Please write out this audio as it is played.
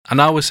And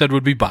now we said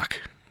we'd be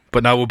back,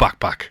 but now we're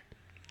back.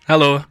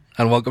 Hello,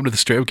 and welcome to the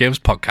Straight Up Games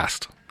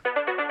podcast.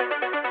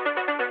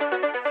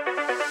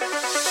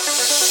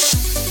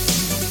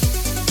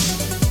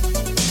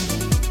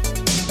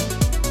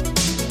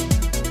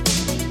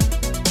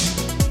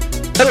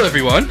 Hello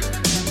everyone,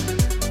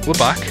 we're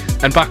back,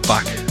 and back,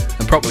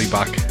 and properly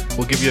back.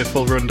 We'll give you a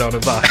full rundown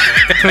of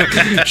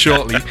that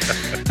shortly.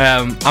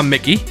 I'm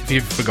Mickey, if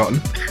you've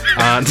forgotten,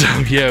 and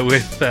I'm here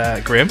with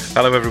Graham.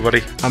 Hello everybody.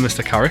 I'm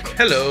Mr. Carrick.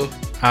 Hello.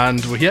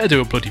 And we're here to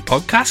do a bloody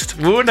podcast.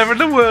 Whoa, never in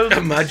the world.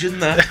 Imagine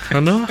that. I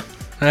know.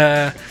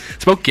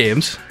 It's about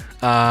games,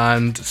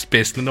 and it's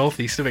based in the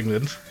northeast of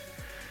England.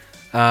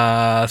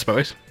 That's about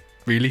it,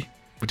 really.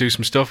 We'll do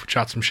some stuff,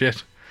 chat some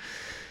shit.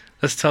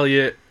 Let's tell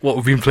you what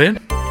we've been playing.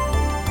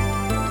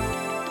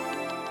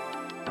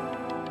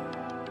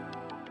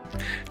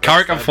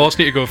 Carrick, I'm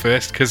forcing you to go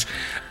first, because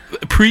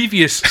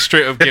previous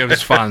Straight Up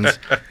Games fans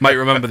might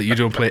remember that you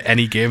don't play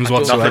any games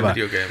whatsoever.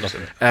 Video games.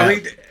 I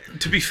mean,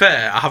 to be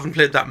fair, I haven't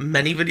played that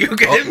many video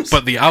games.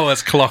 But the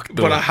hours clocked,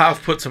 though. But I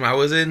have put some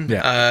hours in.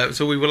 Yeah.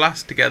 So we were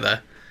last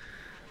together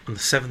on the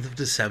 7th of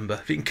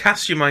December. If you can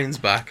cast your minds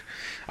back,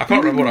 I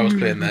can't remember what I was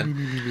playing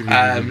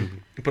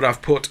then. But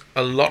I've put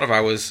a lot of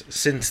hours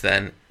since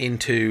then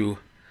into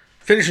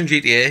finishing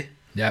GTA.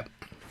 Yep.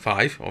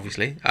 5,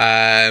 obviously.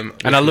 And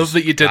I love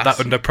that you did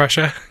that under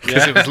pressure,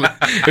 because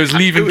it was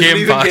leaving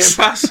Game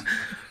Pass.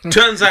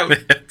 Turns out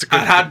I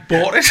had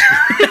bought it.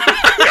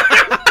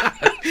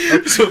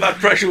 So that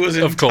pressure was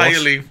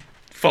entirely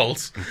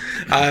false.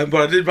 But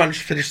I did manage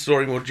to finish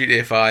story mode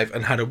GTA 5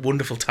 and had a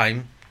wonderful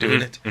time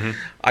doing it.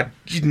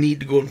 You need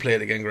to go and play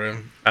it again,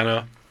 Graham. I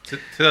know.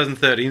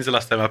 2013 is the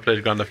last time I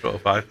played Grand Theft Auto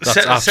 5.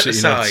 That's set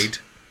aside nuts.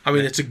 I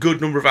mean, it's a good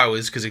number of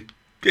hours because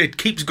it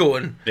keeps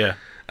going. Yeah.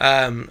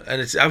 And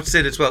it's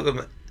outstayed its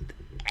welcome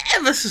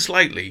ever so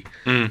slightly.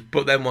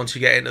 But then once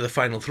you get into the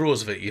final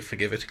throes of it, you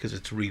forgive it because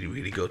it's really,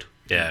 really good.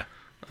 Yeah.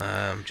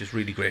 Just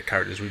really great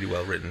characters, really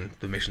well written.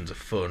 The missions are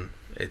fun.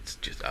 It's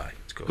just,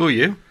 it's good. Who are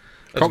you?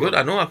 That's good.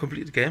 I know, I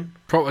completed the game.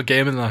 Proper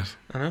game in that.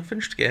 I know,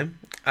 finished the game.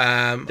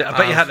 I bet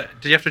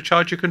did you have to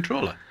charge your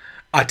controller?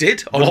 I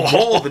did, on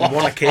more than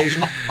one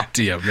occasion.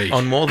 Dear me.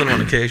 On more than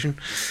one occasion.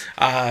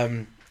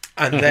 And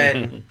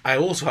then I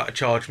also had to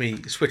charge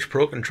me Switch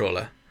Pro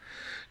controller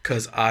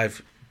because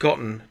I've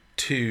gotten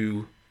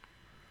to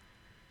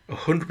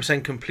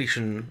 100%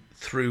 completion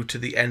through to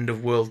the end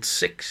of World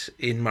 6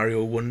 in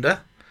Mario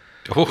Wonder.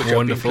 Oh, which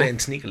wonderful. I've been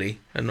playing sneakily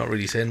and not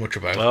really saying much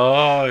about.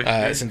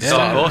 Since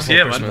Dark Horse,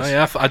 yeah, man. Oh,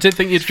 yeah, I did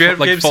think you'd Straight Up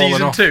like Games fallen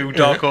Season off. 2,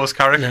 Dark Horse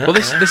Carrick. Yeah. Well,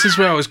 this is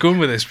where I was going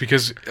with this,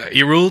 because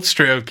you ruled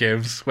Straight Up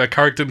Games where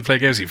Carrick didn't play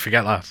games. You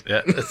forget that.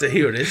 Yeah.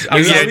 Here it is.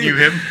 Knew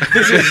him.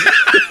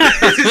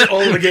 This is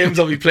all the games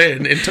I'll be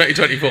playing in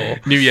 2024.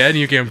 New year,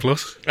 new game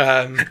plus.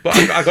 But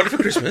I got it for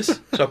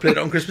Christmas, so I played it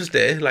on Christmas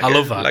Day. I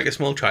love that. Like a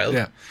small child.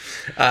 Yeah.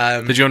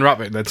 Did you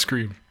unwrap it and then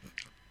scream?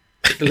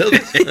 A little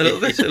bit,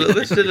 a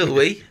little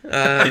wee.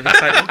 But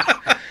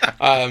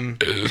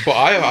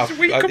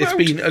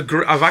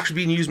I've actually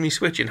been using my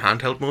Switch in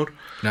handheld mode.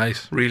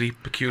 Nice. Really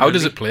peculiar. How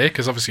does it play?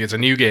 Because obviously it's a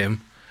new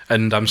game,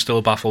 and I'm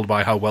still baffled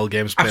by how well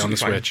games play on the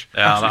Switch.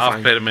 Yeah,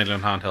 I've played it mainly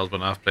on handheld,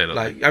 but I've played it.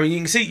 Like, I mean, you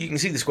can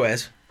see the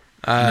squares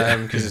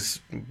because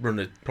it's run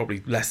at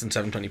probably less than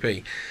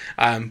 720p.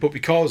 But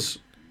because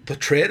the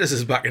Traitors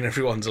is back in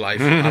everyone's life,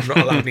 I'm not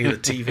allowed near the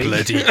TV.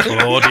 Bloody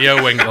Claudia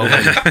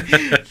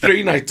Winkleman.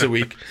 3 nights a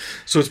week.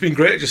 So it's been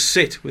great to just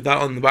sit with that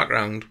on the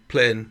background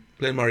playing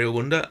Mario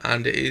Wonder,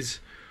 and it is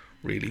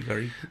really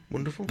very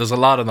wonderful. There's a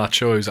lad on that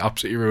show who's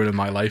absolutely ruining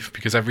my life,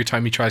 because every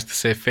time he tries to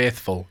say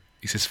faithful,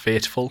 he says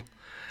fateful,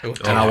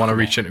 and I want to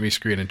reach into my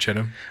screen and chin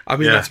him. I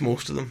mean, that's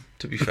most of them,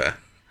 to be fair.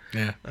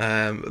 Yeah.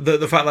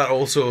 The fact that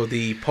also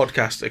the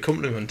podcast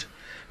accompaniment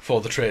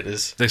for the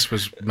Traitors, this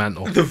was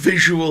mental. The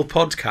visual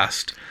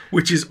podcast,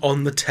 which is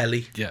on the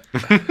telly. Yeah.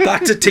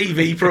 That's a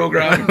TV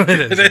programme.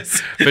 It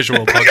is.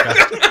 Visual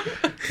podcast.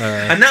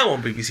 And now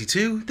on BBC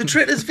Two, the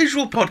Traitors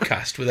visual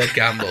podcast with Ed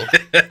Gamble.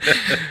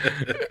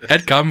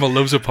 Ed Gamble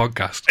loves a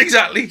podcast.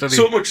 Exactly.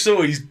 So much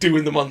so he's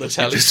doing them on the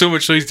telly. So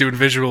much so he's doing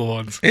visual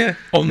ones. Yeah,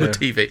 on the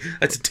TV.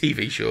 That's a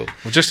TV show.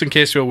 Well, just in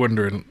case you're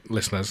wondering,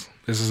 listeners,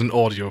 this is an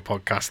audio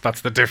podcast.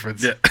 That's the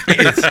difference. Yeah.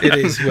 It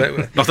is.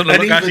 Nothing to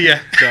look at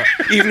here.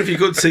 Even if you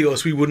could see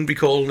us, we wouldn't be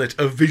calling it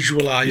a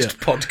visualised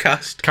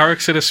podcast.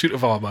 Carrick's in a suit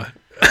of armour.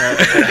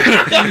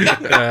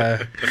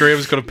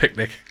 Graham's got a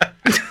picnic.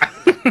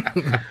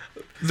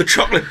 The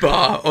chocolate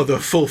bar or the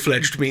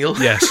full-fledged meal?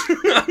 Yes.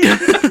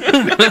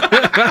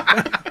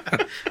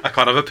 I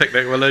can't have a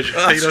picnic with allergic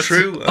That's peanuts.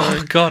 true.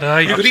 Oh, God,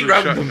 You could eat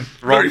round them.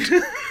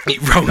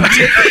 Eat round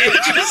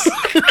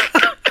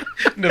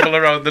Nibble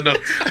around the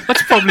nuts.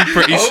 That's probably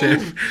pretty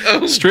safe.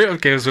 Straight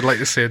Up Games would like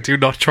to say, do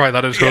not try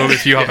that at home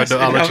if you have an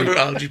allergy. If you have an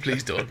allergy,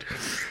 please don't.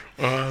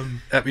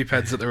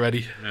 EpiPens at the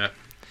ready. Yeah.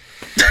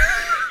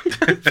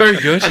 Very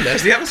good. And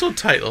there's the episode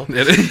title.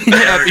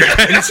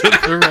 EpiPens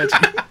at the ready.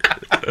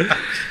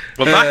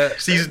 Well, back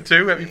season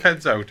 2,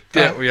 EpiPens out.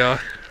 Yeah, we are.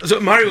 So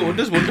Mario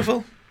Wonder's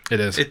wonderful. It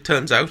is. It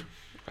turns out.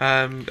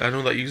 I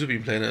know that you've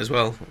been playing it as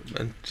well,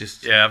 and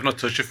just I've not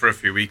touched it for a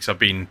few weeks. I've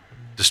been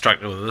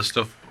distracted with other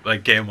stuff,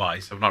 like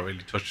game-wise. I've not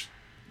really touched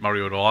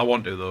Mario at all. I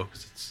want to, though,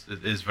 because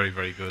it is very,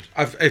 very good.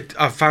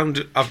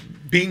 I've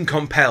been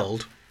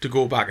compelled to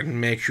go back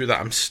and make sure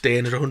that I'm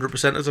staying at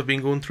 100% as I've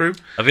been going through.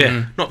 Have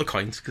you? Not the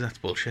coins, because that's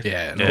bullshit.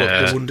 Yeah,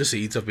 But the Wonder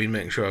Seeds, I've been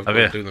making sure I've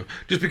got doing them.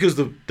 Just because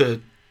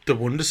the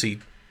Wonder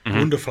Seed,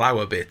 Wonder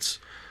Flower bits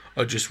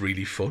are just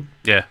really fun.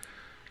 Yeah.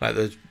 Like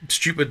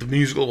the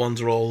musical ones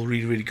are all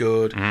really, really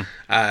good.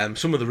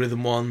 Some of the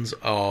rhythm ones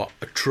are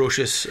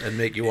atrocious and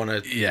make you want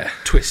to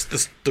twist the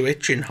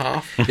switch in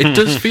half. It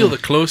does feel the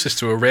closest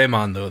to a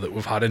Rayman, though, that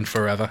we've had in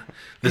forever.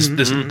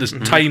 There's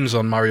times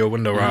on Mario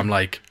Wonder where I'm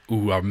like,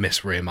 ooh, I miss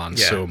Rayman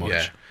so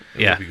much.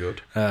 Yeah, be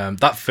good.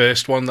 That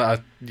first one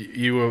that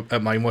you were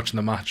at mine watching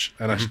the match,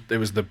 and it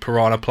was the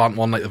Piranha Plant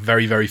one, like the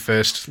very, very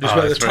first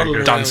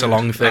dance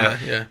along thing,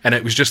 and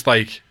it was just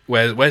like,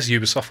 where's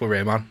Ubisoft with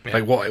Rayman? Yeah.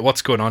 Like,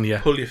 what's going on here?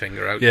 Pull your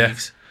finger out,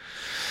 Yves.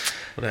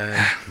 But,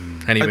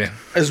 anyway,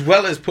 as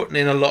well as putting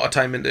in a lot of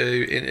time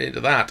into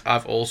that,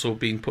 I've also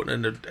been putting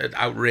in an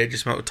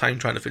outrageous amount of time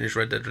trying to finish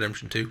Red Dead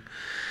Redemption 2.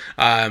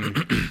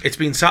 It's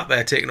been sat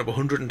there taking up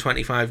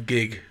 125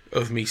 gig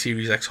of me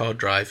Series X hard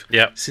drive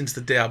since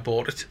the day I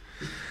bought it.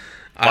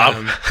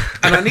 And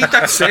I need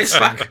that space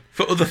back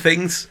for other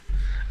things.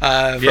 For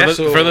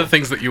other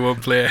things that you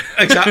won't play.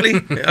 Exactly.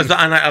 And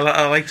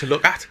I like to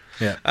look at.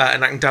 Yeah.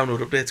 And I can download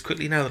updates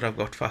quickly now that I've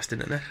got fast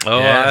internet. Oh,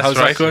 yeah, how's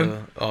that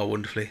going?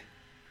 Wonderfully.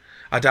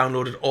 I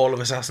downloaded all of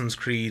Assassin's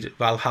Creed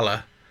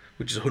Valhalla,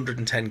 which is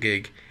 110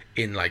 gig,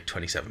 in like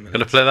 27 minutes.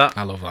 Gonna play that?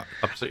 I love that.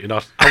 Absolutely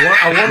not.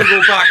 I want to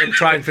go back and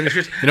try and finish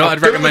it. You know,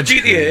 I'd recommend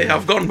GTA.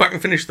 I've gone back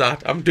and finished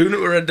that. I'm doing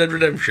it with Red Dead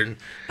Redemption.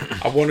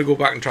 I want to go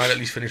back and try and at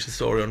least finish the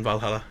story on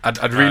Valhalla.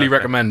 I'd really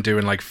recommend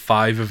doing like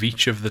 5 of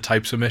each of the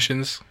types of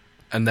missions,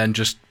 and then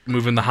just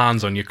moving the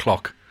hands on your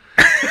clock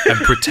and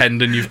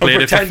pretending you've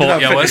played it for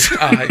 40 hours.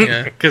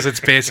 Because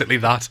it's basically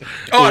that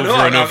over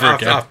and over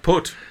again.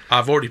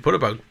 I've already put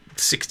about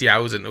 60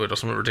 hours into it or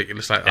something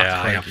ridiculous like that.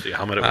 Yeah, I absolutely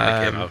hammered it when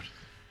it came out.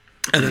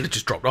 And then it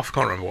just dropped off.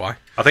 Can't remember why.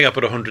 I think I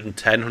put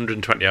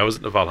 120 hours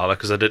into Valhalla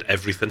because I did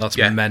everything. That's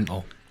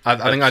mental. I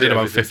think I did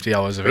about 50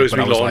 hours of it. It was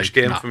my launch like,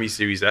 game for me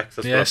Series X.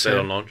 That's what I played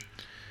on launch.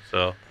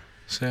 So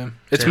same.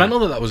 It's mental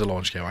that was a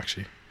launch game,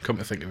 actually. Come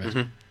to think of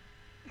it.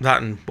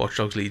 That and Watch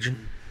Dogs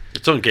Legion.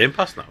 It's on Game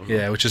Pass now.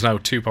 Yeah, which is now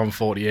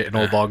 £2.48 and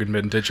all bargain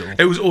bin digital.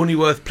 It was only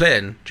worth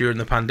playing during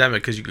the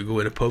pandemic because you could go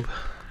in a pub.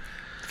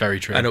 Very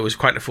true. And it was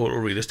quite a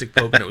photorealistic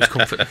pub and it was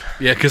comforting.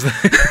 Yeah, because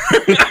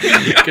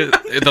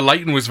the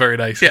lighting was very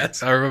nice.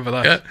 Yes. I remember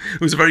that. Yeah.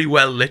 It was a very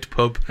well lit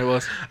pub. It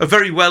was. A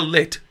very well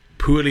lit,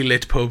 poorly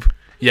lit pub.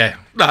 Yeah.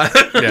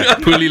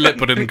 Poorly lit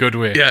but in a good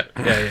way. Yeah.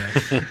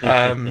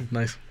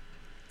 Nice.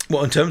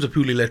 Well, in terms of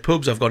poorly lit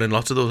pubs, I've got in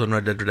lots of those on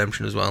Red Dead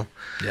Redemption as well.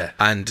 Yeah.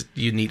 And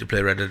you need to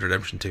play Red Dead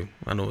Redemption 2.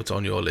 I know it's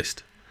on your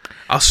list.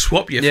 I'll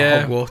swap you for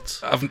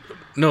Hogwarts.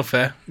 No,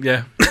 fair.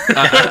 Yeah.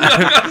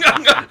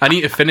 I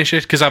need to finish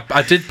it because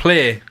I did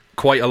play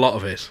quite a lot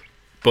of it,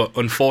 but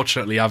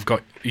unfortunately I've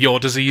got your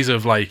disease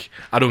of like,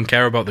 I don't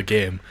care about the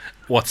game.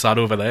 What's that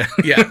over there?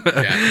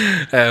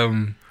 Yeah.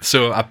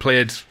 So I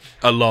played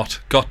a lot.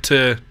 Got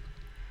to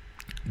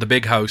the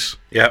big house.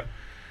 Yeah.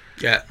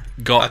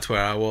 That's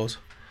where I was.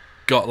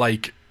 Got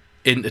like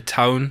into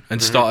town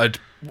and started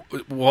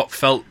what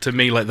felt to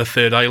me like the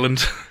third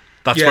island.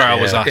 That's where I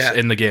was at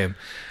in the game.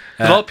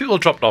 A lot of people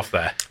dropped off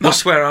there.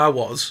 That's where I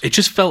was. It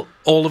just felt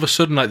all of a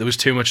sudden like there was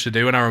too much to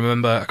do, and I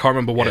can't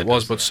remember what it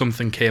was, but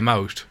something came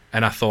out,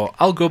 and I thought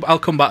I'll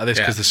come back to this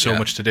because there's so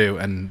much to do,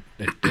 and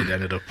it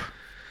ended up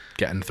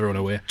getting thrown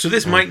away. So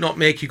this might not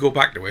make you go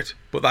back to it,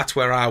 but that's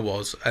where I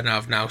was, and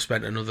I've now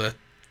spent another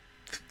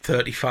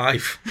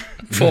 35,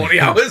 40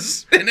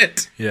 hours in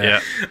it.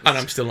 Yeah, and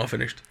I'm still not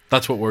finished.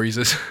 That's what worries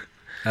us.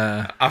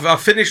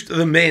 I've finished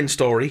the main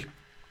story,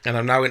 and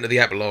I'm now into the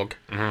epilogue,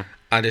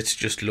 and it's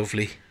just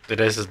lovely. It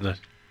is, isn't it?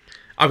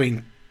 I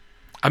mean,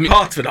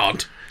 parts of it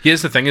aren't.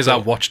 Here's the thing: is I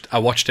watched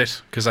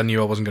it because I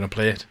knew I wasn't going to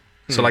play it.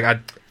 So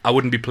like I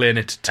wouldn't be playing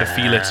it to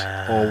feel it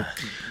or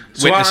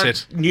witness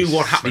it. I knew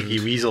what happened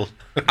Sneaky weasel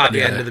at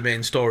the end of the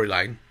main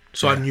storyline,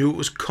 so I knew it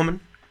was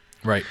coming.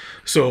 Right.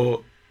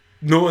 So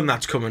knowing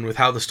that's coming with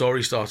how the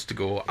story starts to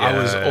go, I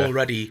was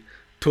already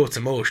towards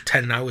the mosh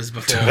 10 hours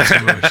before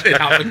it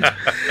happened.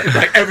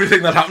 Like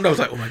everything that happened, I was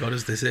like, "Oh my god,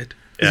 is this it?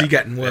 Is he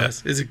getting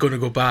worse? Is it going to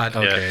go bad?"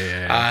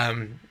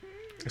 Okay.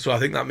 So I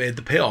think that made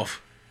the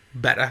payoff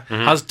better.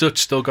 Has Dutch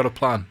still got a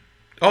plan?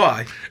 Oh,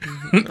 aye.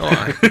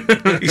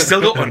 He's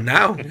still got one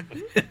now.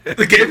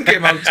 The game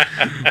came out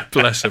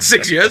Bless him.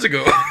 6 years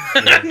ago.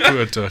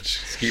 Poor Dutch.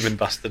 scheming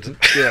bastard.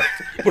 Yeah.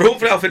 But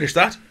hopefully I'll finish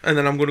that, and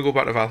then I'm going to go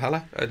back to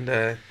Valhalla, and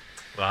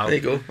Wow. there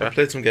you go. I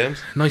played some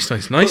games. Nice.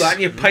 Put that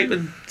in your pipe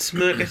and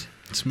smirk it.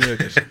 Smirk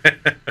it.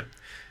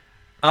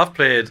 I've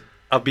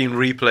been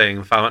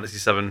replaying Final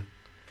Fantasy VII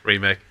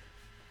Remake,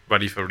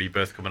 ready for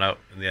Rebirth coming out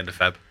in the end of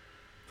Feb.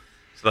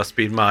 So that's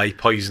been my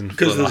poison for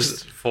 'Cause the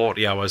last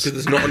 40 hours.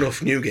 Because there's not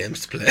enough new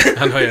games to play.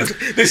 I know, yeah.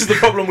 This is the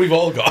problem we've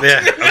all got. Yeah,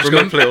 I'm just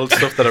going to play old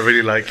stuff that I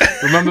really like.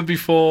 Remember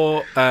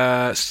before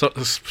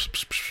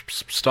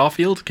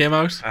Starfield came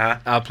out?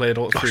 I played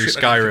all through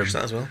Shit, I didn't finish Skyrim,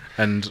 that as well.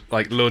 and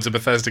like loads of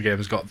Bethesda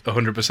games got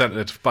 100%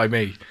 it by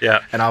me.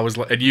 Yeah. And I was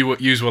like, and you were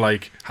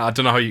like, I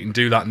don't know how you can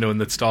do that knowing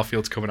that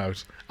Starfield's coming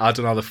out. I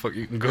don't know how the fuck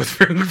you can go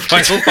through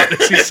Final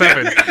Fantasy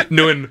VII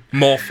knowing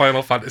more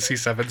Final Fantasy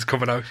VII's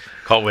coming out.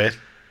 Can't wait.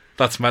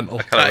 That's mental.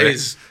 That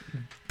is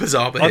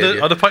bizarre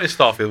behaviour. On the point of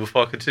Starfield,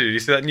 before I continue, you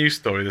see that news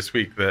story this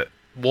week that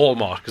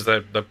Walmart, because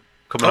they're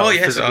coming out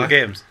with physical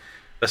games,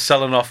 they're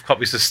selling off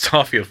copies of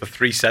Starfield for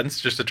 3 cents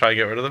just to try and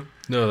get rid of them.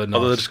 No, they're Or not.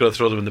 they're just going to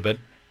throw them in the bin.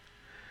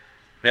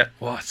 Yeah.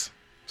 What?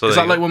 So Is there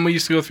that you like go. when we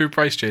used to go through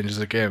price changes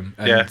of a game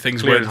and Yeah,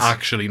 things clearance. weren't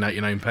actually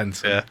 99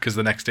 pence Yeah. because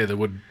the next day they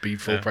would be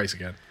full Yeah. price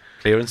again?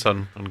 Clearance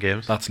on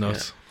games? That's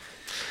nuts.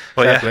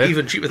 Well, Fair yeah. play.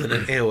 Even cheaper than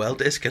an AOL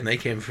disc, and they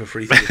came for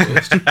free through the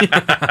post.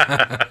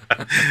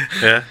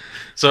 Yeah.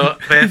 So,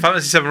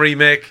 Fantasy VII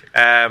Remake,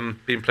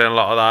 been playing a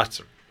lot of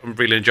that. I'm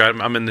really enjoying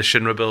it. I'm in the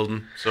Shinra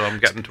building, so I'm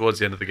getting towards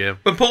the end of the game.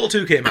 When Portal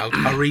 2 came out,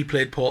 I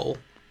replayed Portal.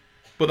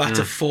 But that's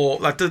a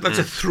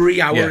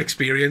 3-hour Yeah.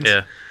 experience.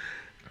 Yeah.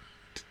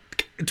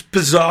 It's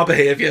bizarre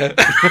behaviour.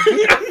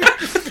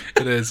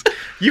 It is.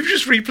 You've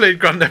just replayed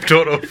Grand Theft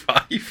Auto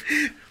 5.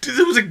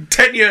 There was a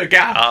 10-year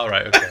gap. All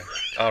right, okay.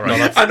 All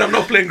right. And I'm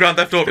not playing Grand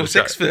Theft Auto gonna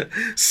 6 for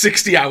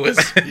 60 hours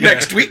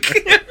next week.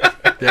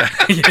 Yeah.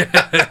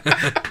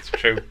 It's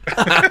true.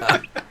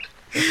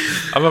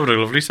 I'm having a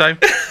lovely time.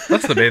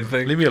 That's the main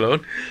thing. Leave me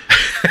alone.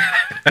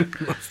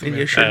 In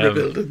your Shinra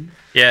building.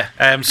 Yeah.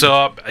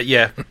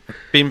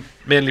 Been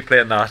mainly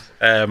playing that.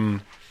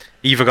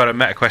 Eva got a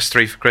MetaQuest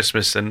 3 for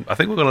Christmas, and I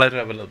think we're going to let her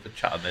have a little bit of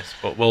chat on this.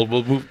 But we'll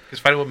move. Let's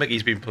find out what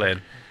Mickey's been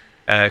playing.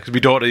 Because my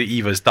daughter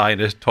Eva's dying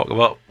to talk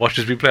about what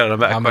she's been playing on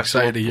MetaQuest. I'm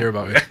excited to hear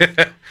about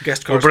it.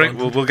 Guest We'll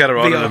correspondent. get her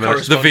on in VR a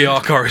minute. The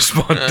VR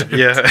correspondent.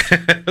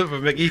 Yeah.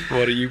 But Mickey,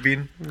 what have you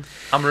been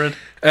hammering?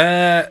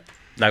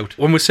 Out.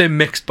 When we say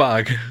mixed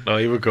bag, Oh,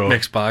 here we go.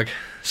 mixed bag.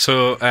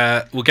 So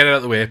we'll get it out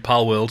of the way.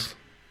 Pal World,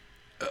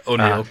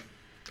 Unreal.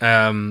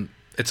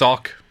 It's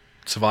Ark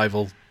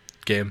survival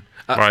game.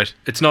 Right.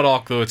 It's not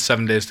Ark though. It's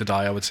 7 Days to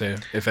Die. I would say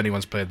if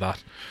anyone's played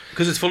that.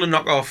 Because it's full of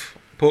knockoff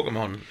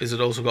Pokemon, is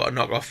it also got a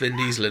knockoff Vin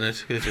Diesel in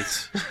it? If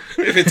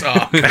it's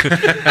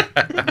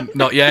Ark.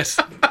 Not yet,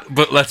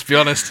 but let's be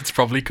honest, it's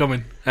probably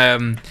coming.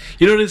 You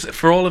know,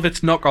 for all of its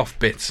knockoff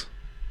bits,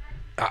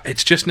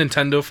 it's just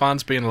Nintendo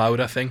fans being loud,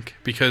 I think,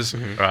 because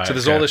Right, so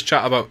there's okay. all this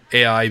chat about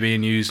AI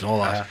being used and all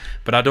that,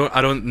 but I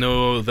don't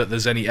know that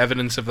there's any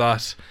evidence of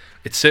that.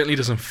 It certainly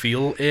doesn't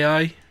feel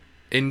AI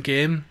in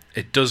game.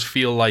 It does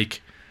feel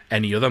like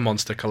any other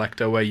monster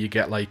collector where you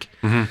get like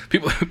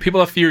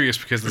people are furious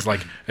because there's like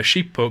a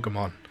sheep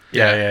Pokemon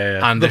Yeah.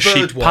 and The a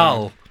sheep bird one.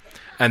 pal,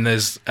 and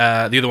there's the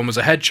other one was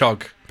a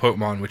hedgehog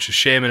Pokemon, which is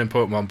Shaman in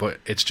Pokemon, but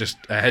it's just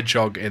a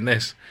hedgehog in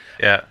this.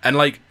 Yeah. And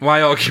like my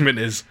argument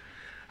is,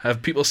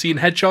 have people seen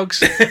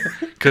hedgehogs?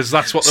 Because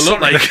that's what they look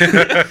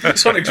like.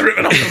 Sonic's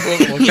ripping off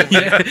the Pokemon.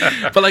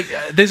 Yeah. But like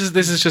this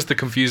is just the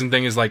confusing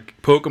thing is like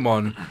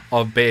Pokemon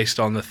are based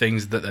on the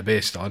things that they're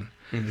based on.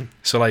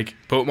 So like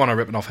Pokemon are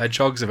ripping off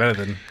hedgehogs if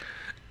anything.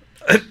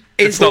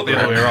 It's not the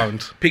other way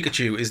around.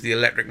 Pikachu is the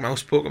electric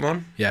mouse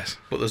Pokemon, Yes.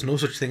 but there's no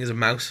such thing as a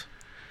mouse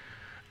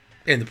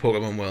in the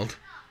Pokemon world.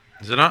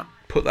 Is it not?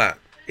 Put that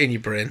in your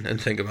brain and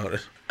think about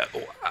it.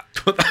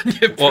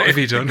 What have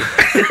you done?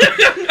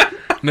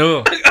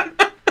 No.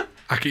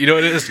 You know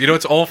what it is? You know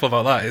what's awful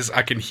about that is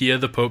I can hear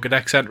the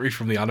Pokedex entry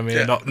from the anime,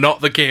 Yeah.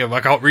 not the game. I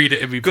can't read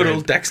it in my Good brain.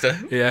 old Dexter.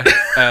 Yeah.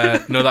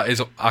 No, that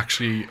is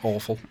actually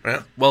awful.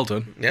 Yeah, Well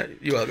done. yeah,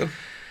 you're welcome.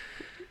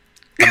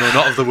 I know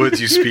not of the words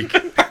you speak.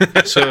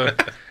 So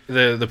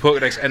the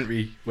Pokedex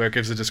entry where it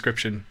gives a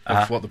description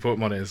of what the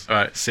Pokemon is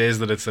Right. says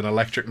that it's an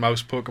electric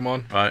mouse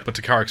Pokemon. Right. But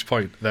to Karek's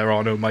point, there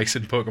are no mice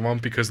in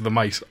Pokemon because the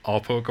mice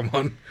are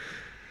Pokemon.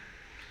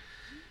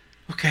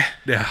 Okay.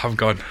 Yeah, I'm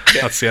gone.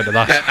 That's the end of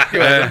that.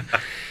 You're welcome.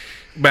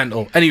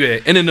 Mental.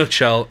 Anyway, in a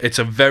nutshell, it's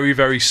a very,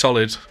 very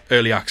solid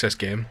early access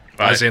game.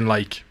 Right. As in,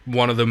 like,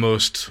 one of the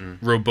most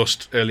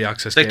robust early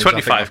access It's like games. I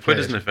think 25 I've quid, played.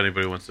 isn't it, if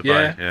anybody wants to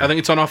Yeah, buy? I think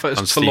it's on offer On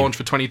for Steam. launch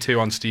for 22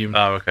 on Steam.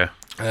 Oh, okay.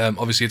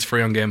 Obviously, it's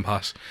free on Game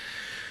Pass.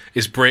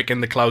 It's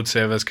breaking the cloud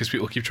servers because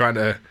people keep trying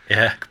to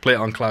Yeah. play it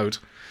on cloud.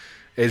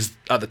 Is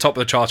at the top of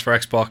the charts for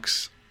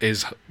Xbox.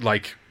 Is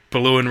like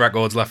blowing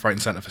records left, right,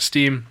 and centre for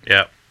Steam.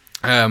 Yeah.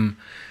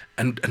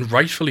 And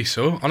rightfully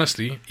so.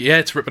 Honestly, yeah,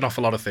 it's ripping off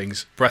a lot of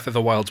things. Breath of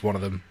the Wild's one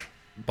of them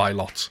by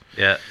lots.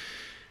 Yeah.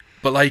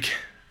 But like,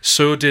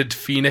 so did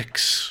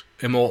Phoenix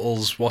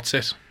Immortals. What's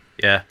it?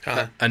 Yeah.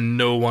 And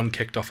no one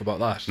kicked off about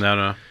that.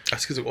 No.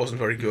 That's because it wasn't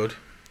very good.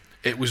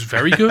 It was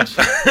very good.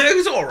 It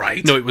was all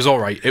right. No, it was all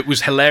right. It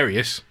was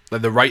hilarious.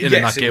 Like the writing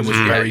in that game was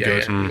very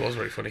good. Yeah, it was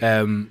very funny.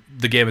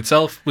 The game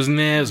itself was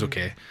it was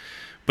okay,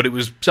 but it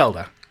was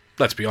Zelda.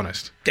 Let's be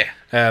honest. Yeah.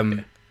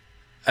 And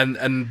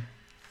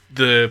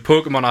the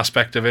Pokemon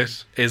aspect of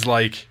it is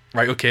like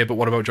Right, okay, but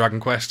what about Dragon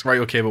Quest? Right,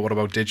 okay, but what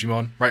about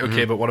Digimon? Right,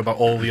 okay, but what about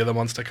all the other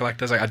monster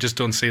collectors? Like, I just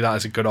don't see that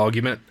as a good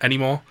argument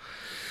anymore.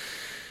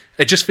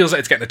 It just feels like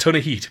it's getting a ton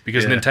of heat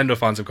because Nintendo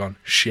fans have gone,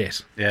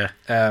 shit. Yeah.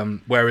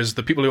 Whereas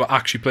the people who are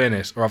actually playing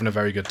it are having a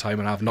very good time,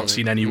 and I've not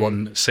seen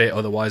anyone say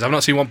otherwise. I've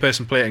not seen one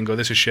person play it and go,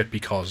 this is shit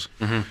because.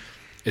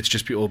 It's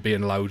just people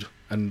being loud,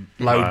 and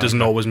loud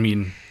doesn't always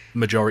mean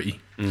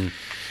majority.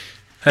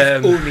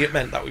 Only it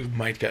meant that we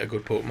might get a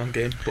good Pokemon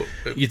game, but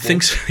you'd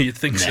think so. You'd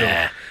think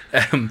so.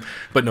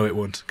 But no, it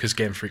won't, because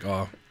Game Freak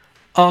are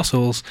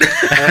arseholes.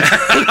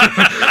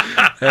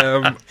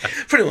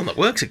 For anyone that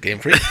works at Game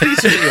Freak,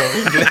 please.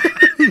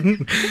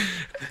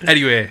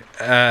 Anyway,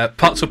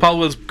 so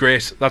Palworld's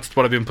great. That's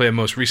what I've been playing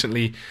most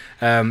recently.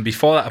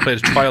 Before that, I played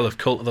a trial of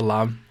Cult of the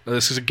Lamb.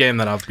 This is a game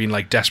that I've been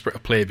like desperate to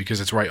play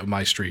because it's right up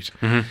my street.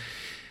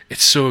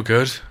 It's so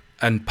good.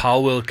 And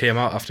Palworld came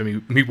out after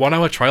me. My 1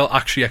 hour trial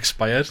actually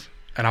expired,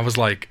 and I was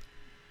like,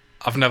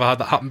 I've never had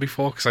that happen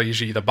before because I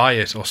usually either buy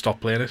it or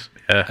stop playing it.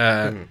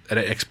 And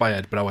it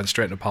expired, but I went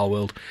straight into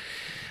Palworld.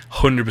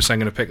 100%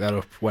 going to pick that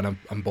up when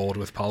I'm bored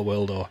with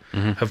Palworld or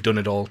have done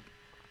it all.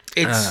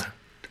 It's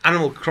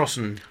Animal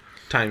Crossing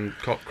time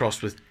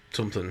crossed with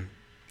something.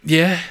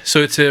 Yeah,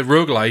 so it's a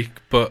roguelike,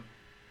 but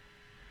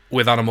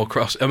with Animal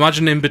Crossing.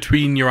 Imagine in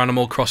between your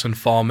Animal Crossing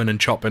farming and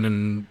chopping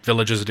and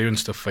villagers are doing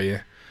stuff for you.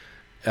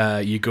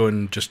 You go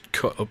and just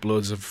cut up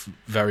loads of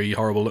very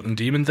horrible looking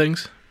demon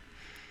things.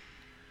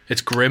 It's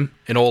grim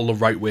in all the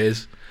right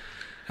ways.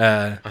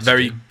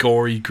 Very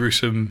gory,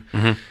 gruesome,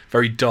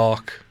 very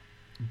dark,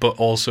 but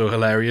also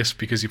hilarious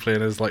because you're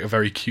playing as like a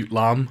very cute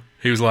lamb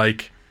who's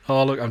like,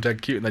 oh look, I'm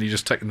dead cute, and then you're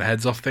just taking the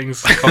heads off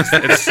things.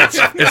 It's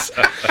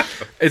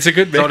a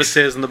good mix. That's what it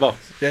says in the box.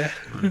 Yeah.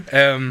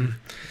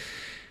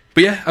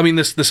 But yeah, I mean,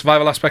 the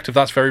survival aspect of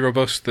that's very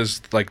robust. There's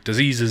like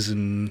diseases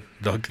and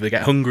they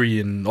get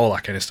hungry and all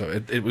that kind of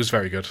stuff. It was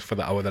very good for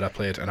the hour that I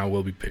played, and I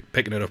will be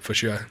picking it up for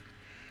sure.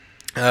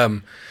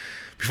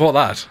 Before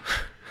that,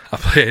 I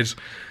played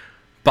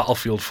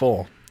Battlefield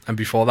 4, and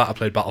before that I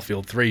played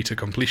Battlefield 3 to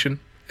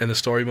completion in the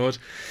story mode.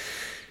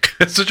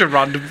 It's such a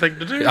random thing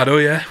to do. I know,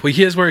 yeah. Well,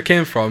 here's where it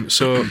came from.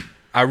 So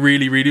I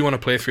really, really want to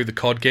play through the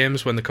COD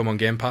games when they come on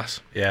Game Pass.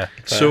 Yeah.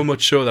 So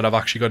much so that I've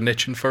actually got an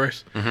itching for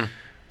it.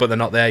 But they're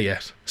not there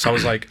yet. So I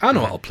was like, I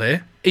know what I'll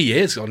play.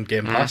 EA's on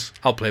Game Pass.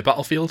 I'll play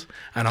Battlefield.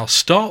 And I'll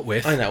start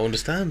with... I now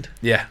understand.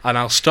 Yeah, and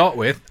I'll start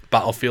with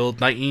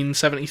Battlefield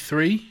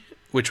 1973,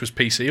 which was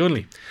PC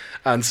only.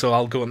 And so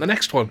I'll go on the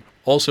next one,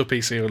 also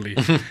PC only.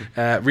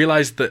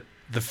 Realised that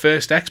the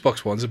first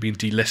Xbox ones have been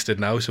delisted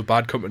now, so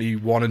Bad Company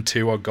 1 and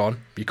 2 are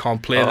gone. You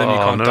can't play them, you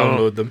can't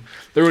download them.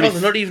 They're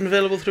not even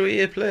available through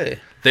EA Play?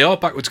 They are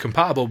backwards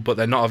compatible, but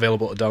they're not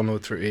available to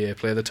download through EA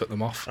Play. They took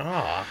them off.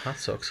 Ah, that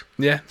sucks.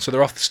 Yeah, so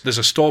they're off. There's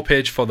a store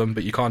page for them,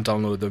 but you can't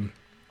download them.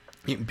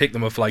 You can pick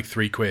them up for like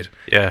 £3.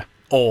 Yeah.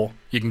 Or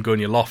you can go in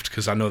your loft,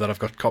 because I know that I've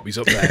got copies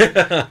up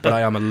there, but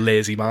I am a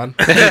lazy man.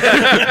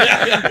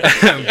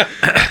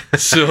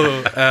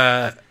 So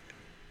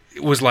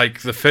it was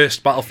like the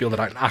first Battlefield that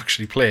I can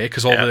actually play,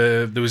 because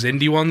there was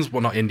indie ones,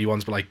 well not indie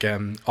ones, but like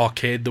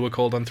arcade they were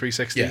called on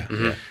 360.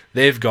 Yeah.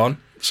 They've gone.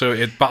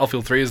 So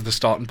Battlefield 3 is the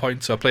starting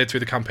point. So I played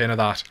through the campaign of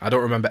that. I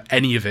don't remember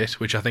any of it,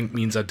 which I think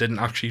means I didn't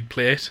actually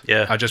play it.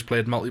 Yeah. I just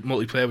played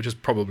multiplayer, which is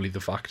probably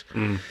the fact.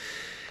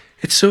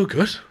 It's so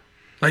good.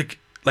 Like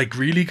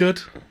really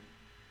good.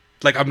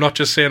 Like, I'm not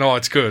just saying, oh,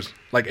 it's good.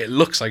 Like, it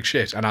looks like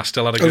shit, and I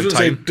still had a good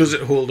time. Say, does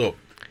it hold up?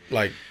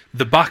 Like,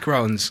 the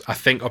backgrounds, I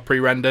think, are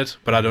pre-rendered,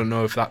 but I don't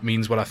know if that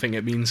means what I think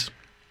it means.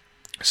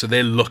 So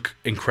they look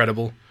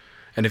incredible,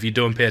 and if you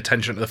don't pay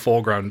attention to the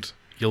foreground,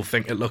 you'll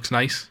think it looks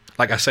nice.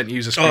 Like, I sent you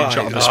a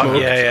screenshot of the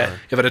smoke. Yeah.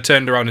 If I'd have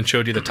turned around and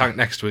showed you the tank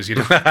next to us, you'd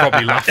have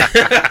probably laughed.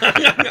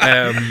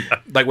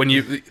 Like,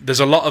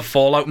 there's a lot of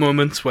Fallout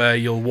moments where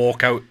you'll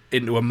walk out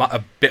into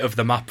a bit of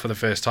the map for the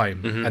first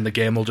time, and the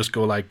game will just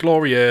go like,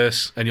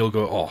 glorious, and you'll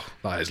go, oh,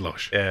 that is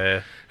lush.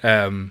 Yeah.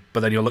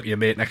 But then you'll look at your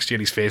mate next to you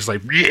and his face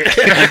like, yeah.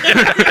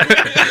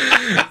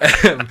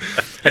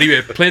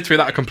 Anyway, played through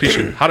that at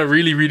completion. Had a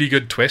really, really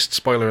good twist,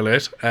 spoiler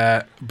alert.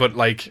 But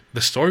like,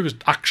 the story was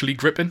actually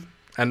gripping.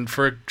 And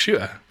for a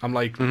shooter, I'm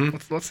like,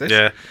 what's this?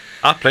 Yeah.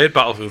 I played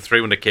Battlefield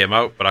 3 when it came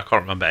out, but I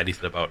can't remember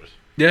anything about it.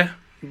 Yeah.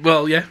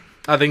 Well, yeah.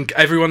 I think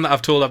everyone that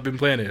I've told I've been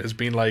playing it has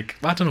been like,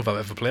 I don't know if I've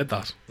ever played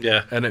that.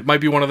 Yeah. And it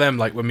might be one of them,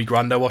 like when my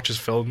granddad watches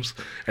films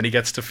and he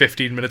gets to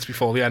 15 minutes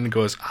before the end and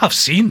goes, I've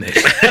seen this.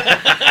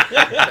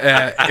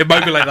 It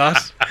might be like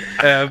that.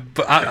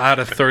 But I had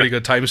a thoroughly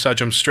good time, so I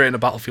jumped straight into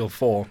Battlefield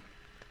 4.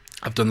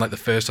 I've done like the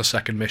first or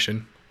second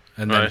mission,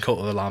 and then Cult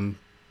of the Lamb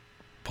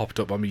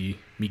popped up on me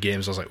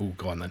games. I was like, oh,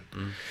 go on then.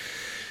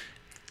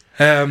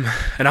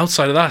 And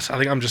outside of that, I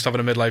think I'm just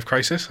having a midlife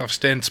crisis. I've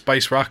stained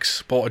spice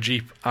racks, bought a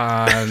Jeep,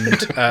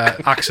 and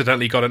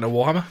accidentally got into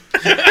Warhammer.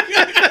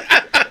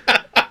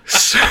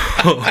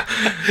 So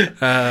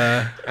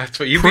that's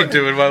what you've been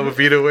doing while we've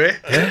been away.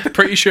 Yeah,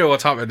 pretty sure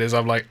what's happened is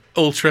I'm like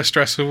ultra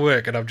stressed with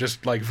work, and I'm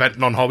just like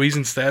venting on hobbies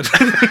instead.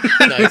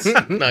 Nice.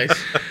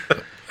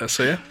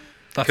 So yeah,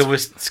 Can we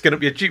skin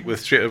up your Jeep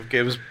with straight up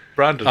games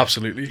Brandon?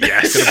 Absolutely.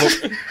 Yes.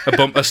 Get a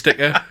bumper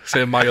sticker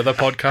saying my other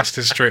podcast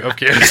is straight up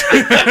gears.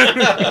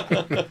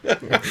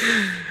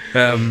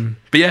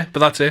 But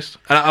that's it.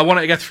 And I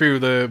wanted to get through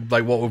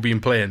what we've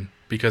been playing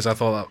because I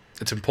thought that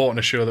it's important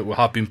to show that we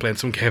have been playing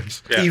some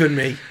games. Yeah. Even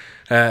me.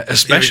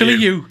 Especially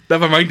you.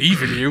 Never mind,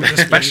 even you.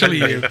 Especially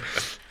you.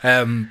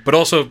 But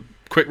also,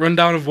 quick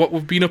rundown of what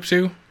we've been up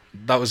to.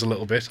 That was a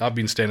little bit. I've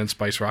been staying in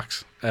spice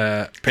racks,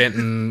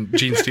 painting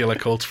Gene Stealer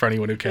cults for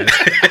anyone who cares.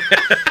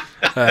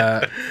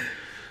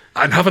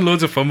 I'm having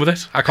loads of fun with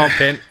it. I can't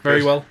paint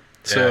very well,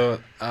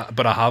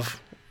 but I have.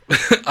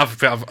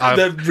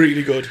 They're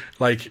really good.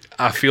 Like,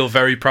 I feel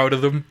very proud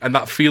of them, and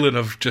that feeling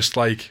of just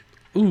like,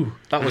 ooh,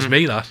 that was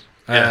me. That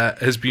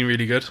has been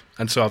really good.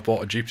 And so I've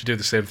bought a Jeep to do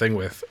the same thing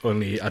with.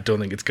 Only I don't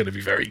think it's going to be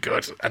very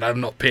good, and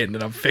I'm not painting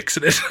it. I'm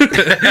fixing it.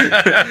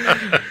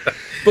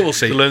 But we'll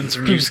see. To learn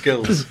some new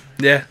skills.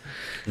 Yeah.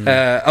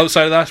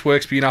 Outside of that,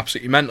 work's been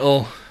absolutely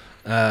mental.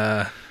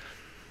 But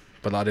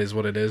that is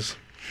what it is.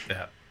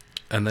 Yeah.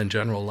 And then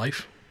general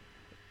life.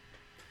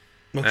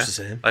 Much the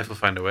same. Life will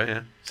find a way,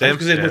 yeah. Same.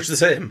 Much the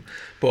same.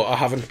 But I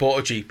haven't bought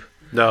a Jeep.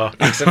 No.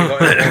 Accidentally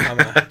got it in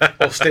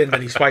Warhammer. Or staying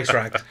many spice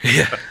ragged.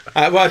 Yeah.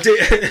 Well, I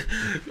did.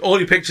 All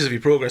your pictures of your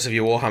progress of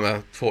your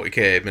Warhammer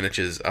 40k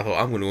miniatures, I thought,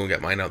 I'm going to go and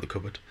get mine out of the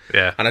cupboard.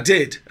 Yeah. And I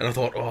did. And I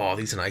thought, oh,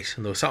 these are nice.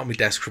 And they were sat on my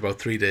desk for about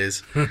 3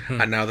 days.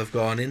 And now they've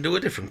gone into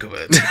a different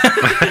cupboard. But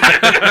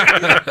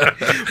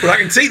I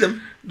can see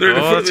them. They're in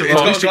the front. It's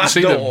got a glass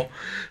door.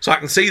 So I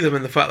can see them,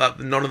 and the fact that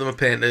none of them are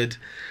painted.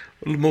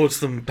 Most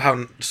of them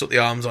haven't stuck the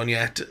arms on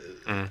yet.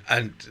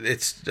 And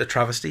it's a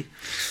travesty.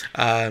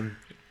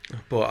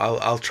 But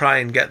I'll try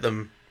and get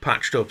them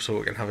patched up so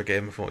we can have a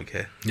game of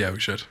 40k. Yeah, we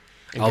should.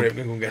 And Graham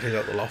can go and get it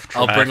out the loft.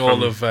 I'll bring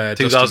all of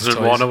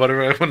 2001 or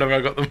whatever, whenever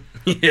I got them.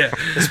 Yeah.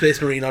 The Space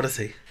Marine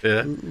Odyssey. Yeah.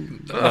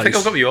 I think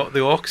I've got the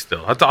orcs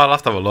still. I'll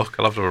have to have a look.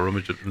 I'll have to have a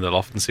rummage in the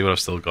loft and see what I've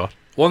still got.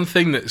 One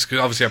thing that's, because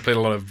obviously I played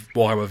a lot of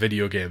Warhammer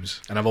video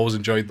games, and I've always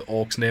enjoyed the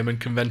orcs naming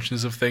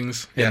conventions of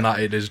things, in that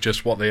it is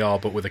just what they are,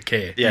 but with a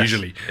K,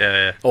 usually.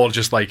 Yeah. Or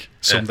just like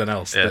something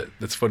else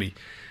that's funny.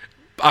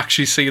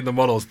 Actually seeing the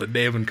models, the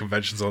naming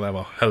conventions on them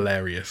are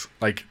hilarious.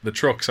 Like, the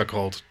trucks are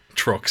called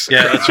trucks.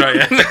 Yeah, that's right,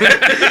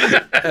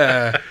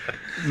 yeah.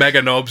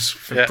 Mega knobs,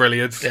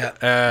 brilliant.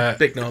 Yeah.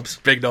 Big knobs.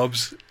 Big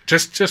knobs.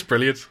 Just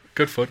brilliant.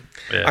 Good fun.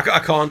 Yeah. I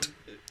can't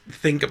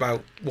think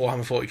about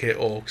Warhammer 40k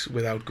orcs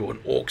without going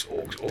orcs.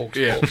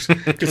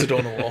 Because I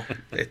don't know what.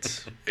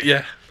 It's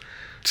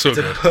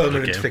a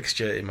permanent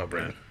fixture in my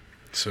brain.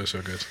 So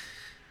good.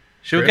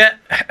 Should we get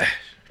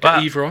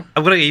Eva on?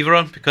 I'm going to get Eva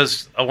on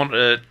because I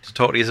wanted to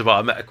talk to you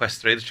about a MetaQuest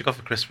 3 that she got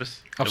for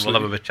Christmas. Absolutely. And we'll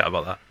have a bit of chat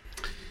about that.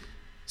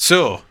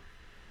 So,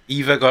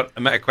 Eva got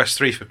a MetaQuest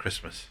 3 for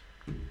Christmas.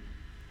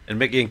 And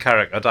Mickey and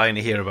Carrick are dying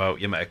to hear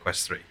about your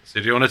MetaQuest 3. So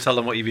do you want to tell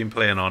them what you've been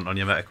playing on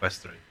your MetaQuest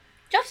 3?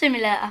 Job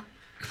simulator.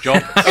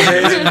 Job?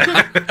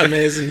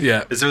 Amazing.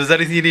 Yeah. So if there's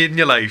anything you need in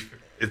your life,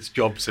 it's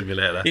Job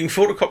Simulator. You can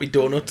photocopy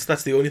donuts.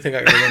 That's the only thing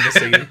I can remember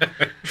seeing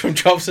from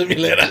Job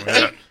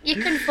Simulator. You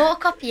can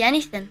photocopy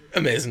anything.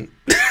 Amazing.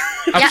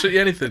 Absolutely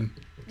anything.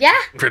 Yeah.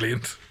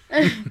 Brilliant.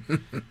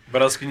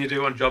 What else can you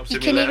do on Job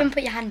You Simulator? can even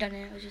put your hand on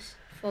it. It'll just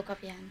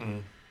photocopy your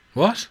hand.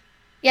 What?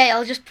 Yeah,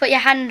 it'll just put your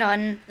hand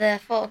on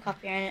the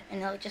photocopier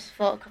and it'll just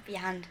photocopy your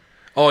hand.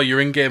 Oh, your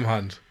in-game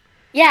hand.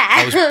 Yeah.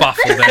 I was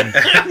baffled then.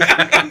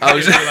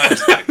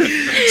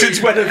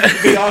 Since when have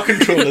VR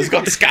controllers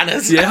got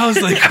scanners? Yeah, I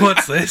was like,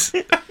 what's this?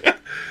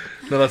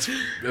 No, that's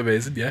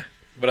amazing, yeah.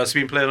 What else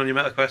have you been playing on your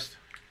MetaQuest?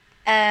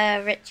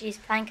 Richie's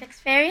plank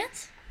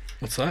experience.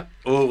 What's that?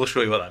 Oh, we'll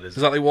show you what that is.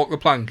 Is that like walk the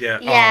plank? Yeah.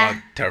 Yeah.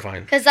 Oh,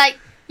 terrifying. Because like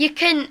you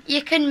can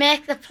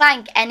make the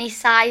plank any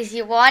size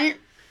you want,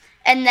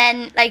 and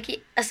then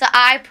so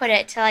I put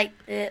it to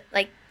the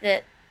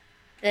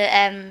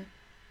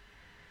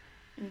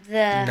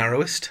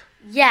narrowest.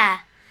 Yeah,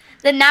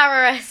 the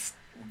narrowest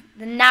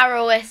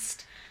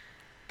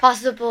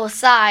possible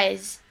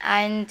size,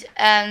 and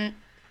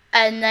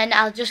then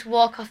I'll just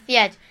walk off the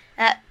edge.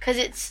 Because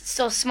it's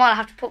so small, I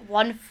have to put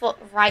 1 foot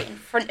right in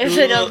front of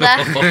another.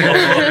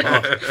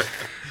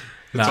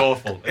 It's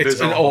awful. It's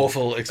an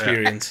awful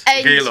experience.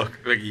 Okay, look,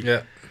 Ricky.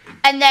 Yeah.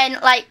 And then,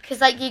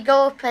 because you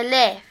go up a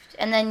lift,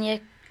 and then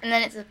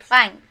it's a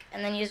plank,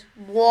 and then you just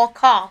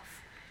walk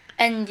off,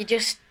 and you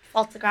just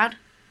fall to the ground.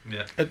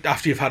 Yeah.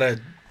 After you've had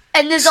a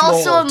and there's small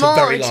also a to mode.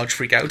 very large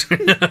freak out.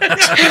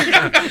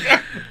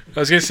 I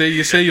was going to say,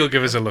 you say you'll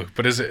give us a look,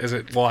 but is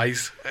it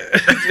wise?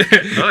 Oh,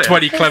 yeah.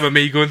 20 clever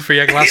me going through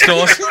your glass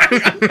doors.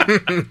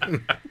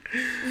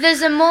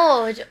 There's a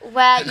mode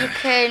where you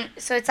can,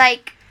 so it's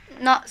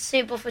not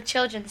suitable for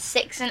children,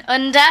 6 and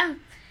under,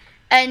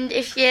 and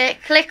if you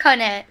click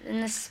on it, then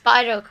the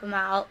spider will come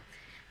out,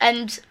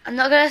 and I'm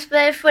not going to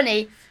explain it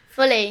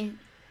fully,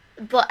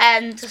 but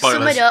to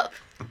sum it up,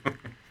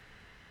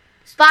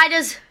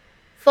 spiders,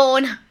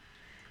 phone,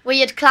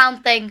 weird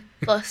clown thing,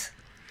 plus.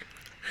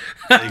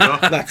 There you go.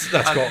 That's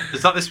got.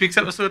 Is that this week's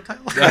episode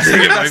title?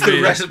 That's the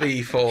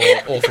recipe for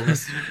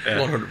awfulness.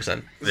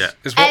 100%. Yeah.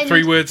 Is what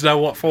 3 words now?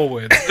 What 4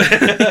 words?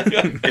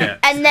 Yeah.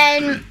 And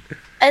then,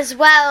 as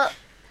well,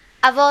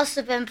 I've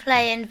also been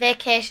playing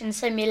Vacation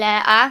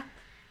Simulator,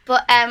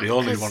 but We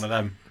all need one of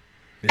them.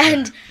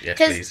 and Yes,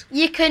 because please.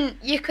 you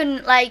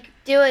can like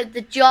do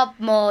the job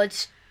mode,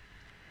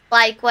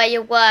 like where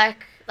you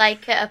work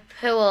like at a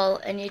pool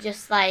and you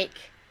just like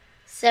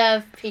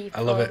serve people.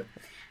 I love it.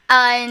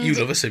 And You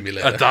love a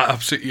simulator. I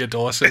absolutely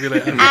adore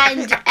Simulator.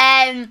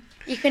 and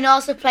you can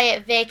also play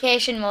it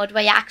vacation mode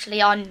where you're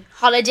actually on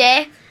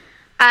holiday,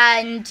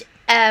 and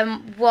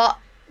what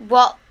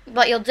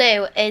you'll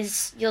do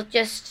is you'll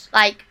just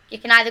like you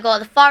can either go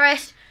to the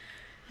forest,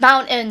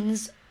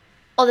 mountains,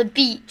 or the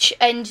beach,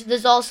 and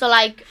there's also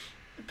like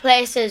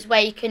places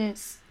where you can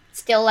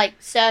still like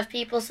serve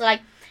people. So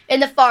like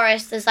in the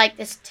forest there's like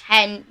this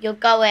tent, you'll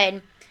go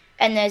in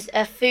and there's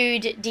a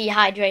food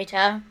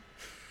dehydrator.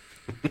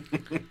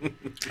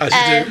 As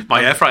you do.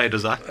 My air fryer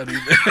does that.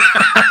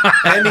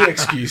 Any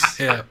excuse.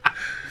 Yeah.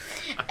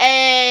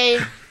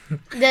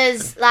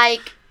 There's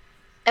like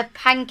a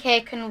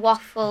pancake and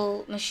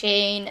waffle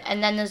machine,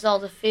 and then there's all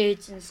the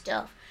foods and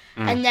stuff.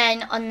 And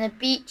then on the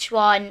beach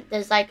one,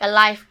 there's like a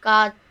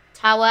lifeguard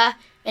tower,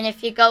 and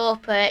if you go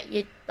up it,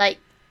 you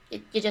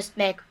just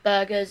make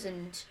burgers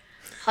and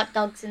hot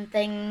dogs and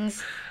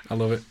things. I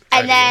love it.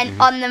 And then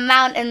on the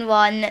mountain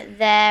one,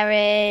 there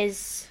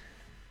is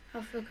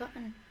I've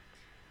forgotten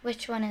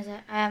which one is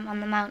it. On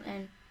the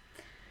mountain.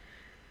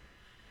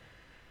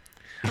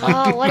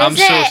 Oh, what is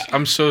it?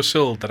 I'm so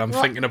sold that I'm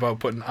thinking about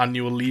putting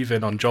annual leave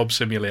in on Job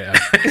Simulator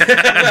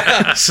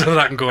so that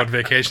I can go on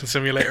Vacation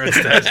Simulator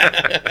instead.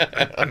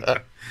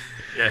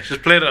 Yeah, she's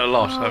played it a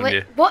lot, haven't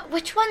you?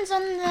 Which one's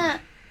on the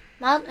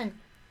mountain?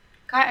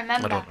 Can't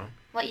remember. I don't know.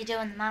 What you do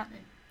on the mountain.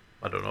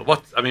 I don't know.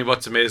 What's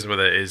amazing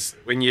with it is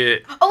when you...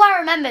 Oh, I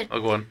remembered.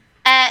 Oh, go on.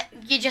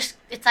 It's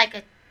like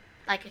a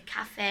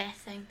cafe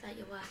thing that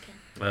you work in.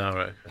 Oh,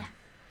 right. Okay. Yeah.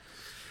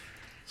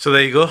 So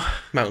there you go.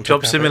 Mountain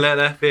Job Cafe.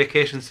 Simulator,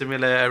 Vacation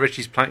Simulator,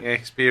 Richie's planking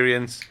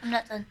experience. I'm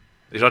not done.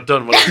 You're not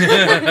done. What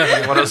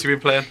else have you been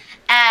playing?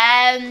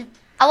 I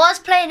was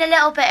playing a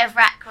little bit of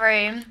Rec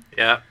Room.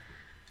 Yeah.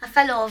 I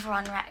fell over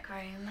on Rec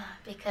Room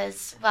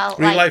because, well,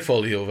 Real like, life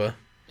fall you over.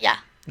 yeah.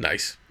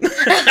 Nice. Because,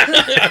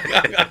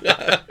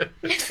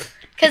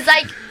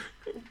 like,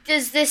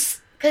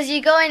 because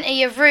you go into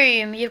your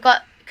room,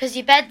 because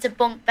your bed's a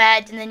bunk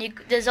bed, and then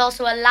there's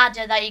also a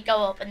ladder that you go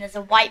up, and there's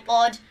a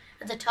whiteboard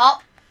at the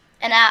top.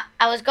 And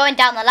I was going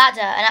down the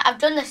ladder, and I've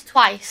done this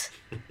twice.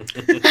 I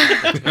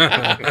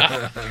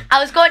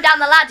was going down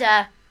the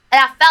ladder,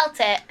 and I felt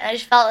it, and I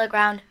just fell to the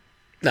ground.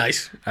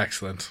 Nice.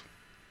 Excellent.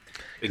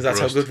 Because that's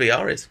how good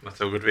VR is. That's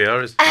how good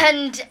VR is.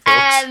 And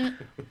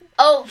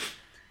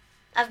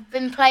I've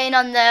been playing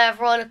on the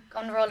roller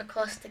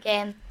coaster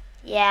game.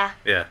 Yeah.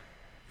 Yeah.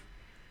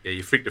 Yeah,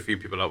 you freaked a few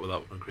people out with that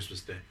one on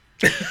Christmas Day.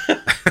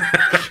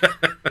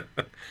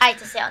 I had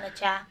to sit on a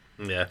chair.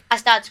 Yeah. I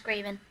started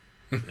screaming.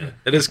 Yeah,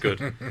 it is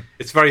good.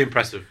 It's very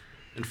impressive.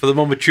 And for the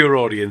more mature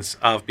audience,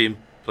 I've been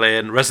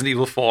playing Resident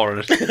Evil 4 on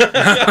it.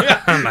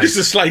 Just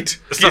a slight.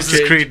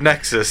 Assassin's Creed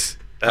Nexus.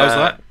 How's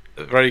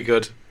that? Very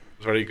good.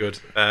 Very good.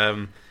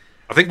 I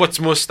think what's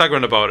most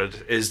staggering about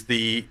it is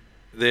the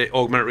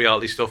augmented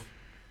reality stuff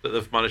that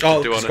they've managed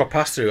to do on it's it. got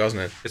pass through,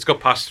 hasn't it? It's got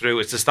pass through.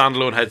 It's a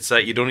standalone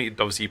headset. You don't need,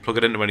 obviously, you plug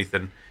it into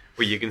anything,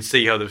 but you can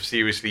see how they've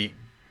seriously,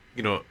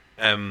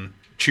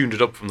 tuned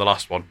it up from the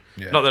last one.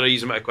 Yeah. Not that I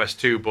use a MetaQuest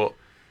 2, but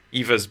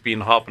Eva's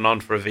been harping on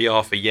for a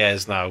VR for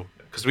years now.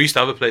 Because we used to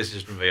have a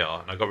PlayStation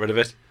VR, and I got rid of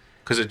it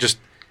because it just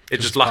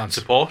lacked bad.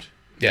 support.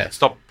 Yeah.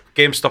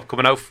 Games stopped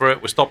coming out for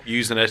it. We stopped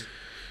using it,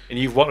 and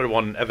you've wanted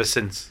one ever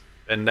since.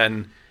 And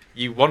then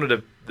you wanted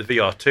the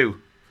VR 2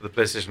 for the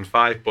PlayStation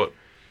 5, but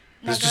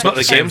there's just not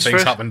the Same games for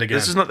thing's it. happened again.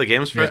 This is not the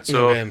games for Yeah. it. So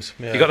No games,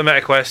 yeah. you got the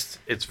MetaQuest.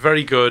 It's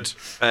very good.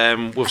 We've I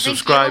think you were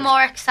subscribed.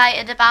 more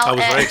excited about I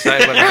was it. very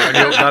excited when you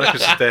opened that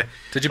Christmas Day.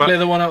 Did you But- play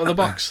the one out of the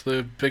box?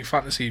 The big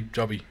fantasy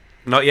jobby?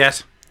 Not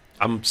yet.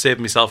 I'm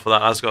saving myself for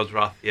that Asgard's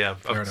Wrath. Yeah,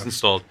 Fair I've enough.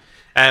 installed.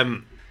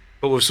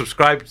 But we've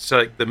subscribed to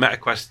like the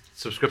MetaQuest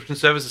subscription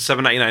service. It's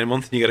 $7.99 a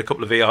month, and you get a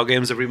couple of VR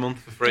games every month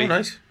for free. Oh,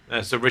 nice.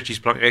 So Richie's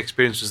Planking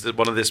Experience was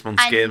one of this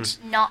month's And games.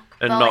 knock,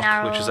 And bow knock, and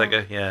arrow, which is like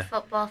a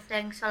football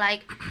thing. So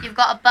like you've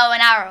got a bow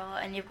and arrow,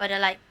 and you've got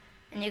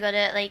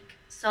to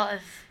sort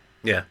of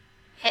Yeah.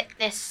 hit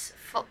this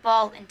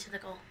football into the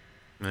goal.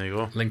 There you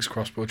go. Link's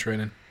crossbow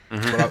training.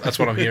 Mm-hmm. That's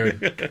what I'm hearing.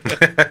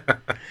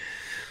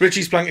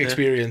 Richie's Plank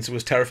experience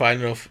was terrifying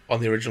enough on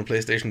the original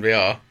PlayStation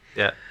VR.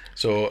 Yeah.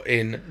 So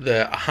in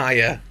the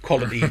higher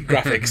quality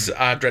graphics,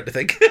 I dread to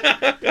think.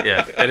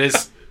 Yeah. It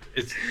is.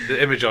 It's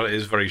the image on it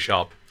is very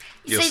sharp.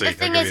 You You'll see, see. the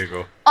thing I'll is, give you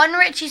a go. on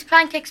Richie's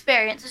plank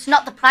experience, it's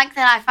not the plank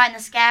that I find the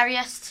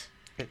scariest.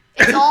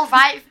 It's all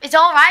right. It's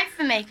all right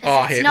for me Oh,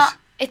 I because hate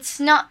it's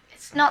not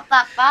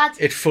that bad.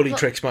 It fully But-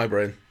 tricks my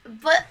brain.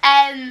 But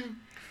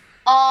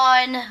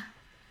on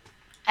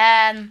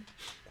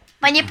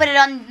when you put it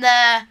on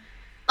the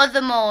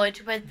other mode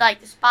with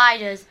like the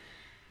spiders,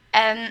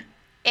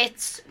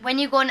 it's when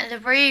you go into the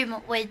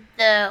room with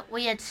the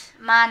weird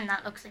man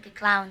that looks like a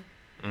clown.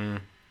 Mm.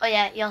 Oh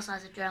yeah, he also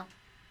has a drill.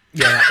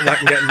 Yeah, that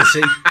can get in the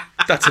sea.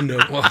 That's a no.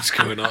 What's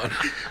going on?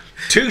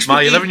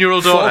 My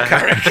 11-year-old daughter.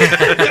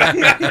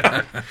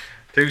 Carrick.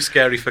 Too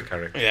scary for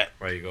Carrick. Yeah.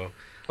 There you go.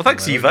 Well,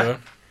 thanks, There we Eva. go.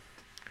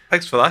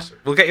 Thanks for that.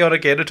 We'll get you on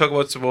again to talk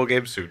about some more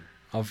games soon.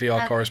 Our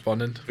VR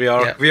correspondent.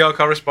 VR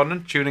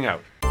correspondent tuning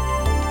out. I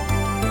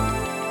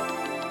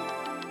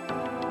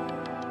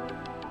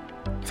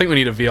think we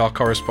need a VR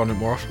correspondent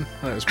more often.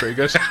 That was pretty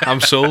good.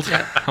 I'm sold.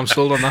 I'm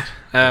sold on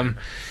that.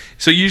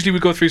 So usually we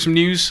go through some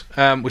news.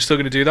 We're still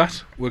going to do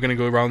that. We're going to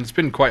go around. It's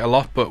been quite a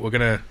lot, but we're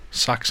going to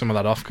sack some of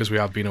that off because we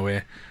have been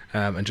away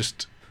and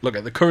just look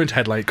at the current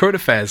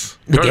affairs.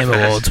 The Game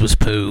Awards was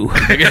poo.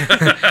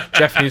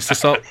 Jeff needs to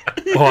stop.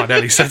 Oh, I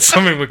nearly said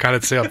something we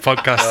can't say on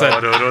podcast. Oh,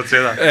 no, don't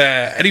say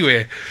that.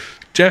 Anyway,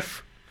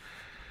 Jeff,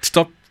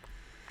 stop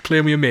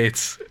playing with your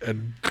mates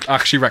and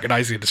actually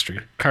recognise the industry.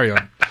 Carry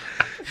on.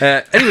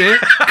 Anyway,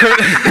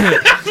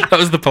 that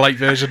was the polite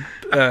version.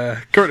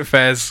 Current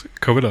affairs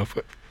coming up.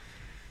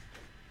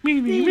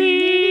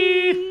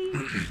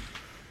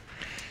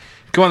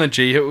 Go on then,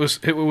 G.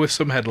 Hit me with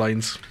some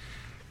headlines.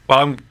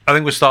 Well, I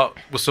think we'll start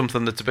with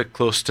something that's a bit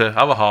close to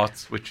our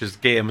hearts, which is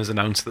Game has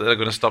announced that they're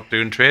going to stop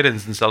doing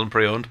trade-ins and selling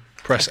pre-owned.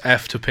 Press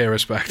F to pay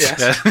respect.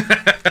 Yes.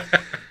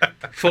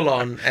 Full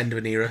on end of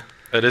an era.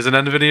 It is an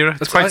end of an era.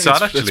 It's quite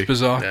sad, actually. It's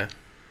bizarre. Yeah.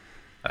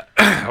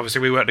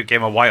 Obviously, we worked at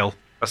Game a while.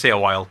 I say a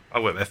while. I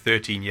worked there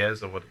 13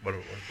 years or whatever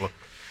it was.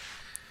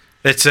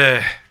 It's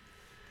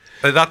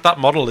that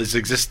model has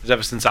existed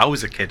ever since I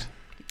was a kid.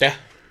 Yeah.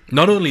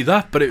 Not only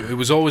that, but it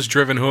was always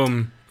driven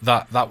home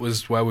that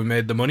was where we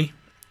made the money.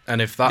 And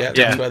if that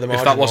that's where the if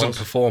margin that wasn't was.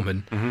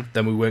 performing,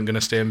 then we weren't going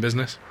to stay in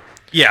business.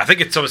 Yeah, I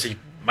think it's obviously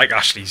Mike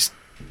Ashley's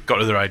got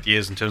other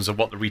ideas in terms of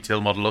what the retail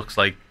model looks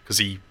like because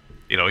he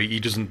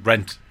doesn't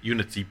rent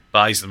units, he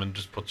buys them and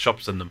just puts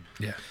shops in them.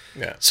 Yeah.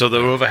 Yeah. So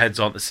their overheads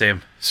aren't the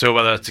same. So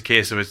whether it's a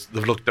case of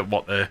they've looked at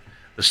what the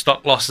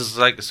stock losses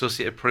like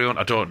associated pre-owned,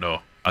 I don't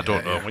know.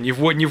 Yeah. When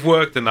you've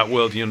worked in that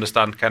world, you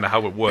understand kind of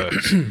how it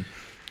works. You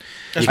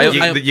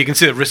can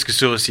see the risk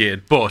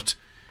associated, but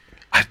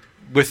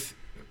with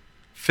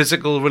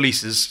physical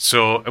releases,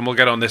 and we'll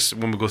get on this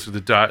when we go through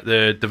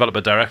the developer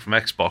direct from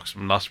Xbox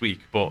from last week,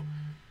 but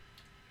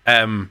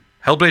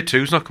Hellblade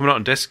 2 is not coming out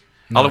on disc.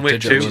 No, Alan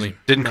Wake 2 digital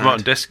didn't come out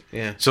on disc.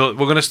 Yeah. So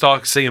we're going to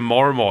start seeing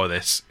more and more of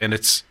this, and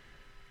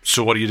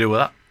so what do you do with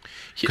that?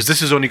 Because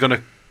this is only going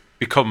to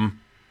become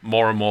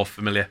more and more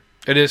familiar.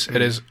 It is.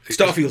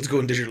 Starfield's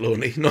going digital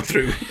only, not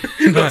through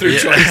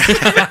choice.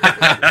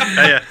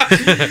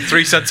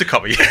 3 cents a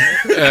copy.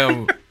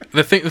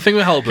 The thing with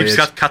Hellblade,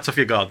 Keep cats off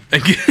your garden.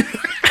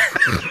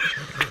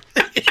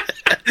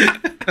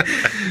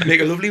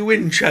 Make a lovely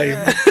wind chime.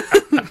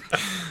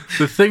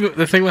 the thing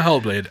with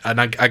Hellblade,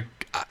 and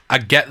I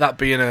get that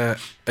being a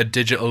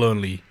digital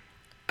only,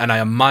 and I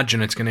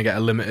imagine it's going to get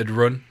a limited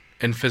run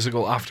in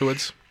physical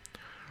afterwards,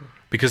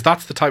 because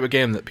that's the type of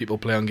game that people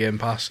play on Game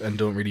Pass and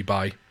don't really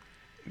buy.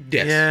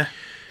 Yes. Yeah.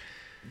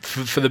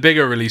 For the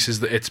bigger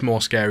releases, it's more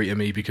scary to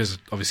me because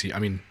obviously,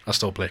 I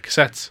still play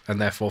cassettes,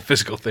 and therefore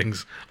physical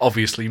things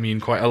obviously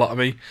mean quite a lot to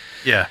me.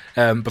 Yeah.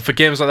 But for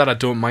games like that, I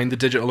don't mind the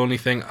digital only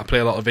thing. I play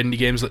a lot of indie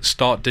games that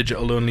start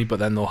digital only, but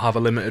then they'll have a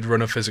limited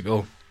run of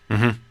physical.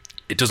 Mm-hmm.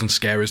 It doesn't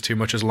scare us too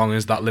much as long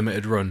as that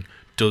limited run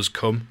does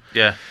come.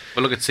 Yeah.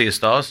 But look at Sea of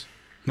Stars.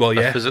 Well,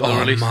 That yeah. physical Oh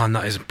release. man,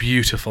 that is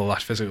beautiful.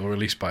 That physical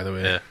release, by the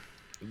way. Yeah.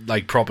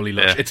 Like properly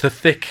looks. Yeah. It's the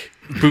thick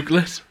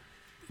booklet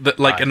that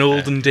like an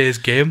olden days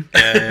game.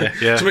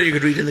 Yeah. Something you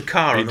could read in the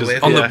car on the way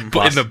On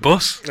home. in the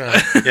bus.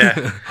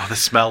 Yeah. Oh, the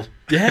smell.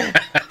 Yeah.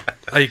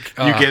 Like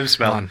New game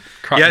smell. Man,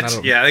 cracking Yeah, that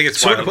up. I think it's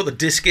Something to wild. put the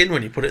disc in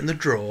when you put it in the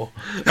drawer.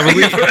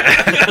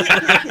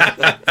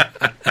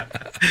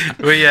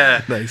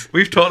 Nice.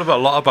 We've talked a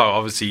lot about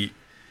obviously,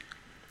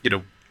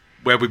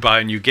 where we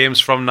buy new games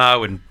from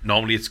now, and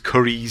normally it's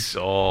Curry's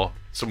or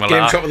somewhere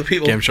Game like shop that. with the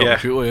people. Game shop Yeah.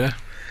 with people, yeah.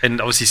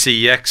 And obviously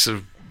CEX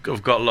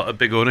have got a lot of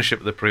big ownership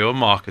of the pre-owned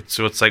market,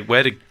 so it's like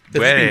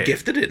They've been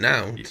gifted it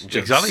now. It's just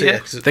Exactly, yeah.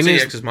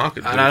 CX's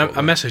market. And I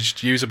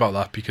messaged you about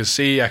that because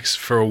CEX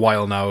for a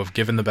while now have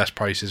given the best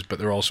prices, but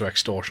they're also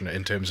extortionate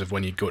in terms of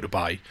when you go to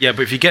buy. Yeah,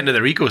 but if you get into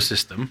their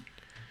ecosystem,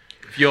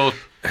 if you're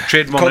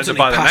trading one to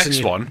buy the passing next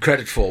you one,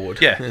 credit forward.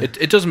 yeah.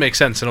 It does make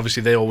sense, and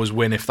obviously they always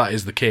win if that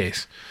is the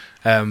case.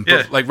 But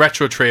Yeah. like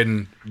retro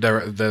trading,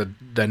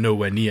 they're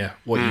nowhere near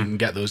what you can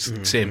get those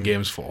same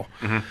games for.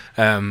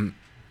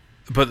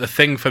 But the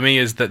thing for me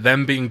is that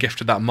them being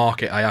gifted that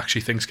market, I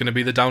actually think is going to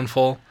be the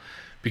downfall,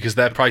 because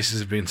their prices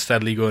have been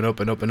steadily going up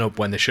and up and up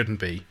when they shouldn't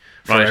be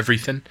for Right.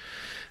 everything.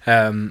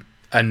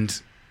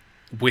 And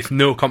with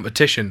no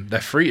competition,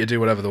 they're free to do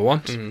whatever they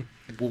want.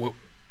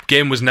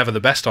 Game was never the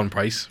best on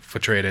price for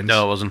trade-ins.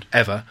 No, it wasn't.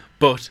 Ever.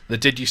 But they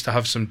did used to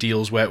have some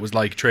deals where it was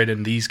like trade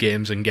in these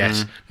games and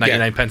get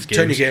 99 pence games.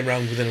 Turn your game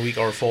around within a week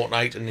or a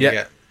fortnight, and you Yeah.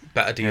 get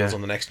better deals Yeah.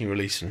 on the next new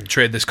release. And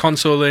Trade this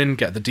console in,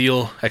 get the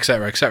deal,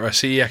 etc., etc.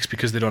 CEX,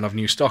 because they don't have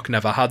new stock,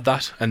 never had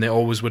that, and they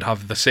always would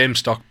have the same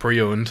stock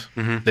pre-owned.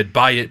 They'd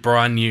buy it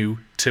brand new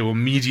to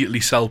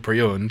immediately sell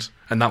pre-owned,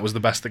 and that was the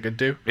best they could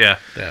do. Yeah.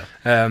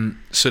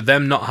 So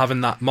them not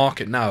having that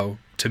market now,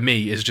 to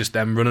me, is just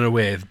them running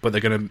away, but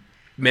they're going to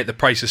make the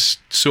prices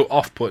so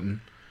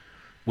off-putting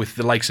with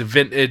the likes of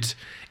Vinted,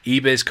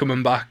 eBay's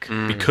coming back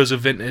because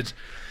of Vinted.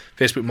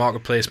 Facebook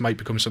Marketplace might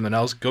become something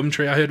else.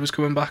 Gumtree, I heard, was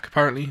coming back.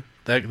 Apparently,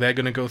 they're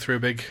going to go through a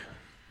big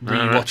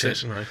rewatch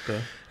it. Right,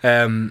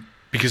 okay.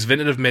 Because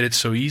Vinted have made it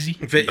so easy.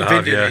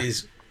 Vinted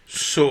is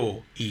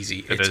so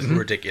easy. It's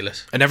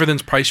ridiculous. And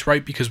everything's priced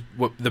right because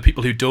the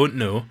people who don't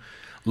know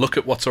look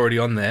at what's already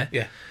on there.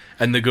 Yeah.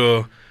 And they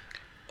go,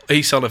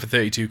 he's selling it for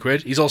 32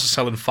 quid. He's also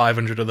selling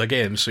 500 other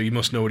games, so you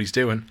must know what he's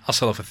doing. I'll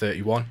sell it for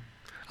 31.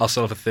 I'll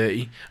sell it for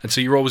 30. And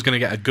so you're always going to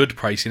get a good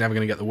price. You're never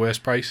going to get the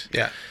worst price.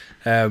 Yeah.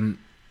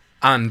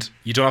 And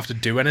you don't have to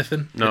do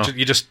anything. No.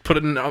 You just put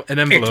it in an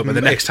envelope, and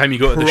the next time you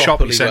go to the shop,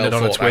 you send it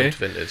on its way.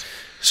 Vinted.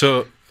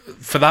 So,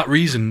 for that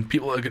reason,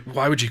 people are,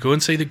 why would you go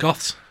and see the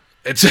Goths?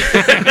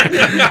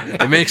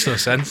 It makes no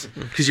sense.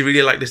 Because you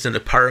really like listening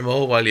to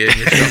Paramore while you're in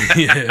your shop.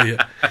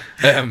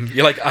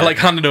 Yeah. I like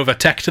handing over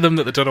tech to them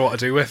that they don't know what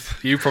to do with.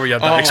 You probably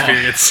had that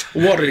experience.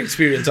 What an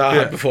experience I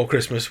had before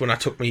Christmas when I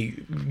took me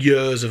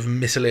years of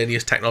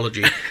miscellaneous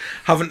technology.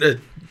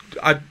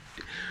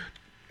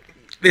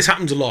 This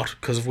happens a lot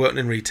because of working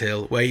in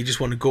retail, where you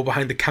just want to go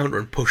behind the counter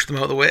and push them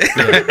out of the way.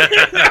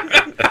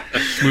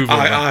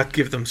 I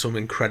give them some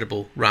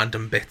incredible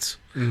random bits,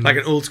 like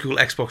an old school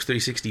Xbox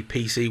 360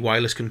 PC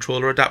wireless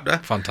controller adapter.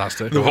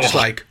 Fantastic. They were just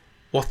like,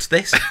 "What's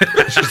this?"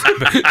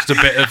 Just a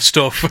bit of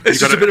stuff. It's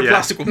just a bit of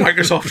plastic with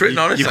Microsoft written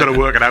on it. You've got to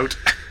work it out.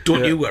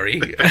 Don't you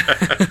worry.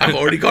 I've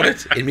already got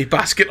it in my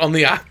basket on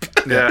the app.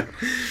 Yeah.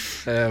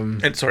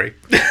 And sorry.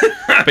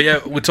 But yeah,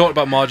 we talked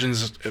about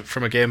margins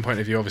from a game point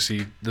of view.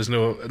 Obviously, there's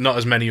not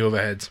as many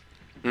overheads.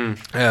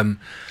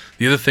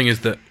 The other thing is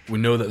that we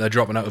know that they're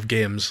dropping out of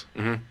games.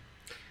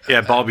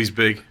 Yeah, Barbie's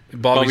big.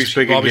 Barbie's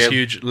big. Barbie's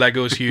huge.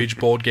 Lego's huge.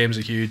 Board games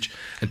are huge.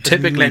 And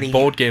typically,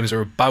 board games are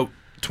about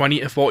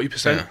 20 to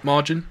 40%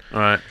 margin. All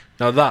right.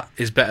 Now that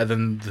is better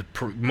than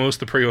most of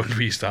the pre-owned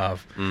we used to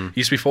have.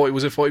 Used to be 40.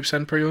 Was it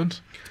 40% pre-owned?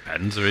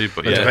 Depends, really,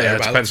 but It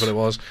depends what it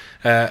was.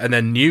 And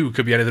then new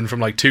could be anything from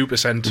like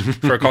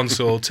 2% for a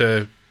console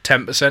to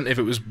 10% if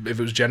it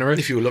was generous.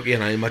 If you were lucky,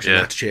 and I imagine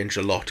that's changed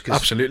a lot.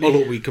 Absolutely.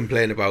 Although we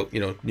complain about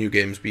new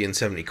games being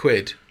 70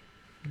 quid,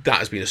 that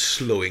has been a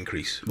slow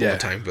increase over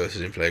time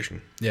versus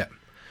inflation. Yeah.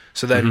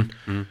 So then,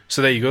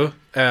 so there you go.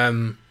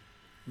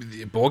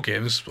 The board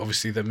games,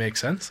 obviously, they make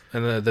sense,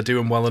 and they're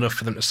doing well enough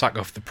for them to sack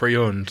off the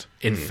pre-owned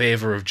in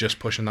favour of just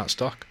pushing that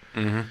stock.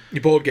 Your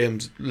board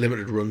games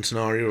limited run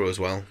scenario as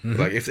well.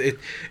 Like if they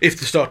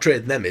start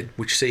trading them in,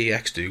 which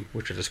CEX do,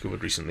 which I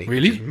discovered recently,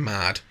 really which is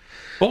mad.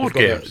 Board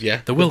games,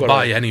 they will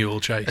buy any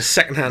old chase. A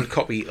second-hand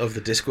copy of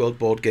the Discworld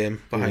board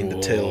game behind the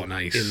till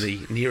nice. in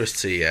the nearest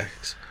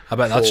CEX. I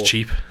bet that's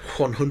cheap.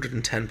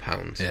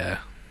 £110. Yeah.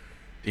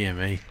 Dear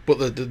me.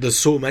 But there's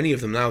so many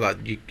of them now that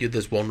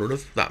there's one run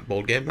of that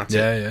board game. That's it.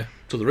 Yeah.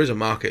 So there is a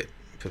market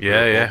for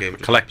board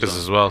games. Collectors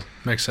as well.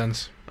 Makes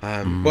sense. What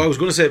I was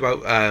going to say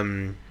about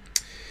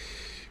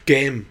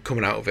game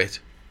coming out of it,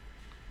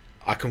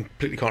 I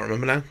completely can't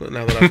remember now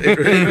that I've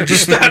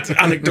introduced that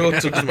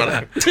anecdote, so it doesn't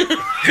matter.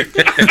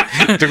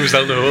 Took us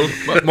down the hole.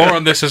 More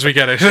on this as we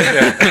get it.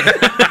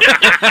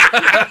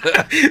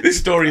 This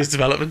story is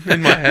developing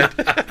in my head.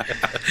 But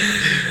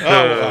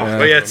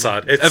yeah, it's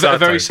sad. It's a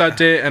very sad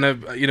day, and a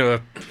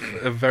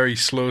very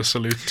slow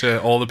salute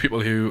to all the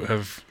people who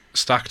have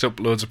stacked up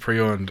loads of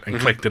pre-owned and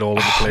clicked it all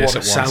over the place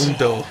at once. What a sound,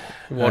 though!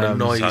 What a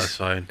noise!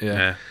 Satisfying.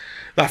 Yeah.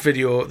 That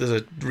video. There's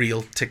a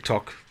real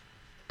TikTok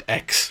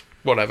X.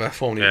 Whatever,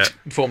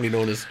 formerly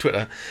known as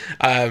Twitter,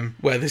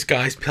 where this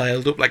guy's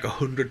piled up like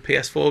 100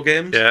 PS4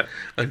 games,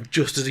 and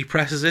just as he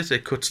presses it,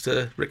 it cuts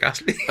to Rick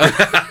Astley.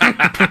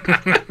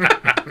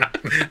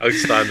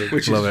 Outstanding.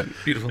 Which Love is it.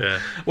 beautiful. Yeah.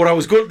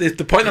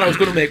 The point that I was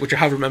going to make, which I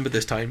have remembered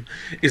this time,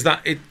 is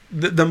that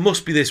there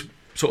must be this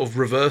sort of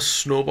reverse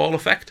snowball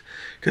effect,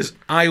 because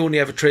I only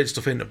ever trade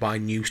stuff in to buy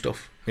new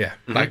stuff. Yeah.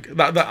 Like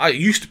that I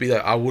used to be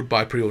that I would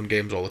buy pre-owned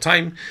games all the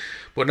time,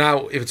 but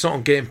now if it's not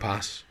on Game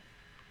Pass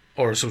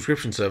or a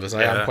subscription service,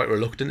 I am quite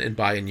reluctant in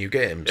buying new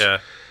games.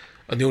 Yeah.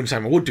 And the only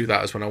time I would do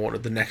that is when I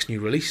wanted the next new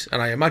release.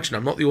 And I imagine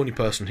I'm not the only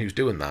person who's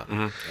doing that.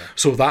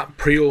 So that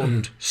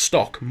pre-owned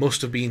stock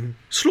must have been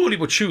slowly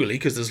but surely,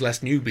 because there's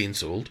less new being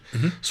sold,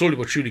 slowly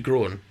but surely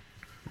growing.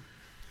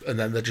 And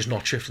then they're just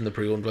not shifting the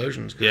pre-owned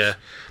versions. Yeah.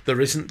 There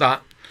isn't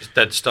that Just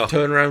dead stock.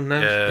 turnaround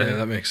now. Yeah,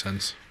 that makes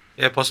sense.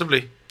 Yeah,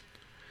 possibly.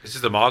 This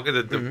is the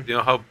market.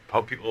 How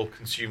people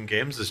consume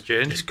games has It's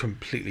changed.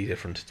 completely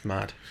different. It's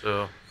mad.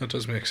 So, That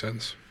does make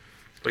sense.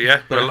 but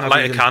yeah, But I'm light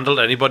a having- candle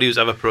to anybody who's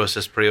ever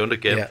processed pre-owned a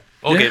game. Yeah.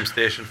 Or Yeah. Game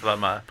Station for that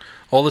matter.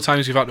 All the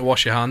times you've had to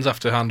wash your hands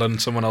after handling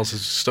someone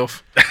else's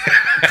stuff.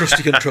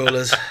 Crusty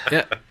controllers.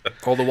 Yeah.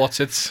 All the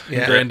what's-its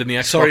Yeah. ingrained in the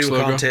Xbox Sorry, we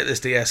logo. can't take this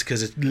DS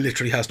because it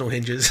literally has no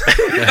hinges.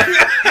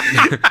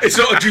 It's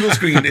not a dual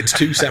screen, it's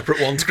two separate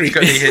one screen.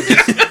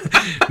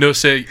 No,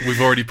 say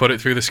we've already put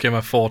it through the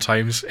skimmer 4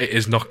 times. It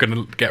is not going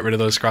to get rid of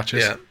those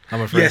scratches. Yeah.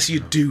 I'm afraid. Yes,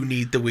 you do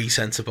need the Wii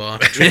sensor bar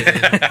to trade in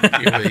your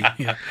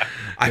Wii.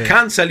 I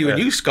can sell you a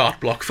new SCART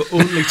block for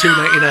only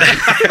 $2.99.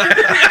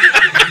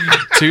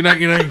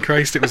 $2.99.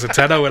 Christ, it was a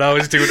tenner when I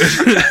was doing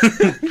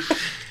it.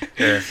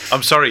 Yeah.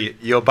 I'm sorry,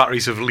 your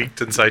batteries have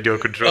leaked inside your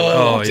controller.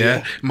 Oh, dear.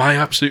 yeah. My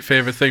absolute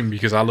favourite thing,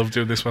 because I love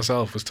doing this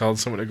myself, was telling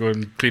someone to go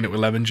and clean it with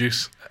lemon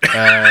juice.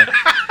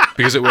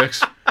 Because it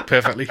works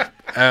perfectly.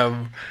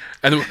 And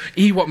they were,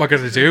 what am I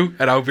going to do?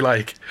 And I would be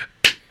like,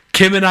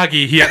 Kim and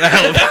Aggie here to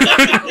help.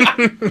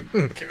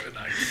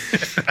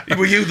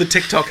 Were you the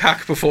TikTok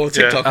hack before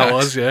TikTok I hacks?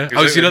 was, yeah. Is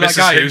I was, it that Mrs.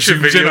 guy who Hinch in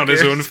zoomed in video on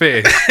his games? own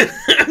face.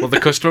 Well, the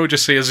customer would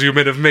just see a zoom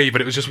in of me,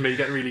 but it was just me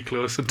getting really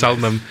close and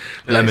telling them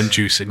lemon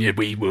juice and your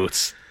wee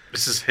boots.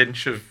 Mrs.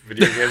 Hinch of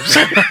video games.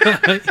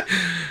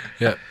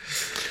 Yeah.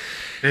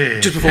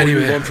 Just before we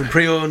Anyway. move on from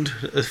pre-owned,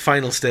 a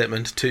final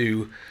statement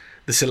to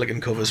the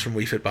silicon covers from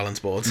Wii Fit balance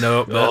boards.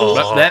 No.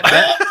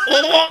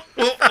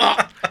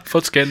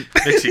 Foot skin.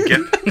 Makes you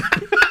gip.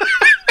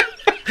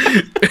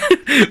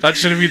 That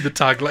should have been the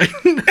tagline.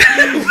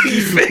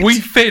 We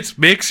fit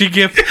makes you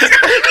gip.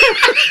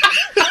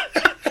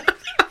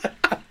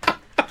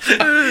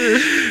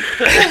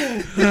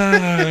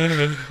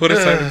 What a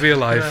time to be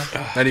alive.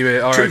 Anyway,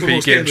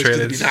 RIP game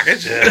trailers.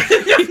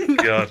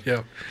 God.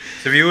 Yeah.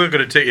 So if you were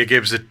going to take your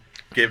game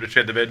to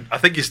trade them in, I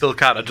think you still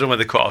can. I don't know where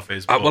the cut-off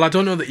is. Well, I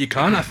don't know that you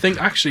can. I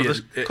think actually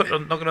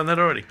knocking on that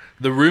already.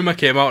 the rumour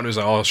came out and it was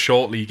like, oh,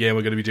 shortly game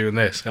we're going to be doing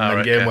this. And then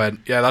right, game yeah. went,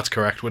 yeah, that's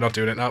correct. We're not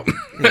doing it now.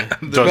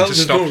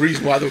 There's no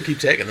reason why they'll keep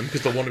taking them,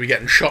 because they'll want to be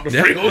getting shot and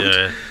Yeah. pre-owned.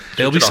 Yeah.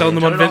 They'll be selling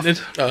them Turn on it off.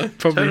 Vinted. Turn it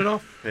Probably.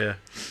 off. Yeah.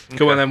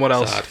 Go on then, what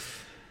else?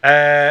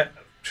 Sad.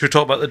 Should we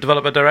talk about the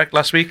Developer Direct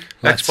last week?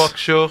 Let's. Xbox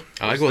show.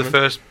 Aye, Was go the on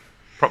then. first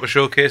proper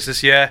showcase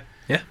this year.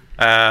 Yeah.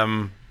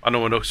 I know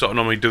we sort of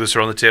normally do this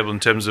around the table in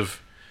terms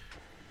of,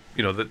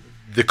 you know,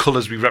 the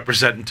colours we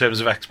represent in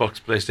terms of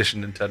Xbox,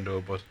 PlayStation,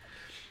 Nintendo, but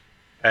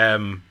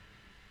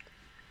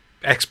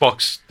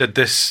Xbox did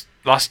this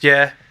last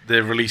year.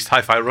 They released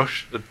Hi-Fi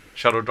Rush. The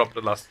Shadow dropped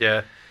it last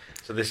year.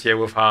 So this year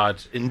we've had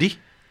Indie,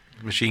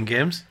 Machine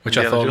Games. Which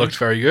I Indiana thought Jones. looked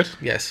very good.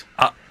 Yes.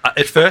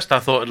 At first I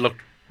thought it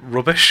looked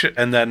rubbish,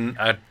 and then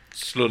I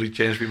slowly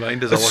changed my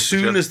mind as I As watched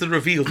soon it. as they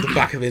revealed the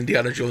back of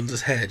Indiana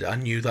Jones's head, I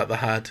knew that they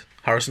had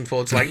Harrison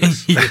Ford's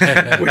likeness,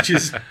 which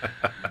is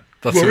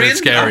That's a worrying. bit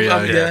scary.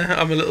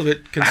 I'm a little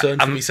bit concerned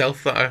for I'm-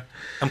 myself that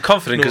I'm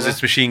confident because No.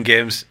 it's Machine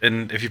Games,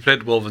 and if you played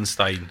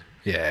Wolfenstein,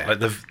 Yeah. like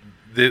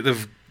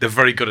they're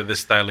very good at this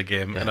style of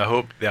game, and I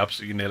hope they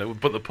absolutely nail it.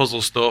 But the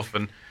puzzle stuff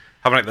and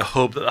having like the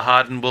hub that they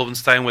had in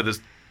Wolfenstein, where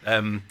there's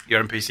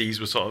your NPCs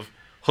were sort of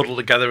huddled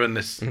together in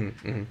this.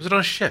 Was it on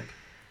a ship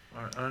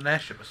or on an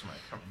airship or something?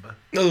 I can't remember.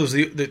 no, there was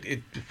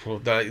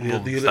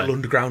the little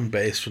underground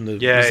base from the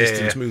Yeah,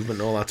 resistance yeah. movement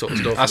and all that sort of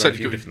stuff. I and said a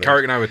few different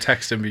Carrick and I were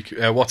texting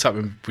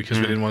WhatsApping because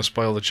we didn't want to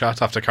spoil the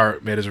chat after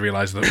Carrick made us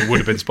realise that we would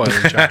have been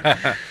spoiling the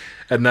chat.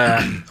 And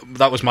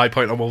that was my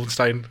point on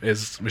Wolfenstein,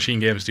 is Machine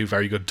Games do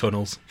very good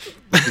tunnels.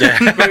 Yeah,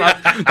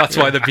 That's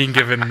why they've been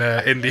given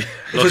indie.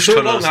 For so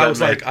long, tunnels I was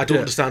that like, make- I don't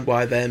understand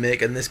why they're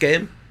making this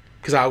game,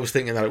 because I was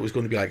thinking that it was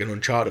going to be like an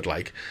Uncharted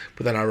like,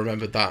 but then I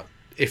remembered that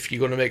if you're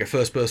going to make a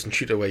first-person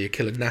shooter where you're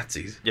killing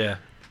Nazis, yeah.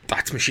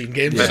 that's Machine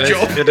Games' It is,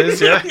 job. it is,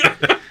 yeah.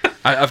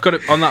 I've got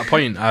it on that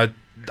point.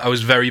 I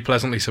was very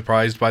pleasantly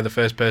surprised by the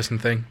first person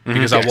thing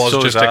because I Yeah, was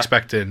so just was I.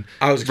 expecting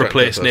I was expecting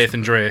replace first person.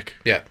 Nathan Drake.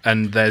 Yeah.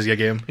 And there's your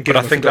game. Give But I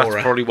him a think fedora.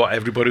 that's probably what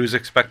everybody was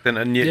expecting,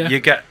 and Yeah. you're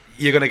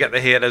going to get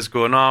the haters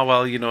going, oh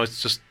well, you know,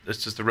 it's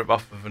just a rip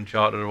off of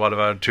Uncharted or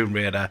whatever, Tomb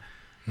Raider,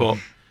 but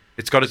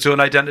it's got its own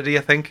identity,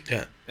 I think.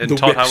 Yeah. And The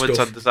Todd whip Howard's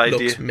stuff had this idea.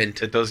 looks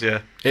mint. It does,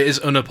 yeah. It is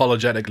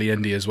unapologetically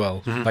indie as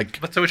well.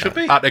 Like That's how it should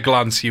be. at a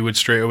glance, you would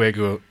straight away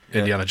go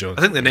Indiana Jones.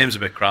 I think the name's a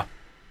bit crap.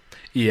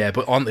 Yeah,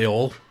 but aren't they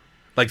all?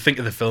 Like, think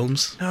of the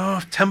films. No,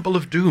 Temple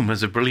of Doom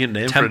is a brilliant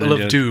name Temple for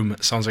of it. Doom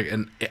sounds like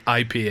an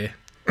IPA.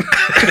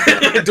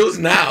 It does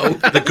now.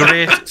 The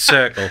Great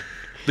Circle.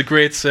 The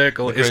Great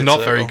Circle is Great not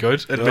Circle. very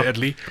good,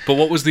 admittedly. But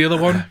what was the other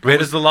one?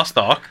 Raiders of the Lost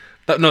Ark.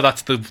 No,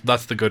 that's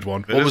the good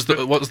one. What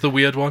was the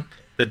weird one?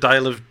 The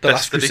Dial of The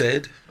Last Destiny.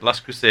 Crusade.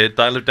 Last Crusade.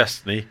 Dial of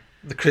Destiny.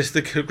 The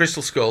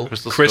Crystal Skull.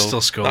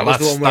 Crystal Skull. That was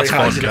the one where he that's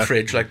hides in the vodka.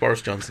 fridge like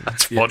Boris Johnson.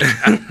 That's fun.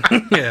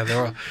 Yeah,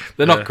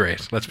 they're not Yeah.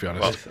 great. Let's be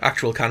honest.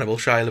 Actual cannibal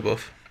Shia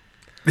LaBeouf.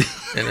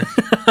 In it.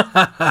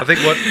 I think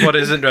what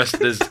is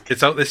interesting is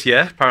it's out this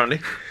year, apparently.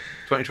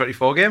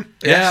 2024 game.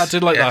 Yeah, I Yes,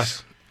 did like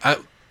yes. that.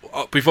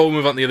 Before we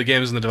move on to the other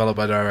games in the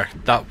Developer Direct,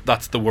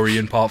 that's the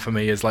worrying part for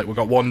me, is like we've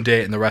got one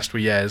date and the rest were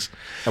years,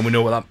 and we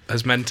know what that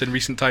has meant in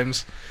recent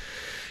times.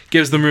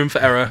 Gives them room for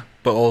error,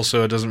 but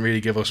also doesn't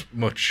really give us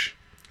much.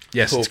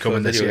 Yes, Hope it's for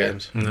coming this video year.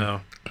 games.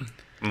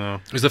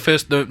 No. Is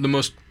the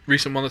most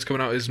recent one that's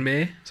coming out is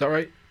May? Is that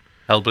right?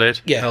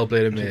 Hellblade. Yeah.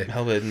 Hellblade in May.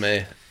 Hellblade in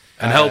May.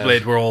 And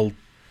Hellblade, we're all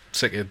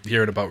sick of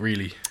hearing about.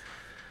 Really,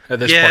 at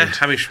this Yeah,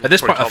 point. I mean, At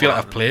this probably point, I feel talk like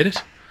I've about played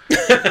it.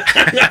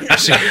 I've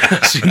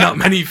seen that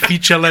many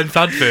feature-length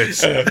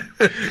adverts.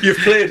 You've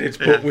played it,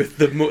 but with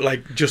the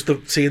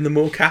seeing the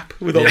mocap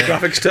with all the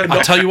graphics turned I'll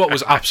off. tell you what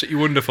was absolutely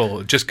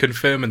wonderful, just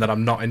confirming that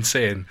I'm not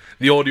insane.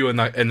 The audio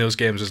in those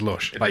games is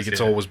lush.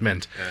 It's always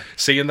mint. Yeah.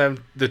 Seeing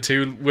the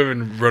two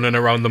women running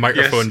around the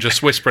microphone,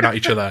 just whispering at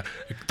each other,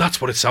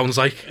 that's what it sounds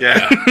like.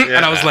 Yeah.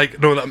 And I was like,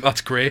 no,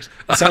 that's great.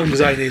 Sound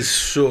design is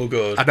so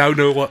good. I now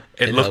know what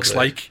it looks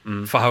like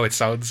for how it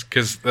sounds,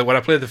 because when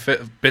I played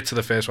the bits of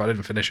the first one, I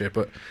didn't finish it,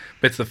 but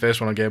bits of the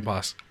first one on Game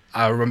Pass,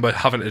 I remember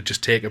having to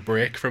just take a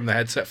break from the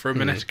headset for a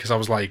minute, because I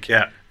was like,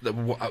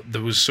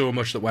 there was so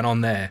much that went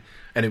on there,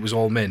 and it was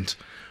all mint,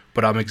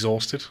 but I'm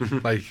exhausted.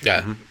 Very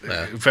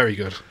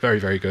good, very,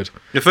 very good.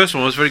 The first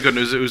one was very good.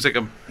 It was like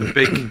a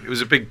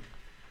big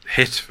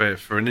hit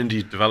for an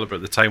indie developer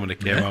at the time when it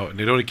came out,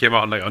 and it only came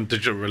out on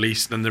digital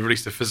release, and then they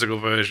released a physical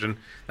version,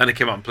 then it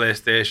came out on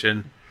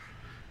PlayStation.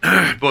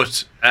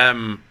 But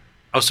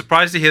I was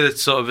surprised to hear that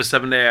it's sort of a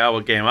 7 to 8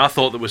 hour game. I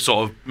thought that was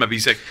sort of maybe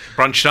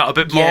branched out a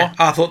bit more.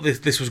 I thought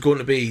this was going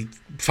to be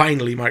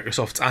finally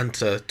Microsoft's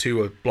answer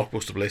to a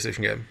blockbuster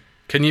PlayStation game.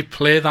 Can you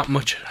play that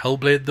much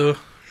Hellblade though?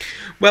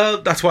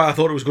 Well, that's why I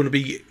thought it was going to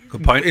be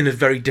in a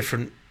very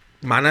different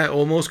manner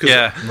almost.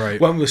 Cause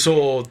when we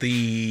saw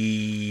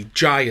the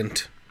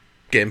Giant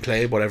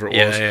gameplay, whatever it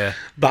was,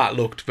 that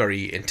looked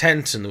very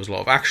intense and there was a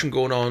lot of action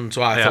going on.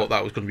 So I thought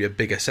that was going to be a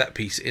bigger set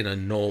piece in a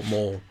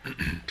more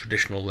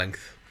traditional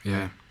length.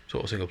 Yeah.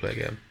 Sort of single player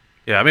game.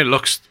 Yeah, I mean, it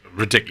looks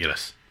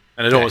ridiculous.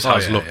 And it always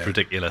has looked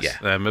ridiculous.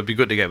 Yeah. It'd be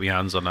good to get my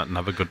hands on that and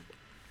have a good...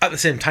 At the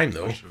same time,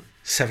 though,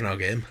 7 hour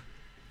game.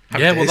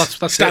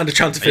 That's stand a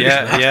chance of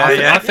finishing that.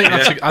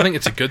 I think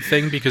it's a good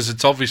thing, because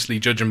it's obviously,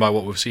 judging by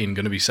what we've seen,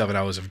 going to be 7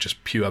 hours of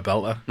just pure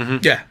belter. Mm-hmm.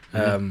 Yeah.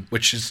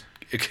 Which is...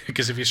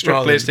 Because if you strip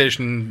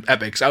PlayStation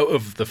epics out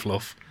of the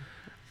fluff,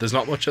 there's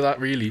not much of that,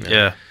 really.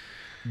 Yeah.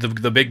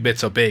 The big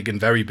bits are big and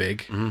very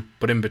big,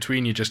 but in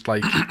between you just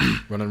like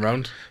running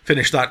around.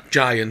 Finish that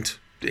giant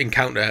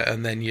encounter,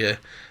 and then the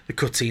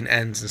cutscene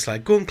ends, and it's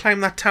like, go and climb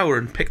that tower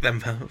and pick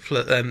them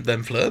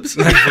flurbs.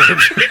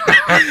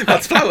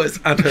 That's flowers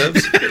and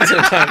herbs at the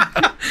same time.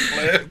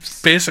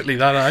 Flurbs. Basically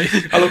that, I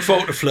look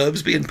forward to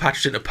flurbs being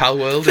patched into Pal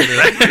World.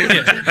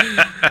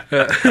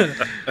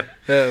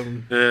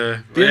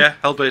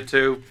 Hellblade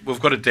 2. We've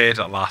got a date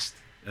at last.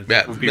 We've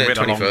been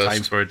waiting a long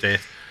time for a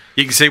date.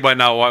 You can see by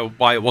now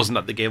why it wasn't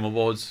at the Game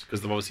Awards,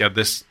 because they've obviously had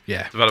this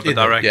developer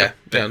direct.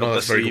 That's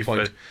a very good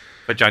point.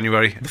 For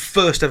January. The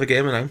first ever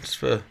game announced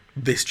for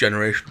this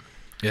generation.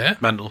 Yeah.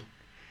 Mental.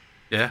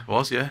 Yeah, it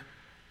was,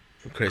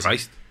 Crazy.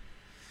 Christ.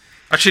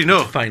 Actually,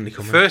 no. Finally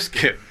coming. First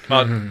game,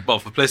 well,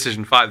 for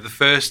PlayStation 5, the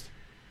first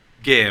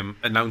game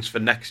announced for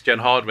next-gen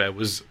hardware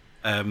was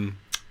Gollum.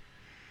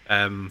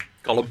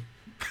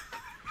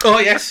 Oh,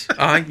 yes.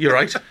 You're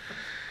right.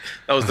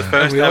 That was the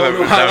first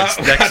ever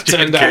announced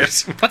next-gen game.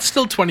 That's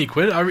still 20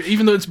 quid.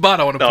 Even though it's bad,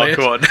 I want to play it.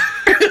 Go on.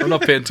 I'm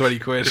not paying 20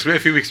 quid. Just wait a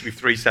few weeks to be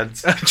 3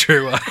 cents.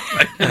 True. You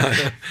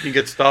can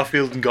get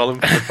Starfield and Gollum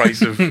for the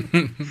price of...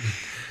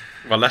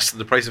 well, less than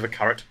the price of a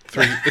carrot.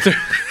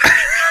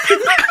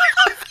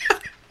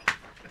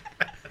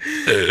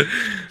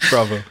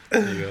 Bravo.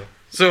 There you go.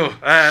 So,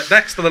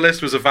 next on the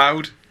list was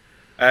Avowed.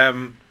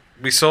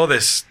 We saw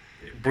this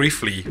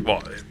briefly,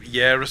 a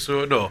year or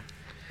so? No.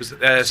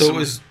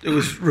 It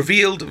was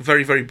revealed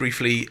very, very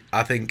briefly,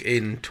 I think,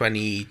 in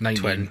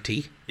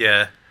 2020.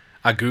 Yeah.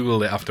 I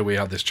googled it after we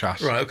had this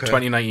chat. Right, okay.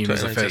 2019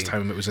 was the first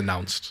time it was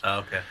announced. Oh,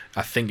 okay.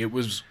 I think it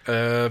was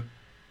a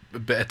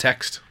bit of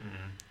text.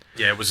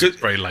 Yeah, it was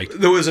very light.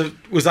 Was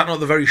that not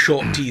the very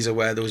short teaser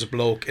where there was a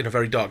bloke in a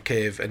very dark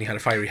cave and he had a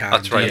fiery hand?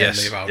 That's right,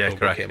 yes. Yeah,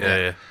 correct.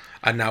 Yeah.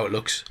 And now it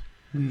looks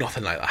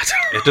nothing like that.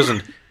 It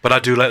doesn't, but I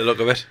do like the look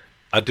of it.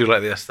 I do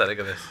like the aesthetic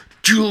of this.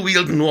 Dual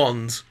wielding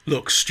wands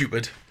look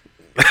stupid.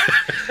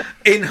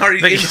 in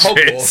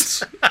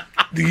Hogwarts,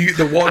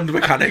 the wand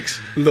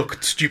mechanics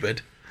looked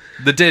stupid.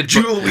 They did.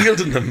 Dual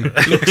wielding them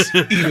looks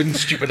even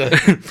stupider.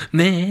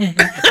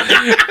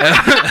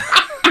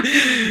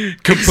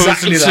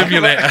 Composing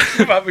simulator.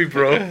 That'd be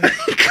bro.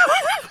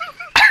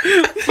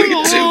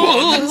 Two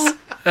wands.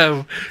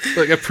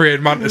 Like a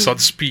praying mantis on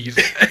speed.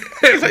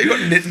 It's like you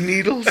got knitting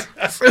needles.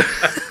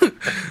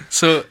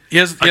 So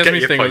here's my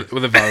thing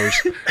with Avowed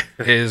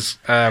is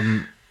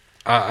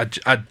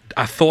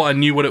I thought I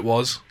knew what it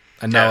was,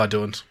 and now I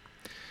don't,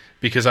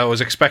 because I was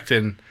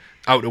expecting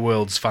Outer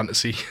Worlds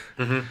fantasy,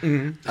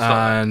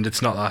 and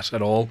it's not that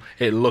at all.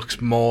 It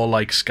looks more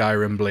like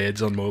Skyrim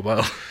Blades on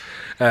mobile,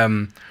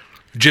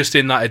 just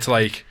in that it's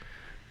like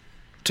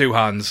two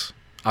hands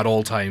at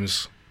all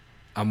times.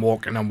 I'm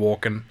walking, I'm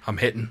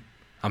hitting,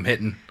 I'm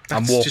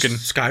walking.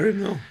 Just Skyrim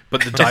though.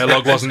 But the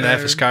dialogue wasn't there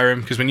for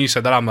Skyrim, because when you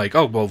said that, I'm like,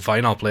 oh well,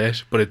 fine, I'll play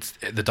it. But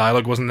the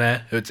dialogue wasn't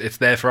there. It's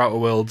there for Outer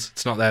Worlds.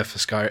 It's not there for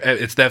Skyrim.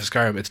 It's there for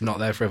Skyrim. It's not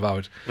there for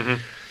Avowed.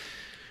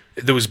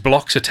 There was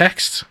blocks of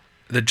text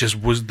that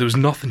just was. There was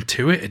nothing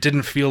to it. It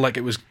didn't feel like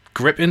it was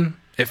gripping.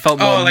 It felt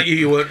more... Oh, like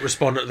you weren't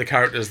responding to the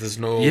characters. There's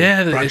no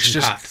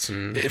branching paths.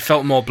 And... It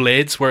felt more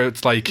Blades, where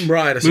it's like,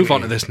 right, move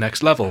on to this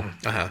next level.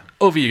 Uh-huh.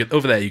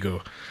 Over there you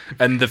go.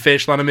 And the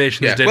facial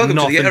animations did welcome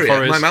nothing to the area.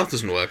 for us. My mouth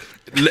doesn't work.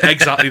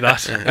 Exactly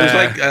that. It was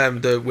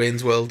like the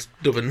Wayne's World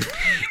dubbing.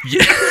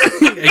 Yeah,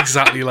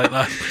 exactly like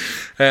that.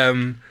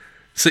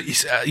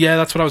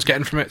 That's what I was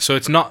getting from it. So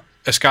it's not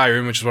a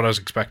Skyrim, which is what I was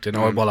expecting.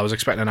 Or, well, I was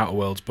expecting an Outer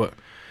Worlds, but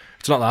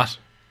it's not that.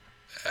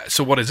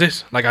 So what is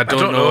it? Like, I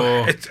don't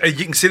know.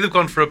 You can see they've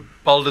gone for a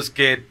Baldur's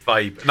Gate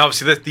vibe, and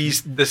obviously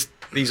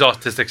these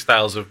artistic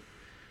styles of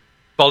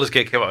Baldur's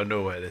Gate came out of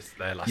nowhere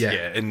last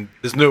year, and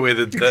there's no way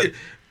that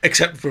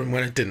except from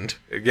when it didn't.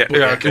 Yeah,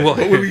 okay.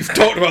 But we've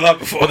talked about that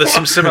before. Well, there's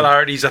some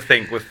similarities, I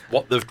think, with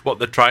what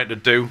they're trying to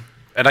do,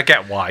 and I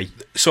get why.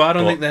 So I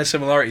don't think there's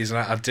similarities, and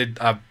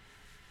I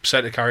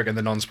said to Carrick in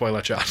the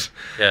non-spoiler chat.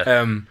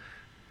 Yeah.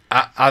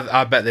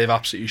 I bet they've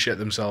absolutely shit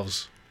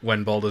themselves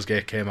when Baldur's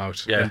Gate came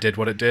out and did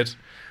what it did.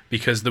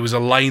 Because there was a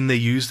line they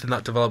used in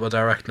that developer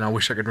direct, and I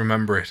wish I could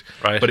remember it.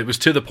 Right. But it was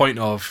to the point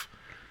of,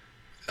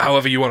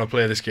 however you want to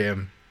play this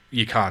game,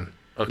 you can.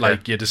 Okay.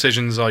 Like, your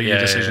decisions are your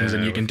decisions,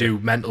 and you can okay. do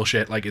mental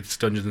shit like it's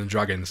Dungeons and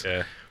Dragons.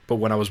 Yeah. But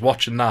when I was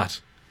watching that,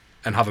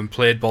 and having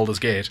played Baldur's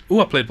Gate...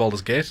 I played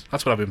Baldur's Gate.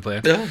 That's what I've been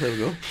playing. Yeah, there we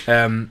go.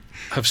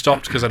 Have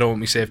stopped because I don't want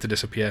my save to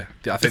disappear.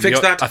 I think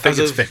that I think as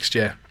it's of fixed,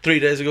 3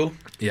 days ago?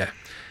 Yeah.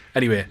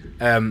 Anyway,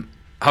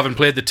 having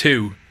played the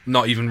two...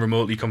 not even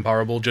remotely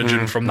comparable,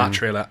 judging from that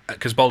trailer,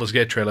 because Baldur's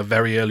Gate trailer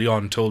very early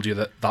on told you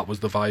that was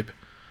the vibe.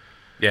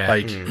 Yeah.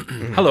 Like,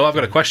 hello, I've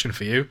got a question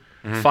for you.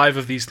 5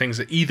 of these things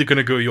are either going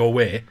to go your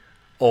way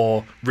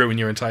or ruin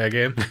your entire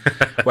game.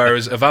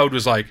 Whereas Avowed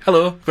was like,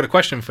 hello, I've got a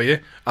question for you.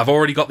 I've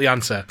already got the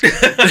answer.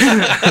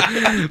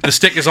 The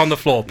stick is on the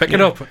floor. Pick it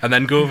up and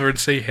then go over and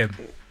see him.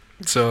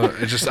 So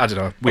it just, I don't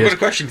know. Weird. I've got a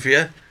question for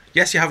you.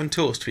 Yes, you're having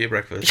toast for your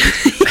breakfast.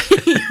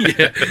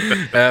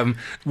 Yeah.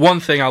 One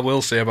thing I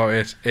will say about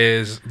it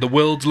is the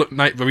worlds look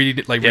really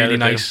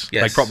nice,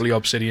 yes. like properly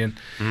Obsidian.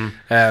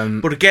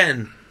 But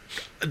again,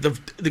 the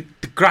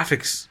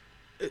graphics,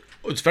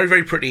 it's very,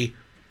 very pretty.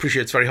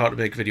 Appreciate it's very hard to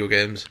make video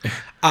games.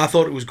 I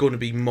thought it was going to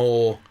be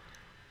more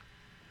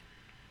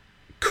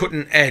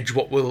cutting edge.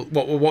 What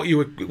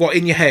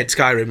in your head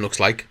Skyrim looks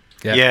like.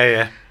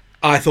 Yeah.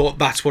 I thought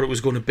that's what it was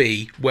going to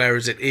be,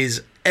 whereas it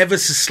is ever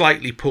so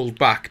slightly pulled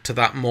back to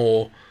that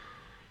more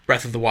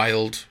Breath of the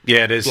Wild.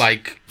 Yeah, it is.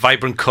 Like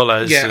vibrant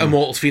colours. Yeah,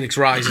 Immortals Phoenix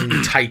Rising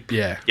type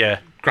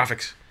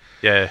graphics.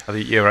 Yeah, I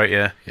think you're right,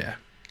 yeah. Yeah.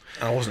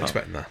 I wasn't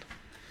expecting that.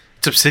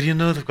 It's Obsidian,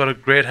 though. They've got a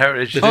great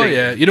heritage. Oh,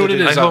 yeah. You know what it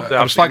is?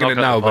 I'm flagging it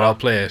now, but I'll I'll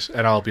play it,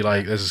 and I'll be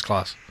like, this is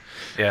class.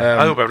 Yeah,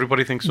 I hope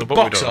everybody thinks so, but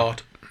Box we don't.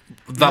 art.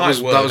 That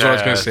was what I was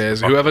going to say,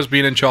 is whoever's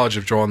been in charge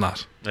of drawing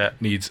that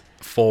needs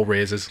 4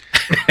 razors.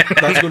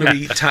 That's going to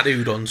be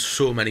tattooed on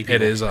so many people.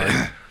 It is,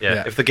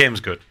 yeah, if the game's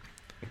good.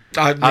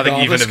 I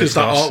think even if it's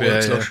that lush,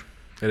 artwork's lush.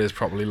 It is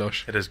properly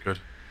lush. It is good.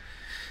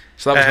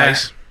 So that was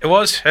nice. It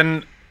was,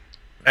 and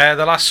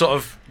the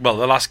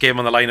last game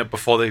on the lineup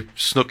before they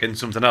snuck in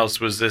something else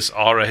was this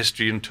Aura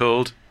History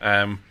Untold.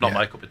 Not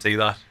my cup of tea,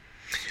 that.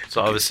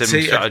 Sort of a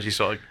sim strategy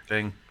sort of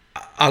thing.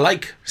 I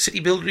like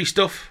city buildery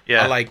stuff.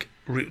 Yeah. I like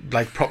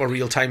proper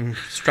real time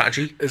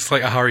strategy. It's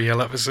like a Harry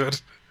Hill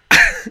episode.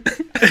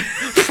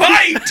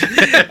 Fight!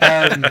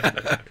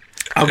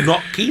 I'm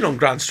not keen on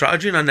grand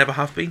strategy, and I never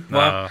have been.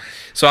 No.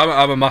 So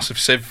I'm a massive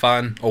Civ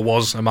fan, or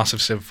was a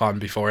massive Civ fan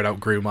before it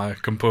outgrew my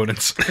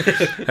components.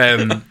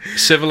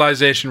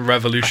 Civilization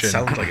Revolution. That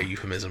sounds like a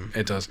euphemism.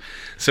 It does.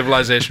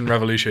 Civilization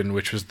Revolution,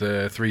 which was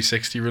the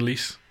 360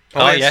 release.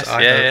 Oh yes,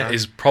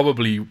 is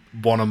probably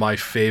one of my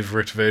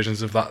favourite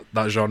versions of that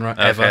genre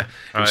ever.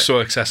 It was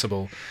so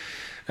accessible.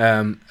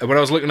 When I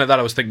was looking at that,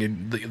 I was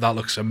thinking that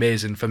looks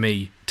amazing for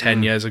me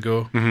 10 years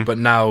ago, but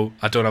now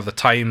I don't have the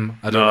time.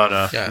 I don't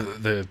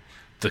have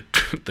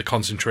the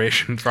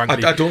concentration,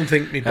 frankly. I don't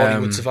think my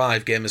body would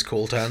survive Gamers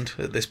Cold Hand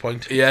at this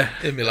point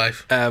in my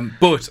life.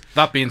 But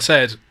that being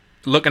said,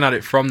 looking at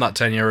it from that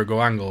 10-year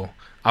ago angle,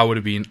 I would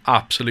have been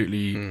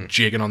absolutely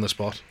jigging on the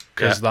spot,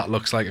 because that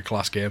looks like a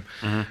class game.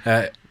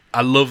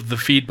 I love the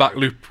feedback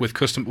loop with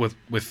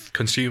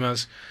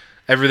consumers.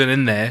 Everything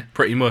in there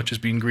pretty much has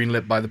been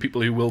greenlit by the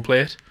people who will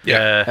play it.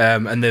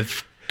 And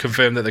they've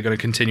confirmed that they're going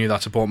to continue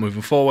that support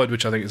moving forward,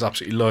 which I think is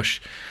absolutely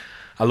lush.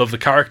 I love the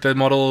character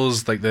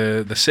models, like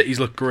the cities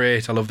look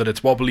great. I love that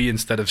it's wobbly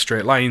instead of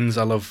straight lines.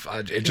 I love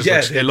it.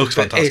 It looks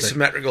fantastic.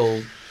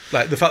 Asymmetrical,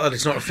 like the fact that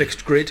it's not a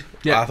fixed grid.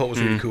 I thought was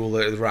really cool.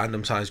 The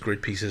random sized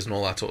grid pieces and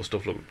all that sort of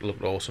stuff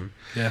looked awesome.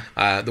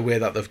 The way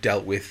that they've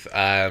dealt with.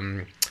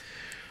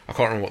 I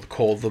can't remember what they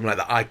called them, like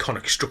the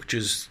iconic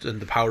structures and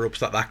the power ups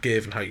that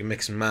gave, and how you can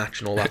mix and match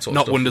and all that sort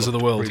of stuff. Not Wonders of the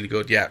World. Really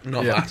good,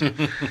 not that.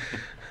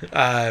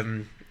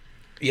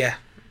 There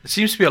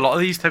seems to be a lot of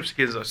these types of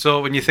games.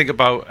 So when you think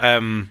about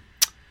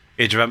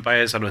Age of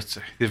Empires, I know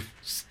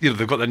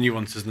they've got the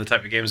nuances and the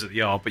type of games that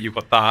they are, but you've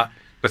got that.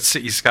 We've got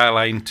City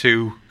Skyline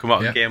 2 come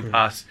out on Game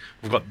Pass.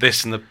 We've got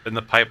this in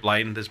the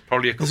pipeline. There's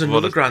probably a couple. There's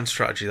another grand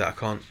strategy that I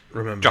can't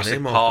remember Jurassic the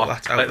name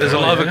Park. of. There's a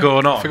lot of it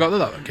going on. I forgot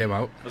that came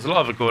out. There's a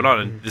lot of it going on,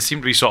 and there seem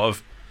to be sort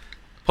of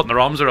putting their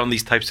arms around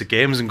these types of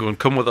games and going,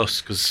 come with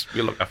us because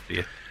we'll look after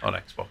you on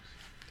Xbox.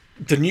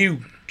 The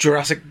new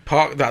Jurassic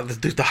Park,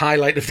 the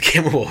highlight of the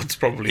Game Awards,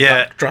 probably.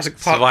 Yeah. That Jurassic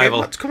Park Survival.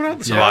 game that's coming out.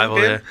 The Survival,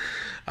 game.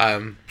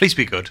 yeah. Please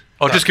be good.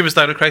 Or just give us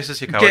Dino Crisis,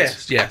 you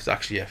cowards. Yes,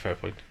 actually, yeah, fair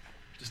point.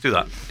 Just do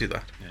that. Do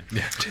that.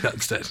 Yeah, do that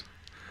instead.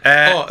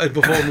 And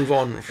before we move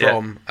on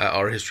from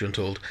our History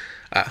Untold,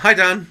 hi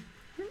Dan.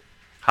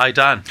 Hi,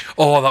 Dan.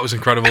 Oh, that was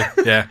incredible.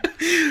 Yeah.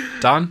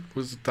 Dan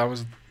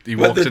he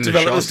When walked the in the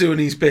developer's shot. doing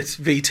his bits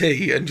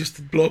VT and just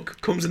the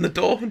bloke comes in the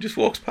door and just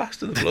walks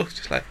past and the bloke's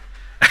just like,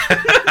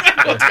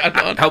 what's going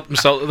on? Helped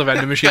himself to the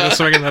vending machine or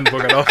something and then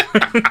bug it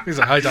off. He's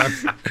like, hi Dan.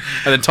 And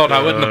then Todd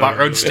Howard in the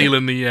background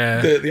stealing the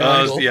The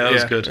idol. that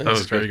was good. That That was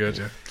was very good.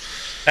 good,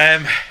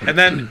 yeah. And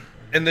then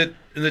in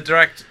the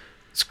direct,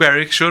 Square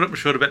Enix showed up and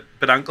showed a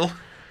bit ankle.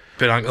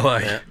 Bit ankle,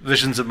 like. Yeah.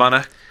 Visions of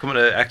Mana coming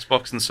to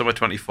Xbox in summer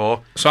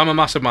 24. So I'm a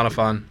massive Mana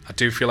fan. I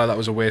do feel like that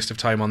was a waste of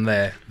time on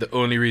there. The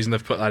only reason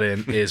they've put that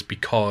in is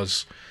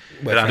because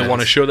We're they friends.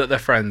 want to show that they're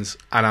friends,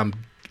 and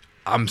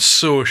I'm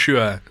so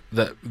sure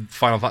that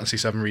Final Fantasy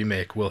VII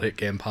Remake will hit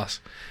Game Pass.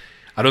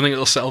 I don't think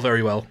it'll sell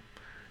very well.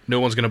 No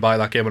one's going to buy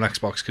that game on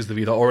Xbox because they've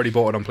either already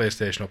bought it on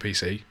PlayStation or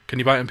PC. Can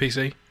you buy it on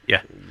PC?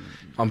 Yeah.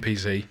 On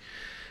PC.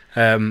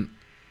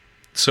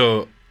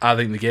 So I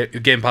think the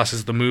Game Pass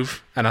is the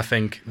move, and I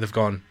think they've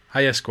gone,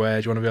 hiya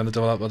Square, do you want to be on the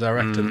Developer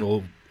Direct? And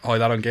we'll hoy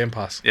that on Game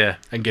Pass Yeah.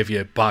 and give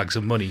you bags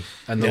of money.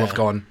 And they'll Yeah. have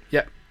gone,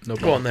 yep, no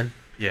Go problem. on then.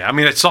 Yeah, I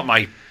mean, it's not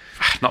my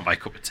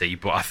cup of tea,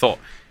 but I thought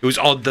it was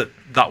odd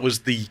that was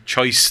the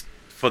choice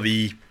for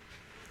the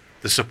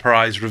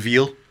surprise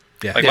reveal.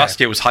 Yeah. Like Yeah. last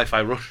year was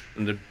Hi-Fi Rush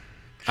and the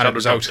And it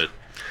was out. Shadow Dropped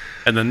it.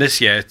 And then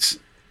this year it's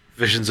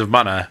Visions of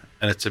Mana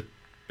and it's a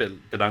bit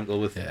angle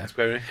with Yeah.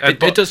 Square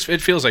Enix.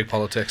 It feels like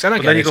politics. And I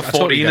But get then you it. got I totally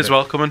 14 get as it.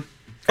 well coming.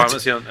 Final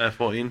Fantasy on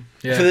 14.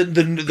 Yeah. For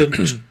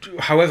the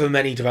however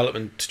many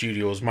development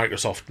studios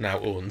Microsoft now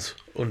owns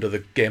under the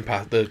Game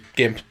Pass,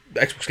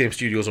 Xbox Game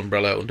Studios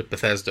umbrella, under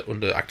Bethesda,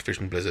 under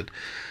Activision Blizzard,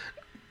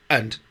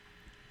 and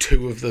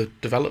two of the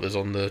developers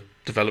on the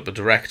Developer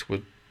Direct were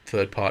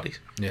third parties.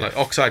 Yeah. Like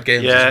Oxide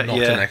Games Yeah, is not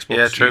yeah, an Xbox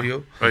yeah, studio.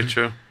 true. Very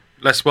true.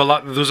 There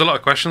was a lot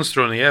of questions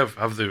thrown in the air.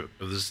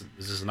 Is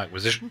this an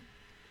acquisition?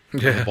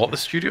 Yeah. Bought the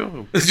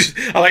studio?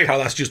 I like how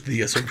that's just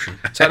the assumption.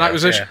 Is that an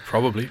acquisition? Yeah.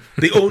 Probably.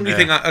 The only Yeah.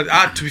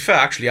 thing, to be fair,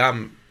 actually,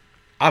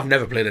 I've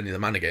never played any of the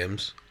Mana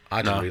games.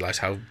 I didn't No. realise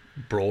how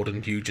broad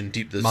and huge and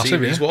deep the Massive,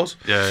 series yeah. was.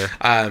 Yeah.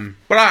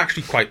 But I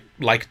actually quite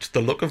liked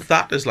the look of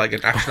that as like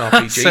an action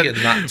RPG and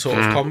that sort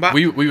of combat.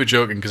 We were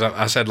joking because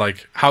I said,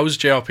 like, how's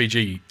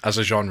JRPG as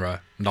a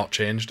genre not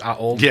changed at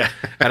all? Yeah.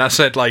 And I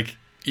said, like,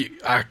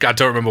 I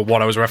don't remember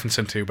what I was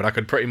referencing to, but I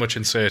could pretty much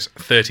insert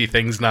 30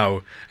 things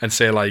now and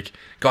say, like,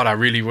 God, I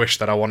really wish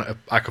that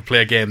I could play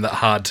a game that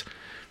had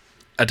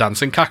a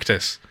dancing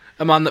cactus,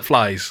 a man that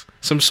flies,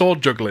 some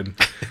sword juggling,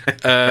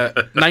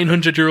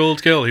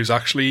 900-year-old girl who's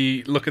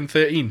actually looking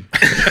 13,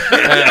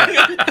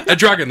 a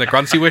dragon that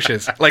grants you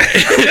wishes. Like,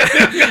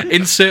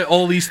 insert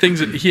all these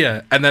things in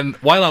here, and then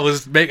while I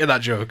was making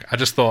that joke, I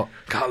just thought,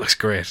 God, that looks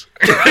great.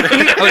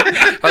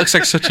 That looks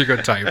like such a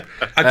good time.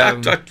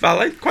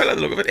 I quite like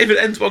the look of it. If it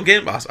ends on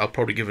Game Pass, I'll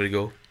probably give it a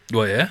go.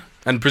 Well, yeah,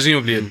 and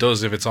presumably it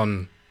does if it's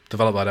on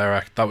Developer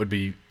Direct. That would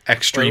be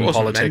extreme Well, it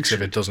wasn't politics if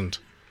mentioned. it doesn't.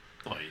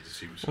 Oh, you'd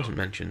assume so. Wasn't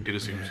mentioned. You'd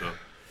assume so.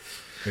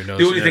 Who knows?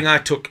 The only yeah. thing I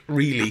took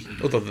really,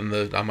 other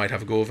than I might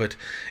have a go of it,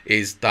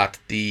 is that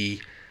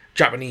the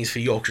Japanese for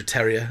Yorkshire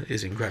Terrier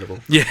is incredible.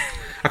 Yeah,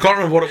 I can't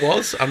remember what it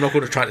was. I'm not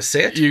going to try to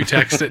say it. you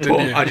texted it, didn't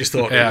but you? I just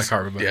thought. Yeah, it was, I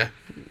can't remember. Yeah.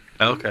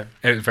 Okay.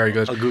 It was very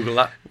good. I'll Google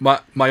that.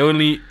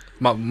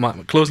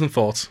 My closing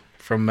thoughts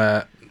from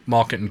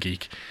Marketing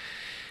Geek.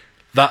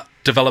 That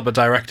Developer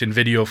Direct in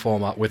video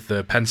format with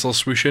the pencil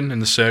swooshing and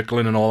the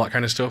circling and all that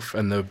kind of stuff,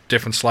 and the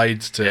different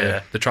slides to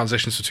Yeah. the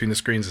transitions between the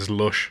screens is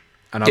lush.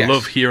 And I Yes.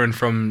 love hearing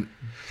from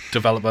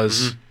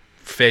developers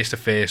face to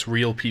face,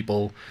 real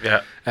people,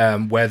 Yeah.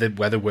 where they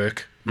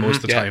work most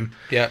of the Yeah. time.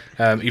 Yeah.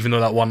 Even though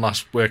that one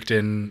last worked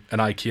in an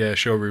IKEA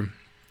showroom.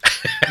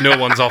 No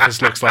one's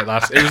office looks like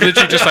that. It was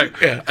literally just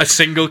like Yeah. a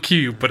single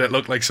cube, but it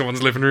looked like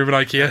someone's living room in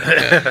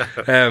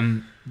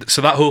IKEA.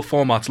 So that whole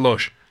format's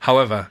lush.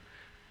 However,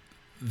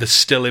 the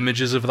still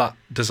images of that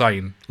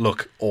design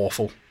look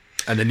awful,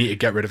 and they need to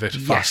get rid of it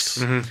fast.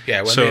 Yes.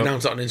 Yeah, when So- they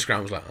announced it on Instagram,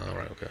 I was like, oh,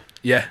 right, okay.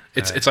 Yeah,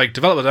 it's like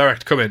Developer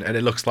Direct come in, and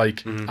it looks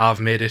like I've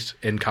made it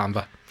in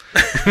Canva.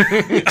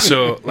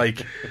 So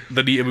like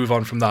they need to move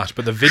on from that.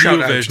 But the video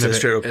Shout out version to of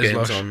Straight it Up is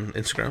Games lush. on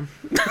Instagram.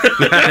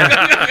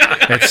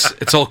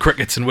 It's all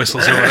crickets and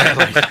whistles over there.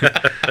 Like.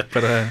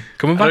 But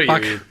coming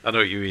back. I know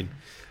what you mean.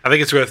 I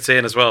think it's worth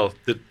saying as well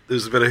that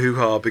there's a bit of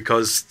hoo-ha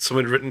because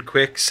someone had written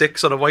Quake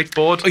 6 on a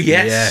whiteboard Oh,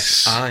 yes.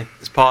 Yes. Aye.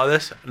 as part of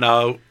this.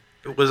 Now,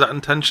 was that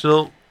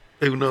intentional?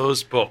 Who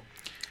knows? But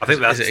I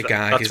think that's, Is it a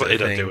gag? that's Is what it a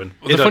they're thing? doing.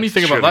 Well, the funny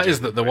thing about that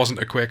is that there wasn't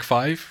a Quake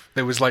 5.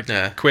 There was like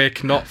Yeah.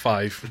 Quake not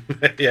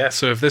 5. yeah,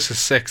 So if this is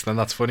 6, then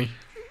that's funny.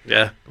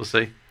 yeah, we'll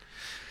see.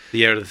 The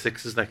year of the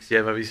Sixes next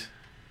year, maybe.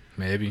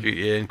 Maybe.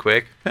 GTA and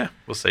Quake. Yeah,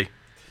 we'll see.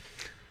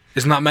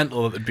 Isn't that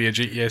mental that there'd be a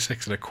GTA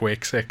 6 and a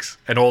Quake 6?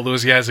 And all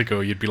those years ago,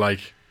 you'd be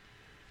like,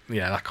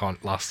 yeah, that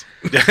can't last.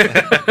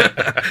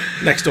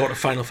 Next door to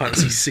Final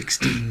Fantasy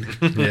 16,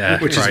 Yeah,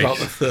 which is right. about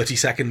the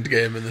 32nd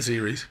game in the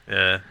series.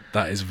 Yeah.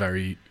 That is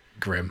very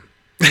grim.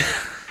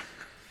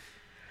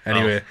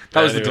 Anyway, Oh,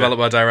 that was the anyway.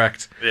 developer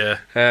direct. Yeah.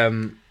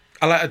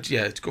 I like.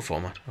 Yeah, it's a good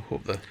format. I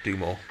hope they do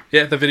more.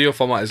 Yeah, the video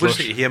format is We just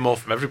lush. need to hear more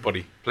from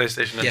everybody.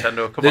 PlayStation, Yeah.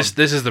 Nintendo, come This on.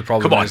 this is the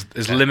problem. Come on.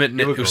 Is Yeah, limiting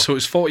here we it. go. So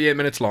it's 48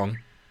 minutes long,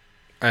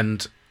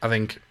 and I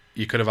think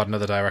you could have had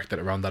another director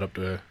to round that up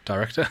to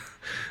a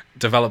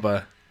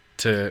developer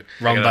to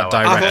round an that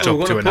hour. I direct thought we up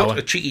were to going an to put hour.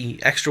 a cheeky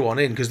extra one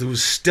in because there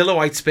was still a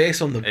white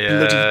space on the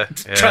Yeah, bloody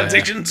yeah.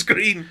 transition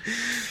screen.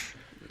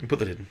 But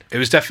they didn't. It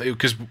was definitely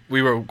because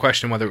we were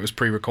questioning whether it was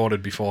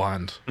pre-recorded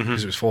beforehand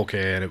because it was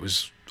 4K and it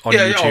was on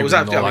Yeah, YouTube. yeah, it was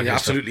and all I that mean, it kind of stuff.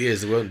 absolutely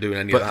is. They weren't doing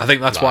any But of that. I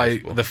think that's why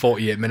live, but the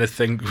 48-minute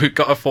thing. We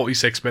got a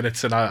 46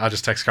 minutes, and I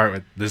just text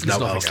Karen, "There's no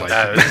nothing else else.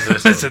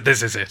 like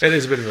this is it." it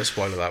is a bit of a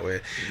spoiler that way.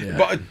 Yeah.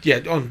 But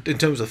in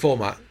terms of the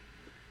format,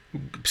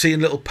 seeing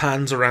little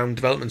pans around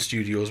development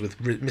studios with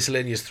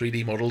miscellaneous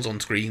 3D models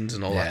on screens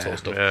and all that Yeah. sort of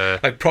stuff, Yeah.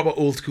 like proper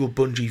old school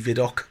Bungie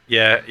Vidoc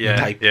Yeah,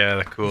 Type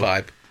they're cool.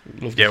 vibe.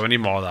 Loved Yeah, it. we need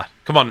more of that.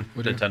 Come on,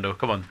 We do. Nintendo.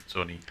 Come on,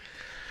 Sony.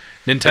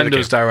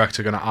 Nintendo's direct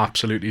are going to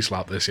absolutely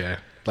slap this year.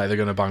 Like they're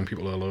going to bang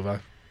people all over,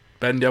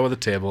 bend you over the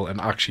table,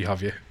 and actually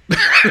have you.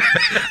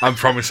 I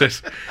promise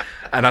it.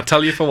 And I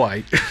tell you for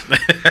why.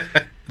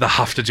 They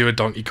have to do a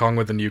Donkey Kong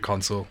with the new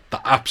console. They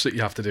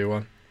absolutely have to do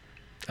one.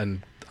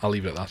 And I'll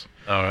leave it at that.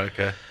 All right,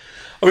 okay.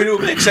 I mean, it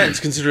would make sense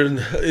considering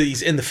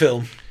he's in the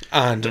film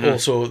and Mhm.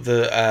 also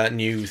the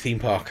new theme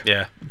park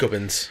Yeah.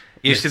 gubbins.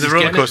 You see, the he's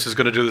roller getting it. coaster is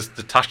going to do this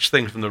detached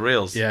thing from the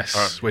rails. Yes,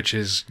 All right. which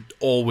is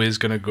always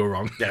going to go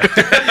wrong. Yeah.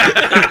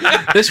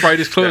 This ride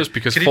is closed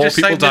because Can you 4 just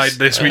people sign died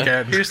this Can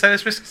weekend. you just sign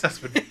this risk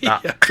assessment? Nah.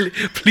 Yeah,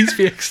 please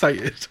be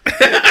excited.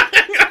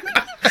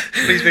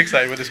 Please be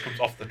excited when this comes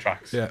off the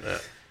tracks. Yeah.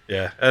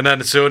 Yeah. And then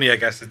Sony, I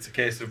guess it's a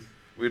case of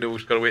we know we've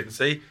just got to wait and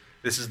see.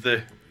 This is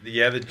the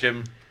year that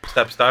Jim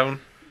steps down.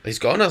 He's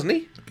gone, hasn't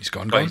he? He's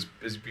gone. Has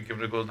he been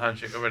given a golden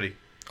handshake already?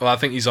 Well, I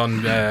think he's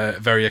on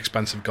very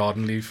expensive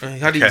garden leave. He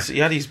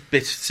had his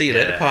bit see you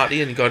later Yeah.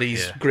 party and he got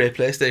his Yeah. great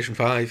PlayStation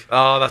 5.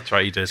 Oh, that's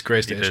right, he did.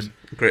 Great He did. station.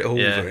 Great hole,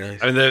 Yeah. very nice.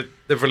 I mean,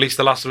 they've released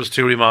The Last of Us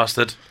 2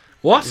 remastered.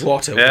 What?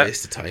 What a Yeah.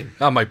 waste of time.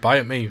 I might buy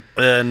it, me.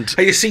 And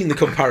Have you seen the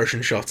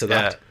comparison shot of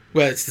that? Yeah.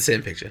 Well, it's the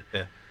same picture.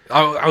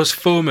 I was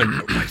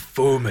foaming.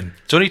 Foaming.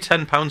 it's only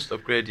 £10 to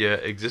upgrade your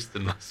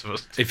existing Last of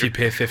Us 2. If you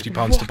pay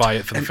 £50 to What buy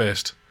it for the an-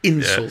 first.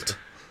 Insult.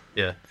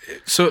 Yeah.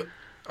 So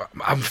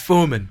I'm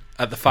foaming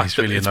at the fact He's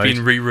that really it's annoyed.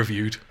 been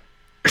re-reviewed.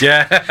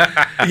 Yeah.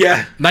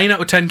 Yeah. 9 out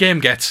of 10 game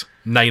gets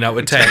 9 out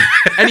of 10.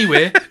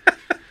 Anyway,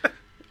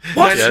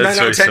 What? Yeah, 9 that's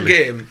out of very 10 silly.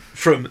 game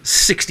from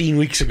 16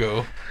 weeks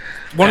ago.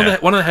 one Yeah.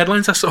 of the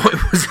headlines I saw,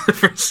 it was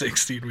from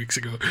 16 weeks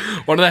ago.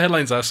 One of the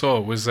headlines I saw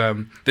was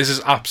this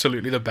is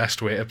absolutely the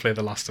best way to play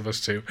The Last of Us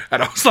 2.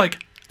 And I was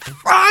like,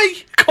 why?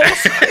 Of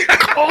course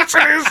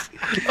it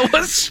is. What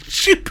a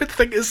stupid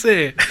thing to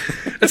say.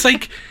 It's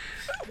like,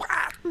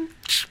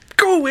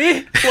 go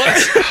away.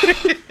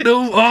 What?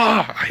 No,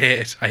 I hate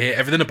it. I hate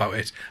everything about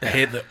it. I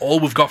hate that all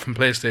we've got from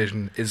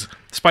PlayStation is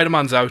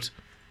Spider-Man's out.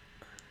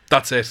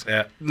 That's it.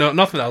 Yeah. No,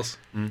 nothing else.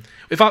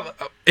 If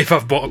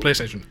I've bought a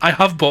PlayStation, I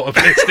have bought a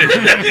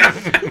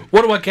PlayStation.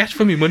 What do I get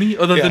for my money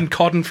other Yeah. than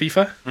COD and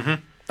FIFA?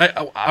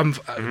 I'm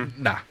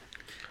nah.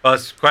 Well,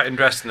 it's quite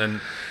interesting,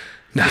 and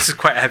this is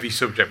quite a heavy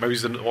subject. Maybe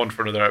it's one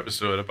for another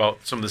episode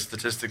about some of the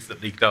statistics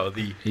that leaked out of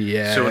the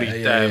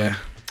Sony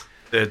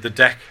the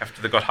deck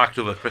after they got hacked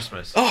over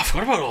Christmas. Oh, I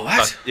forgot about all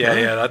that.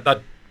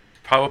 That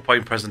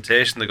PowerPoint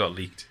presentation that got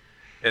leaked,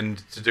 and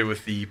to do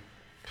with the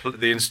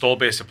install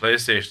base of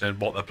PlayStation and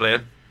what they're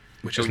playing.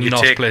 Which So is when you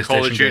not take PlayStation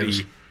Call of Duty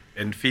games.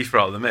 and FIFA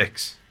out of the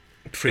mix,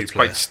 Free it's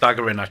play. quite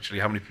staggering actually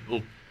how many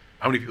people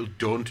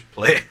don't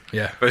play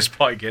Yeah. first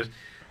party games.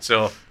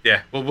 So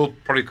yeah, we'll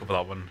probably cover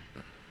that one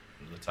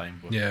another time.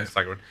 But Yeah. it's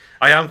staggering.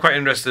 I am quite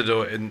interested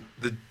though in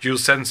the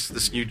DualSense.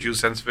 This new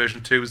DualSense version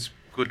 2 is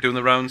good doing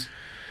the rounds.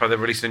 Probably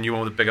they're releasing a new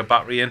one with a bigger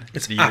battery in.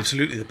 It's The-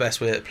 absolutely the best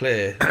way to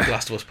play The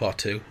Last of Us Part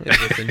 2 is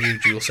with the new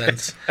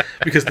DualSense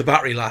because the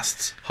battery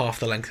lasts half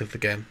the length of the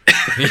game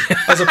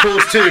as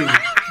opposed to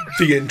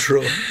the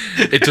intro.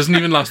 It doesn't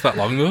even last that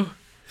long though.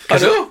 I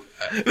know.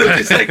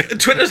 It's like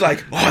Twitter's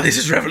like, oh, this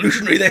is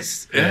revolutionary.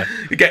 This, Yeah.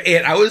 you get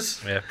 8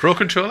 hours. Yeah, Pro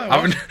Controller.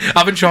 I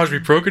haven't charged me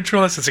Pro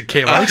Controller since it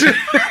came out.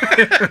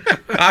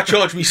 I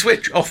charge me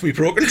Switch off me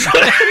Pro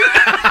Controller.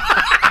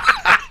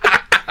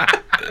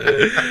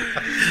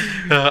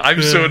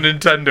 I'm so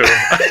Nintendo.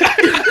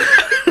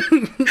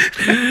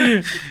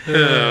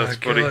 That's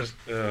funny. God.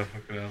 Oh,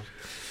 fucking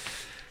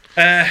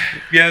hell.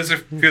 There's a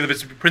few of the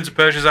bits. Prince of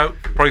Persia's out.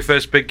 Probably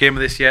first big game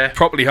of this year.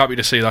 Properly happy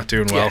to see that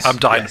doing well. Yes. I'm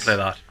dying Yes. to play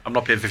that. I'm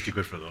not paying 50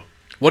 quid for it though.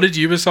 What did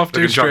Ubisoft do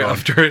Looking straight jog on.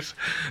 after it?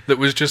 That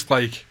was just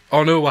like,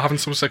 oh no, we're having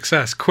some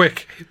success.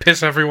 Quick,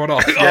 piss everyone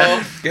off.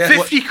 Oh, yeah.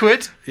 50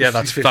 quid? Yeah,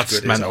 that's 50 quid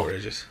is mental.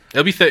 outrageous.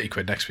 It'll be 30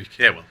 quid next week.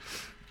 Yeah, well.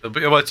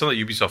 It's on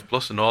the Ubisoft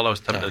Plus and all. I was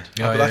tempted.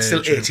 Yeah, But that's yeah,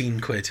 still true. 18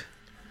 quid.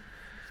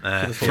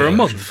 Nah, For a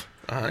month.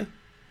 Aye.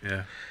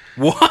 yeah.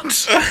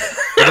 What?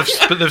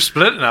 But they've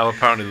split it now,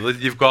 apparently.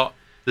 You've got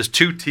there's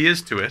 2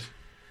 tiers to it.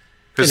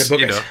 In a Because,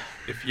 bucket.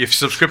 if your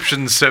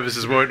subscription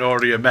services weren't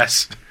already a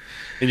mess,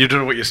 and you don't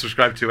know what you're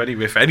subscribed to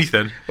anyway for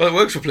anything, Well, it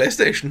works for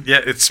PlayStation. yeah,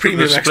 it's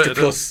Premium they've Extra split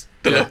it Plus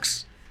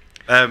Deluxe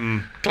up.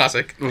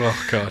 Classic.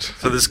 Oh God.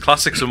 So there's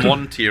classics on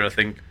one tier, I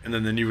think, and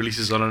then the new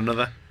releases on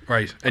another.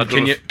 Right. I And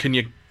don't know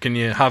can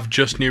you have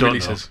just new Don't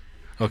releases?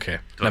 Okay.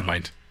 Don't Never know.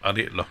 mind. I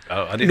need to look.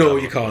 I need No,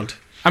 to you can't.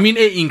 I mean,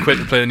 18 quid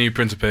to play the new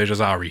Prince of Persia's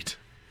R-Read.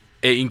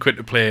 18 quid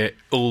to play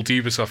old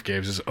Ubisoft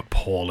games is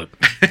appalling.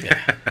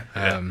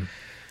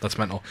 That's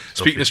mental.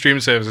 Speaking of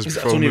streaming services, That's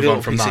before we only move on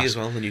available from PC that, as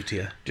well, the new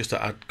tier, just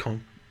to add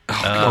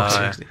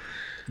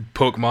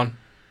Pokemon.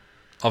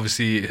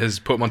 Obviously, his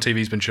Pokemon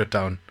TV's been shut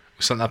down.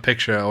 We sent that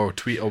picture or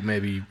tweet or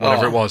maybe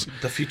whatever it was.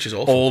 The future's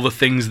awful. All the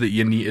things that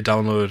you need to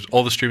download,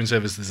 all the streaming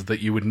services that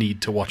you would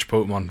need to watch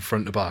Pokemon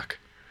front to back.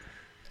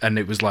 And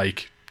it was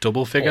like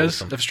double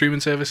figures of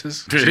streaming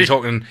services. So Really? you're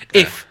talking,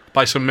 if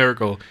by some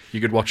miracle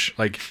you could watch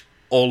like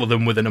all of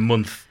them within a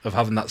month of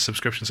having that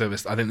subscription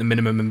service, I think the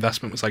minimum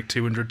investment was like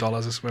 $200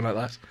 or something like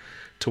that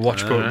to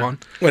watch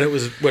Pokemon. when it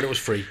was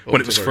free.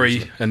 When it was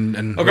free and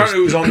Apparently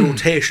it was on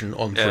rotation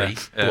on free, yeah.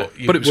 but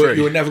But it was free.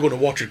 you were never going to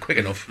watch it quick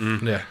enough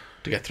yeah,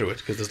 to get through it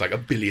because there's like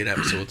 1 billion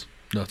episodes.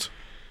 nuts.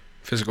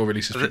 Physical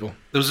releases, people.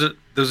 There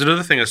was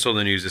another thing I saw in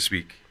the news this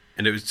week,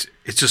 and it's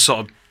just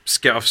sort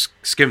of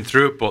skimmed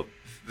through it, but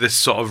this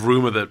sort of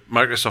rumor that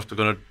Microsoft are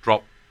going to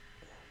drop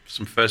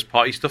some first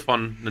party stuff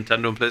on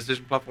Nintendo and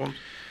PlayStation platforms.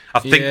 I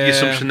think the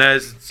assumption there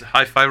is it's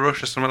Hi-Fi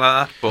Rush or something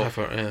like that.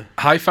 But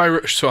Hi-Fi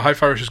Rush. So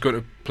Hi-Fi Rush is going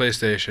to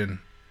PlayStation,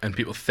 and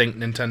people think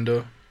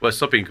Nintendo. well, it's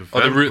not being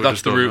confirmed. Oh, we that's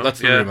just the don't root. know. That's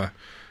the Yeah. rumor.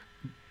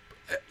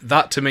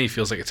 That to me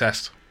feels like a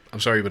test. I'm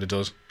sorry, but it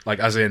does. Like,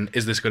 as in,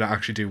 is this going to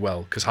actually do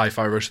well? Because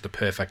Hi-Fi Rush is the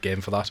perfect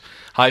game for that.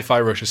 Hi-Fi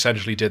Rush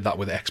essentially did that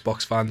with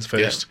Xbox fans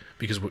first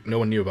because no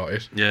one knew about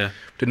it. Yeah.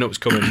 Didn't know it was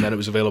coming, and then it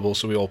was available,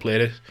 so we all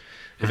played it.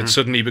 If it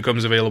suddenly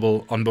becomes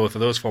available on both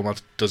of those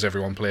formats, does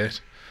everyone play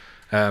it?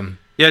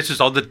 Yeah, it's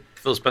just odd that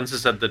Phil Spencer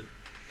said that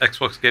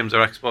Xbox games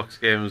are Xbox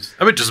games.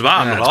 I mean, it doesn't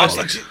matter. Yeah, I'm not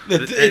it's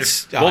arsed.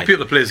 it's More people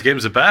that play his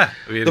games, the better.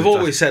 I mean, They've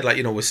always said like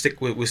we're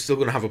still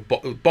going to have a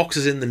box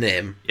is in the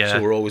name, Yeah.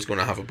 so we're always going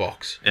to have a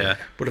box. Yeah.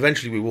 But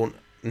eventually we won't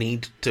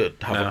need to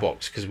have No. a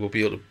box because we'll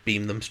be able to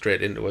beam them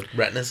straight into it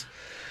retinas.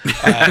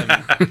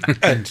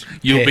 And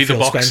You'll pay be the Phil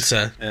box.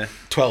 Spencer Yeah.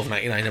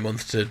 $12.99 a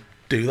month to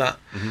do that.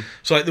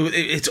 So like,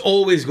 it's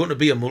always going to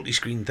be a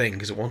multi-screen thing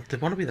because they want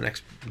to be the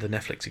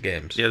Netflix of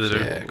games. Yeah, they do.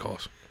 Yeah, of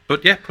course.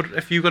 But yeah,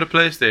 if you've got a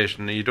PlayStation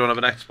and you don't have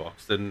an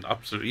Xbox, then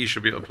absolutely you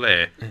should be able to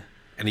play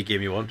any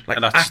game you want. Like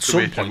and that's at the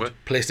way some it should point, work.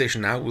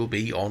 PlayStation Now will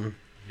be on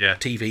Yeah.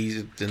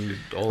 TVs and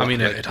all. I mean,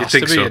 that. it You has to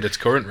think be so? at its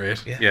current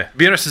rate. Yeah. Yeah,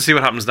 be interested to see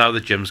what happens now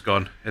that Jim's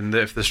gone, and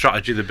if the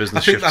strategy of the I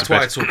business think shifts that's a bit.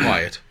 why it's so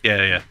quiet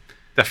Yeah,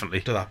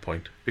 definitely, to that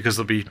point. because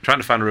they'll be trying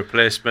to find a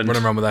replacement.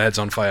 Running around with their heads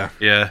on fire.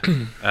 Yeah,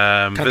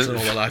 Cancelling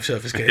all the live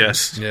service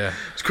games Yeah.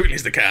 as quickly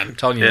as they can.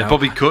 Telling you yeah. now.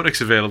 Bobby Kotick's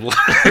available.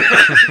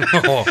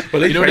 Oh,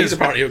 Well, you know what he's is,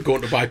 apparently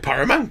going to buy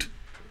Paramount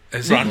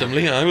is he?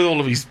 randomly, with all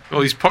of his.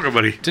 Oh, he's pocket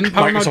money. Didn't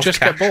Paramount Microsoft just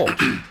cash. get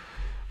bought?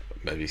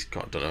 Maybe he's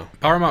got, don't know.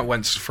 Paramount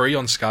went free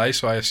on Sky,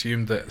 so I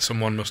assumed that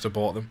someone must have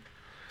bought them.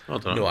 I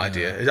don't know. No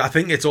idea. I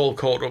think it's all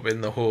caught up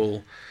in the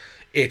whole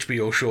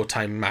HBO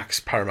Showtime Max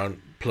Paramount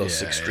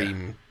Plus Yeah,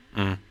 Extreme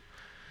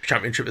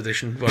Championship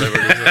Edition, whatever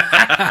it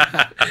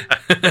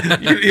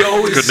is. You're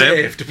always Good name.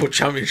 safe to put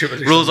Championship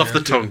Edition. Rolls off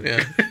there, the tongue.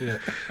 Yeah. Yeah.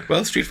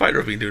 Well, Street Fighter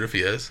have been doing it for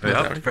years.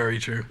 Yeah. Very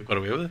true. Got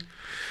away with it.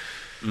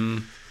 Yeah,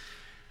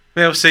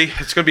 we'll see.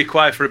 It's going to be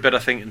quiet for a bit, I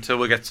think, until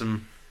we get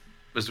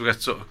as we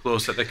get sort of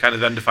close at the kind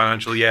of end of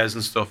financial years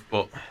and stuff.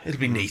 But It'll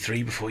be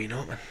E3 before you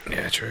know it, man.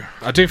 Yeah, true.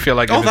 I do feel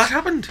like Oh, it that was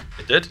happened.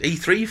 it did.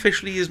 E3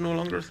 officially is no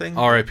longer a thing.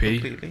 R.I.P.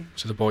 Completely.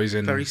 to the boys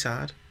in Very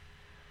sad.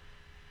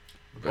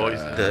 Boys,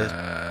 The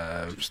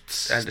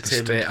the entertainment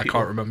state, I people.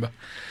 can't remember.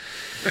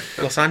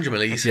 Los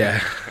Angeles.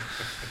 Yeah.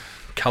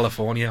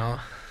 California.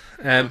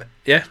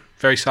 Yeah,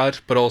 very sad,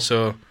 but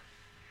also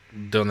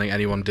don't think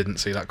anyone didn't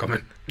see that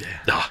coming.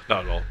 nah,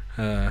 not at all.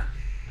 Uh,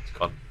 It's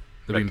gone.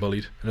 they've been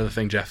bullied. Another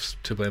thing Jeff's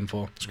to blame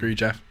for. Screw you,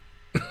 Jeff.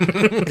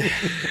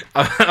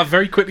 I've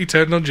very quickly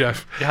turned on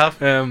Jeff. You have?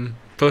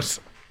 But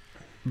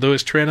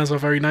those trainers are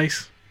very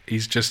nice.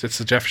 It's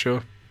the Jeff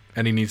show,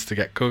 and he needs to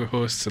get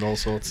co-hosts and all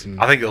sorts. And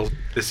I think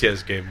this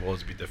year's game will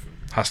be different.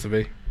 has to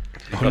be.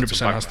 You've got 100%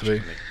 some has to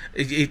backlash,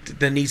 be. haven't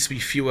There needs to be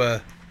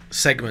fewer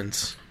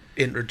segments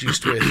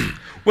introduced with.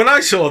 When I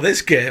saw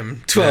this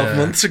game 12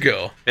 months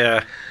ago, you?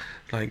 Yeah.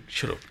 like,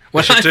 shut up.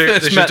 When should I do-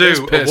 first they should met do this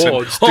person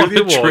awards. Do on the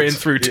the awards. train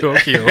through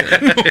Tokyo.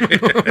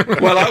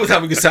 Well, I was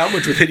having a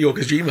sandwich with Hideo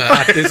Kojima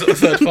at this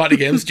third-party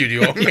game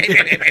studio.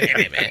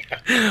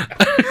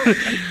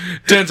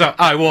 Turns out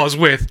I was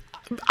with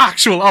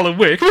actual Alan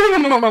Wake.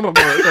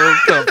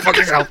 Fuck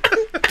yourself.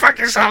 Fuck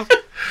yourself.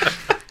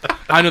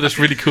 I know this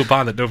really cool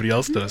band that nobody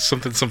else does.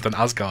 Something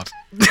Asgard.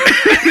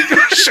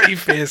 Shut your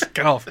face.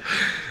 Get off.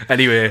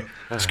 Anyway,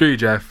 screw you,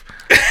 Jeff.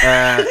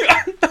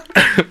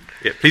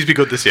 Yeah, please be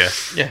good this year,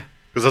 Yeah.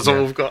 because that's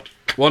all we've got.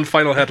 One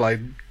final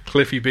headline.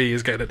 Cliffy B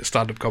is getting into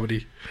stand-up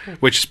comedy,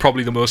 which is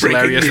probably the most Breaking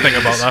hilarious thing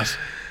news. about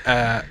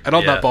that. And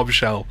on Yeah. that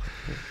bombshell,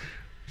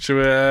 Should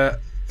we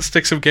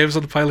stick some games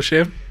on the pile of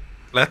shame?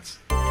 Let's.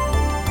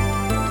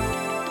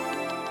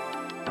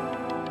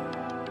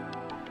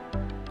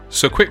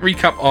 So, quick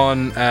recap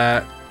on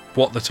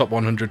what the top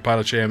 100 pile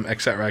of shame,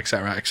 etc.,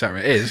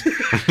 is.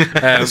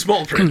 The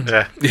small print.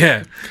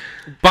 Yeah.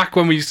 Back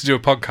when we used to do a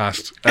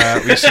podcast,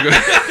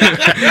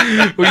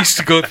 we used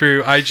to go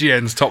through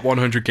IGN's top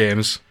 100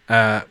 games,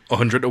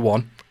 100 to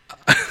 1.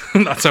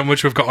 That's how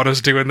much we've got on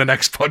us doing the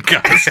next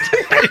podcast.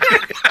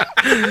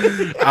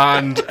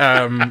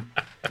 And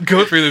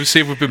go through them, see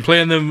if we've been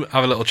playing them,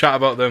 have a little chat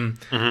about them.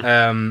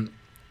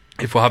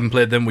 If we haven't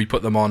played them, we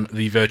put them on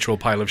the virtual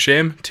pile of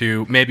shame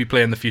to maybe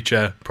play in the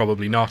future,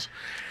 probably not.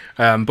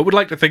 But we'd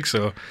like to think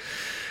so.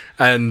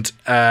 And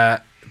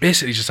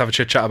basically just have a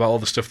chit-chat about all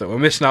the stuff that we're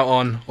missing out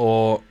on,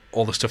 or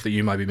all the stuff that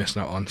you might be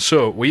missing out on.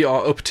 So we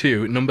are up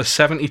to number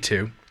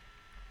 72.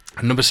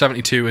 And number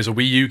 72 is a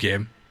Wii U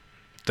game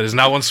that is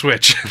now on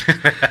Switch.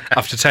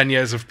 After 10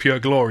 years of pure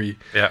glory,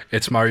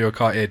 it's Mario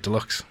Kart 8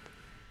 Deluxe.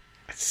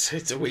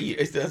 It's a Wii.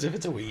 It's as if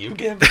it's a Wii U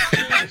game.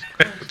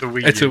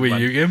 It's a Wii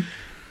U game.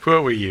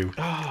 Poor Wii U.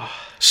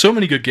 So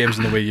many good games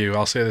in the Wii U.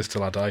 I'll say this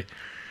till I die.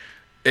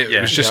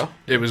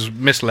 It was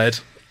misled.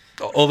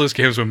 All those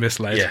games were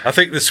misled. Yeah, I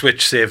think the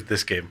Switch saved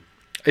this game.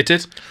 It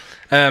did.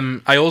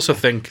 I also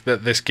think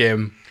that this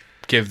game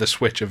gave the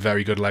Switch a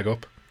very good leg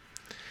up.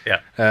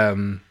 Yeah.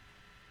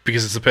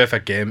 Because it's a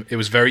perfect game. It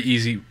was very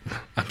easy.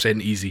 I'm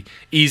saying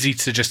easy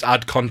to just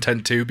add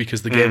content to,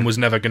 because the game was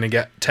never going to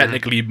get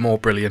technically more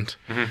brilliant.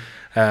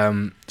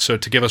 So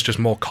to give us just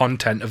more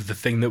content of the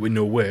thing that we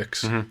know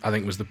works, I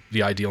think was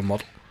the ideal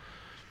model.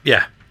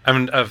 Yeah. I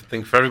mean, I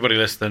think for everybody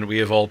listening, we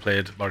have all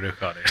played Mario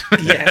Kart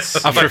 8.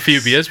 Yes. After a few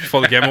beers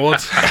before the Game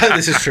Awards.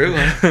 This is true.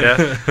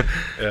 Huh?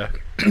 Yeah.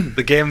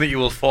 The game that you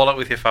will fall out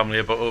with your family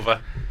about over.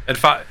 In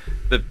fact,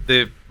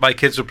 my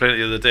kids were playing it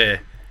the other day,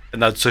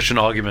 and they had such an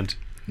argument.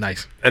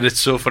 Nice. And it's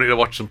so funny to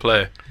watch them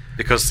play,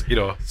 because,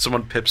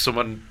 someone pips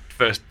someone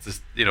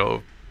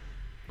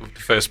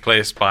first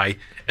place by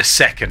a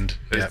second.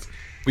 Yeah.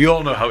 We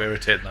all know how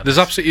irritating that There's is.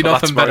 absolutely But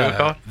nothing that's Mario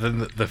better Kart.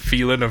 than the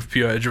feeling of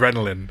pure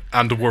adrenaline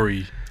and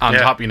worry and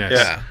Yeah.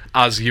 happiness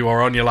as you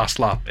are on your last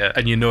lap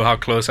and you know how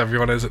close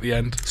everyone is at the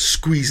end.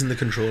 Squeezing the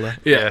controller.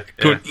 Yeah.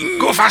 Yeah.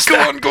 Go faster!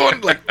 Go on!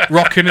 Like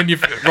rocking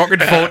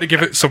forward to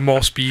give it some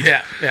more speed.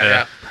 Yeah.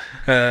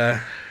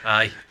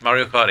 Aye,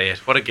 Mario Kart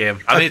 8. What a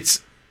game. And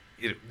it's...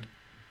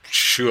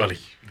 surely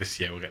this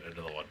year we'll get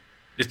another one.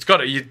 It's got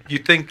to... You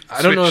think...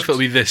 I don't know if it'll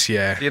be this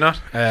year. Do you not?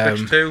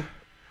 Switch 2?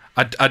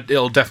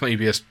 It'll definitely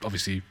be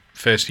obviously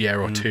first year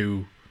or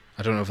two.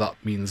 I don't know if that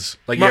means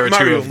like Ma- year or two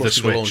Mario of the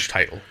must be the launch Switch.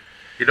 title.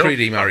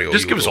 3D Mario.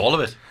 Just you give us will. all of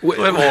it. Wait,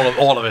 We'll have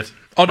all of it.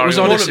 Was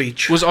Mario One Odyssey, of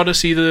each. was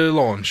Odyssey the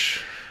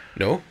launch?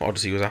 No,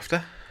 Odyssey was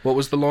after. What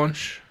was the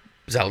launch?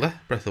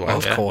 Zelda, Breath of the Oh,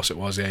 Wild. of course it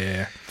was.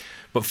 Yeah.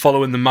 But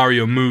following the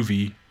Mario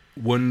movie,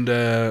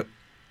 wonder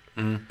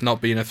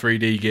not being a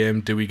 3D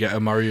game, do we get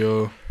a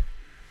Mario?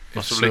 If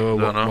Possibly. so,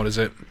 Don't know. what is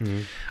it?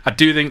 I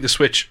do think the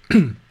Switch,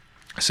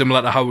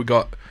 similar to how we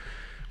got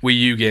Wii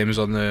U games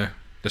on the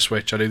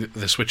Switch, I do think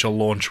the Switch will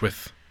launch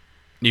with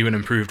new and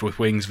improved with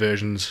Wings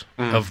versions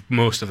of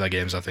most of their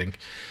games, I think.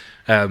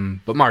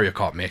 But Mario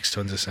Kart makes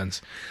tons of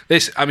sense.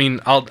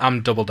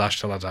 I'm double dash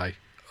till I die.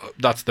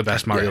 That's the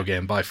best Mario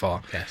game by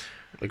far. Yes,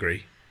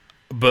 agree.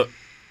 But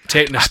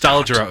take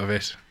nostalgia out of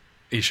it.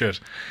 You should.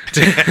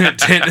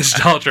 Take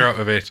nostalgia out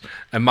of it,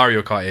 and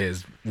Mario Kart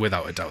is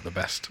without a doubt the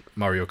best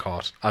Mario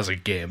Kart as a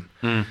game.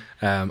 I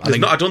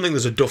don't think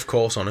there's a Duff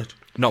course on it.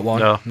 Not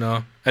one.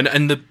 No.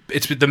 And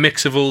it's the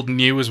mix of old and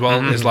new as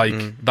well. Is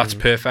that's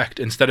perfect.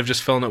 Instead of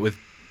just filling it with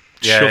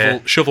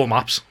shovel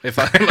maps,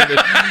 instead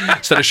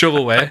of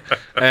shovelware,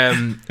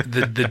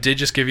 they did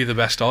just give you the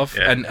best of.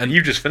 Yeah. And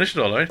you just finished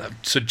it all, right?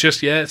 so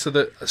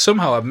that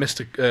somehow I've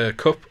missed a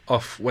cup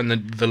off when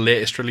the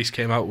latest release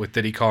came out with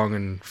Diddy Kong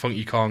and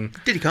Funky Kong.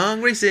 Diddy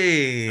Kong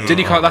Racing.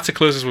 Diddy Kong, that's the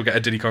closest we'll get to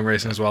Diddy Kong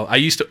Racing as well. I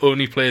used to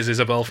only play as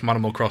Isabelle from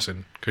Animal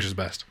Crossing because she's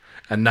the best,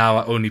 and now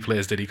I only play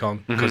as Diddy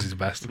Kong because he's the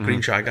best.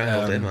 Green Shy Guy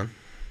all day, man.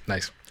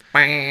 Nice.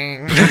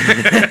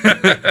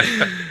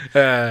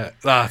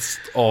 That's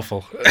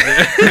awful.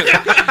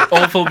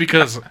 Awful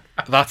because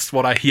that's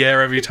what I hear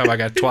every time I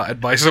get twatted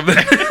by something.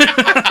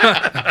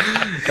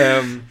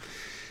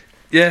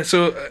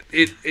 So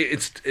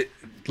it's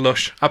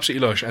lush,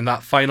 absolutely lush, and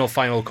that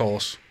final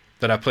course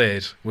that I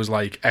played was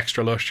like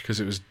extra lush because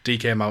it was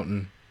DK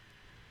Mountain.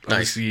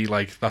 Obviously,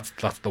 like that's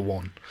the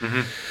one.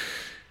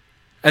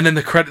 And then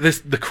the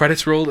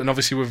credits rolled, and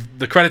obviously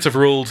the credits have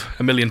rolled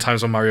a million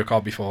times on Mario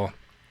Kart before.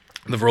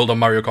 They've rolled on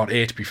Mario Kart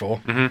 8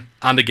 before,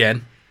 and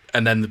again,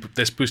 and then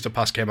this booster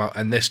pass came out,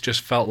 and this just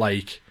felt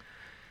like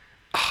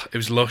it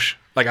was lush.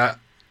 Like,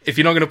 if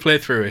you're not going to play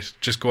through it,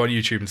 just go on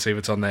YouTube and see if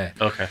it's on there.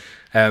 Okay.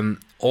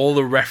 All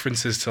the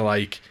references to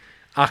like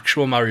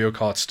actual Mario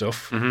Kart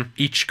stuff.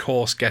 Each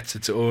course gets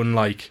its own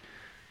like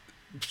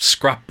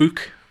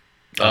scrapbook.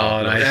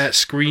 Oh, nice.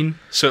 Screen,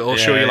 so it'll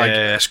show you like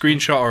a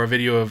screenshot or a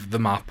video of the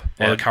map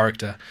or the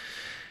character,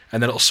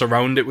 and then it'll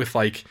surround it with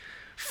like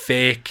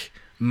fake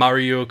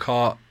Mario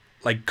Kart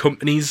like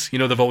companies. You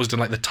know, they've always done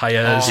like the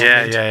tires,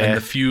 and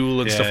the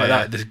fuel and stuff like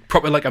that. There's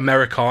probably like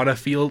Americana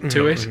feel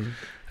to it.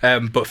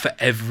 But for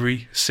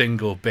every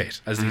single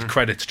bit, as these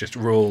credits just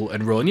roll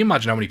and roll, and you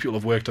imagine how many people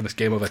have worked on this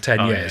game over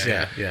 10 years.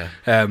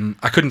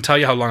 I couldn't tell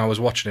you how long I was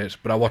watching it,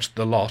 but I watched it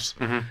a lot.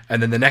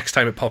 And then the next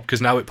time it popped,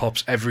 because now it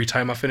pops every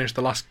time I finish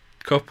the last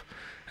cup,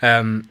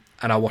 and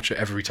I watch it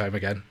every time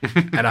again.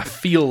 And I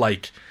feel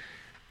like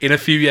in a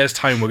few years'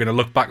 time, we're going to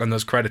look back on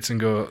those credits and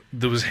go,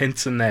 there was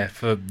hints in there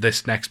for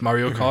this next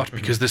Mario Kart,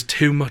 because there's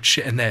too much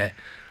shit in there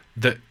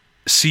that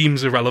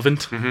seems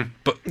irrelevant,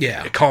 but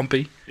it can't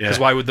be, because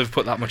why would they have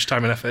put that much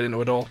time and effort into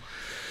it all?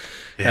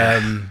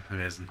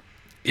 Amazing.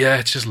 Yeah,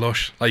 it's just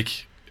lush.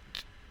 Like,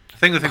 I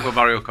think the thing about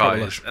Mario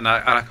Kart is, and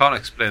I can't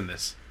explain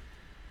this,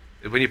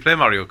 when you play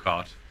Mario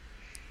Kart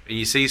and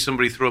you see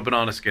somebody throw a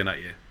banana skin at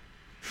you,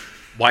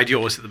 why do you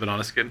always hit the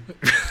banana skin?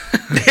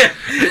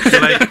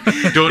 Like,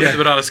 don't hit the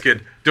banana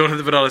skin. Don't hit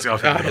the banana skin.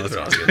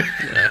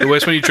 The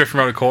worst when you drift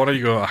around a corner,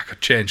 you go, I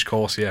could change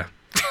course,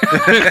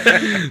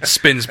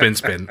 spin.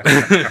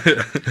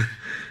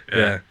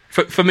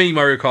 For me,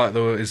 Mario Kart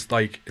though is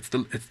like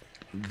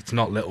it's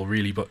not little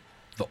really, but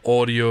the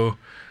audio,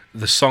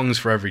 the songs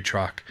for every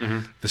track,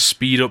 the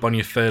speed up on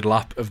your third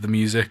lap of the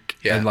music,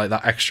 and like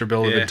that extra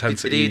build of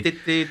intensity. The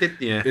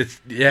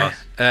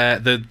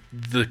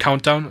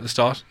countdown at the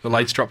start, the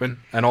lights dropping,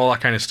 and all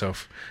that kind of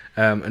stuff,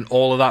 and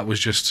all of that was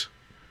just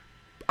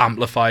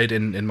amplified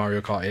in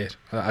Mario Kart 8.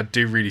 I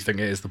do really think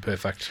it is the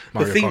perfect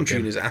Mario Kart The theme game.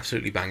 tune is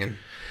absolutely banging.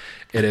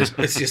 It is.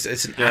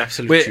 It's an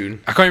absolute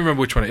tune. I can't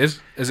remember which one it is.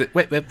 Is it?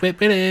 Wait.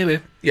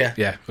 Yeah.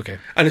 Yeah. Okay.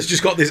 And it's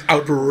just got this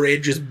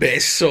outrageous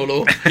bass solo,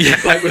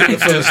 like within the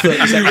first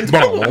 30 seconds.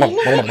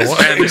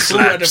 It's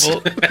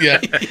incredible.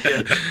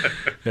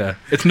 Yeah.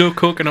 It's no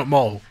coconut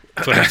mall,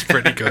 but it's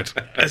pretty good.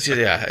 It's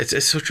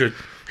such a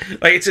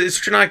it's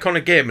such an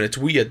iconic game, and it's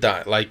weird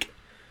that like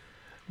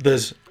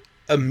there's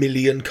a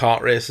million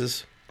kart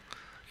races,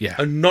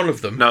 and none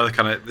of them,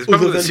 there's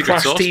other than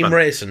Crash Team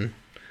Racing,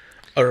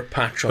 are a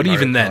patch on. But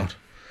even Mario then. Kart.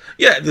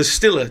 There's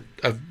still a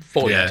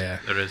void. Yeah,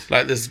 there is.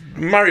 Like there's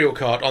Mario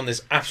Kart on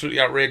this absolutely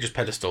outrageous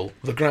pedestal,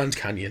 the Grand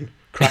Canyon,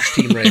 Crash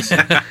Team Racing,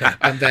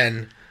 and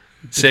then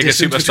Sega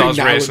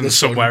Superstars Racing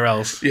somewhere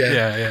else.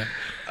 Yeah.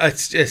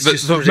 It's just the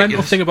ridiculous.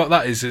 mental thing about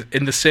that is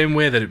in the same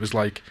way that it was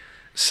like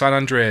San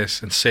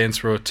Andreas and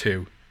Saints Row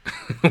 2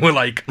 were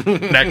like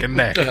neck and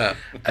neck,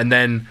 and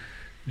then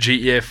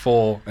GTA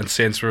 4 and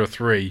Saints Row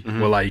 3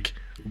 were like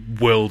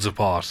worlds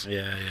apart.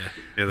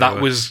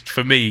 That was,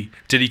 for me,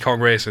 Diddy Kong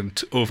Racing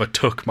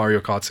overtook Mario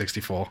Kart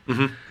 64,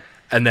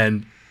 and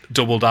then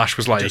Double Dash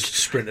was like just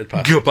sprinted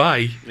past.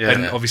 Goodbye.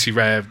 And obviously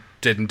Rare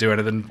didn't do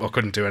anything or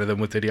couldn't do anything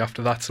with Diddy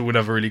after that, so we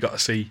never really got to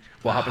see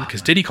what happened,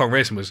 because Diddy Kong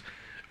Racing was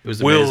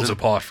worlds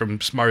apart from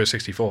Mario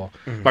 64,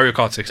 Mario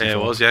Kart 64. Yeah,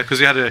 it was.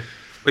 Because you had a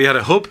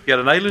hub, you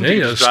had an island,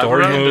 you had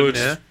story mode,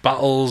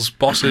 battles,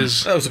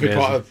 bosses. That was a big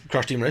part of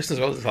Crash Team Racing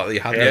as well. The fact that you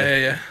had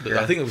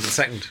I think it was the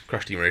second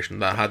Crash Team Racing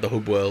that had the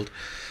hub world.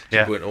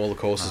 You went to all the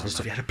courses and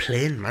stuff. You had a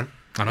plane, man.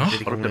 I know.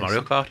 Diddy Kong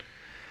Mario Kart.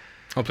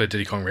 I'll play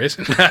Diddy Kong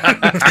Racing.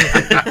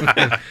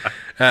 I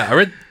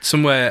read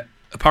somewhere,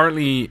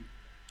 apparently,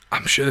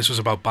 I'm sure this was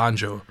about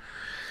Banjo.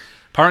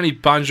 Apparently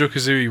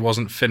Banjo-Kazooie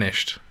wasn't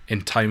finished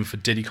in time for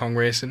Diddy Kong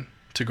Racing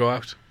to go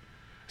out.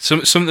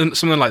 Something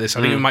like this.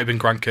 I think it might have been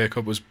Grant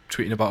Kirkhope was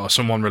tweeting about, or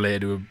someone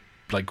related to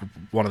like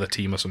one of the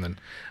team or something.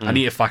 I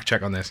need to fact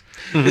check on this.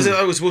 Is it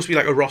supposed to be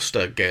like a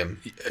roster game?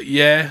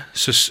 Yeah,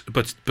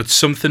 but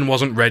something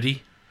wasn't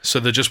ready. So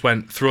they just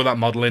went, throw that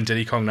model in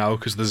Diddy Kong now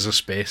because there's a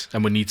space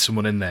and we need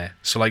someone in there.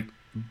 So like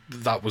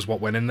that was what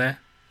went in there.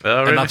 Oh,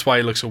 really? And that's why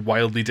it looks so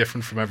wildly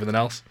different from everything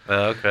else.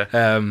 Okay.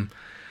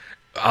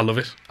 I love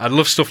it. I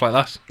love stuff like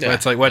that. Where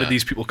it's like, where did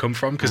these people come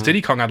from? Because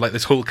Diddy Kong had like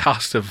this whole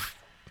cast of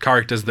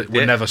characters that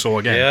we never saw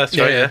again. Yeah, that's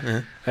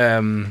right.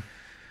 Yeah.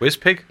 Where's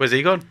Pig? Where's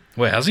he gone?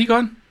 Where has he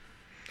gone?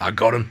 I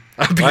got him.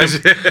 Why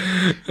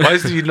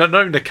is he not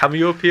knowing the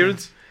cameo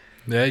appearance?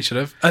 Yeah, he should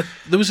have.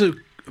 There was a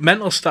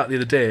mental stat the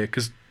other day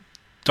because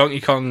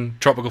Donkey Kong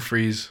Tropical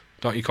Freeze,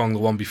 Donkey Kong the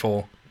one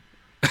before,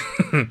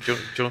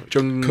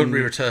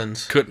 Country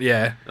Returns. Oh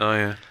yeah.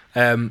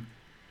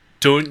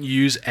 Don't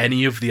use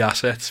any of the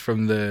assets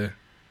from the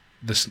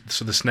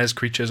SNES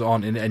creatures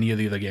aren't in any of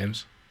the other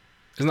games.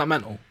 Isn't that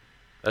mental?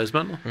 That is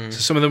mental. So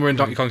some of them were in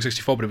Donkey Kong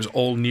 64, but it was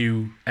all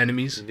new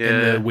enemies in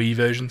the Wii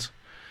versions.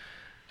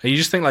 And you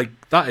just think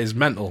like that is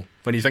mental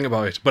when you think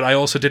about it. But I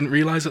also didn't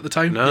realise at the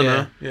time.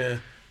 Yeah. But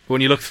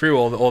when you look through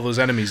all those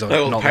enemies, are like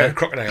all not the pirate there.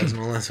 crocodiles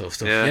and all that sort of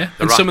stuff. Yeah.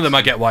 And some of them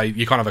I get why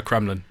you can't have a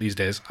Kremlin these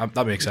days.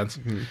 That makes sense.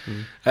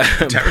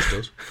 Terrace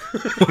does.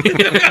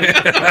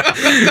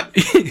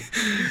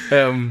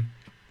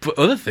 But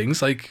other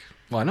things like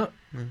why not?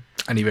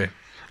 Anyway.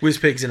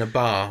 Whizpig's in a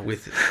bar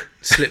with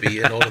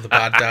Slippy and all of the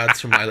bad dads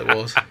from Violet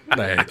Wars.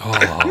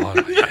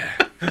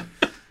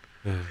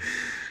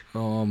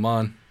 Oh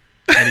man.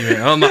 Anyway,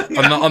 on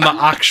the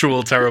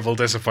actual terrible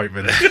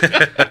disappointment.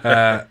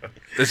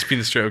 This has been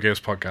the Straight Up Games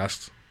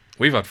podcast.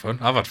 We've had fun.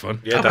 I've had fun.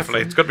 Yeah,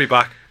 definitely. It's good to be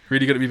back.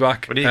 Really good to be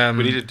back. We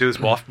need to do this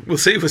more often. We'll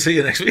see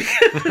you next week.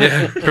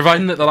 Yeah,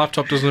 providing that the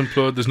laptop doesn't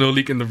implode, there's no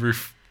leak in the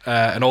roof,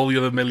 and all the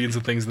other millions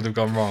of things that have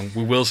gone wrong.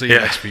 We will see you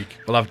next week.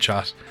 We'll have a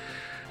chat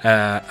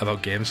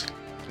about games.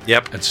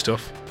 Yep. And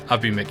stuff.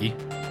 I've been Mickey.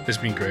 This has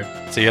been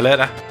Graham. See you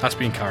later. That's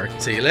been Carrick.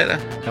 See you later.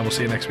 And we'll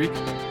see you next week.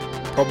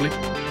 Probably.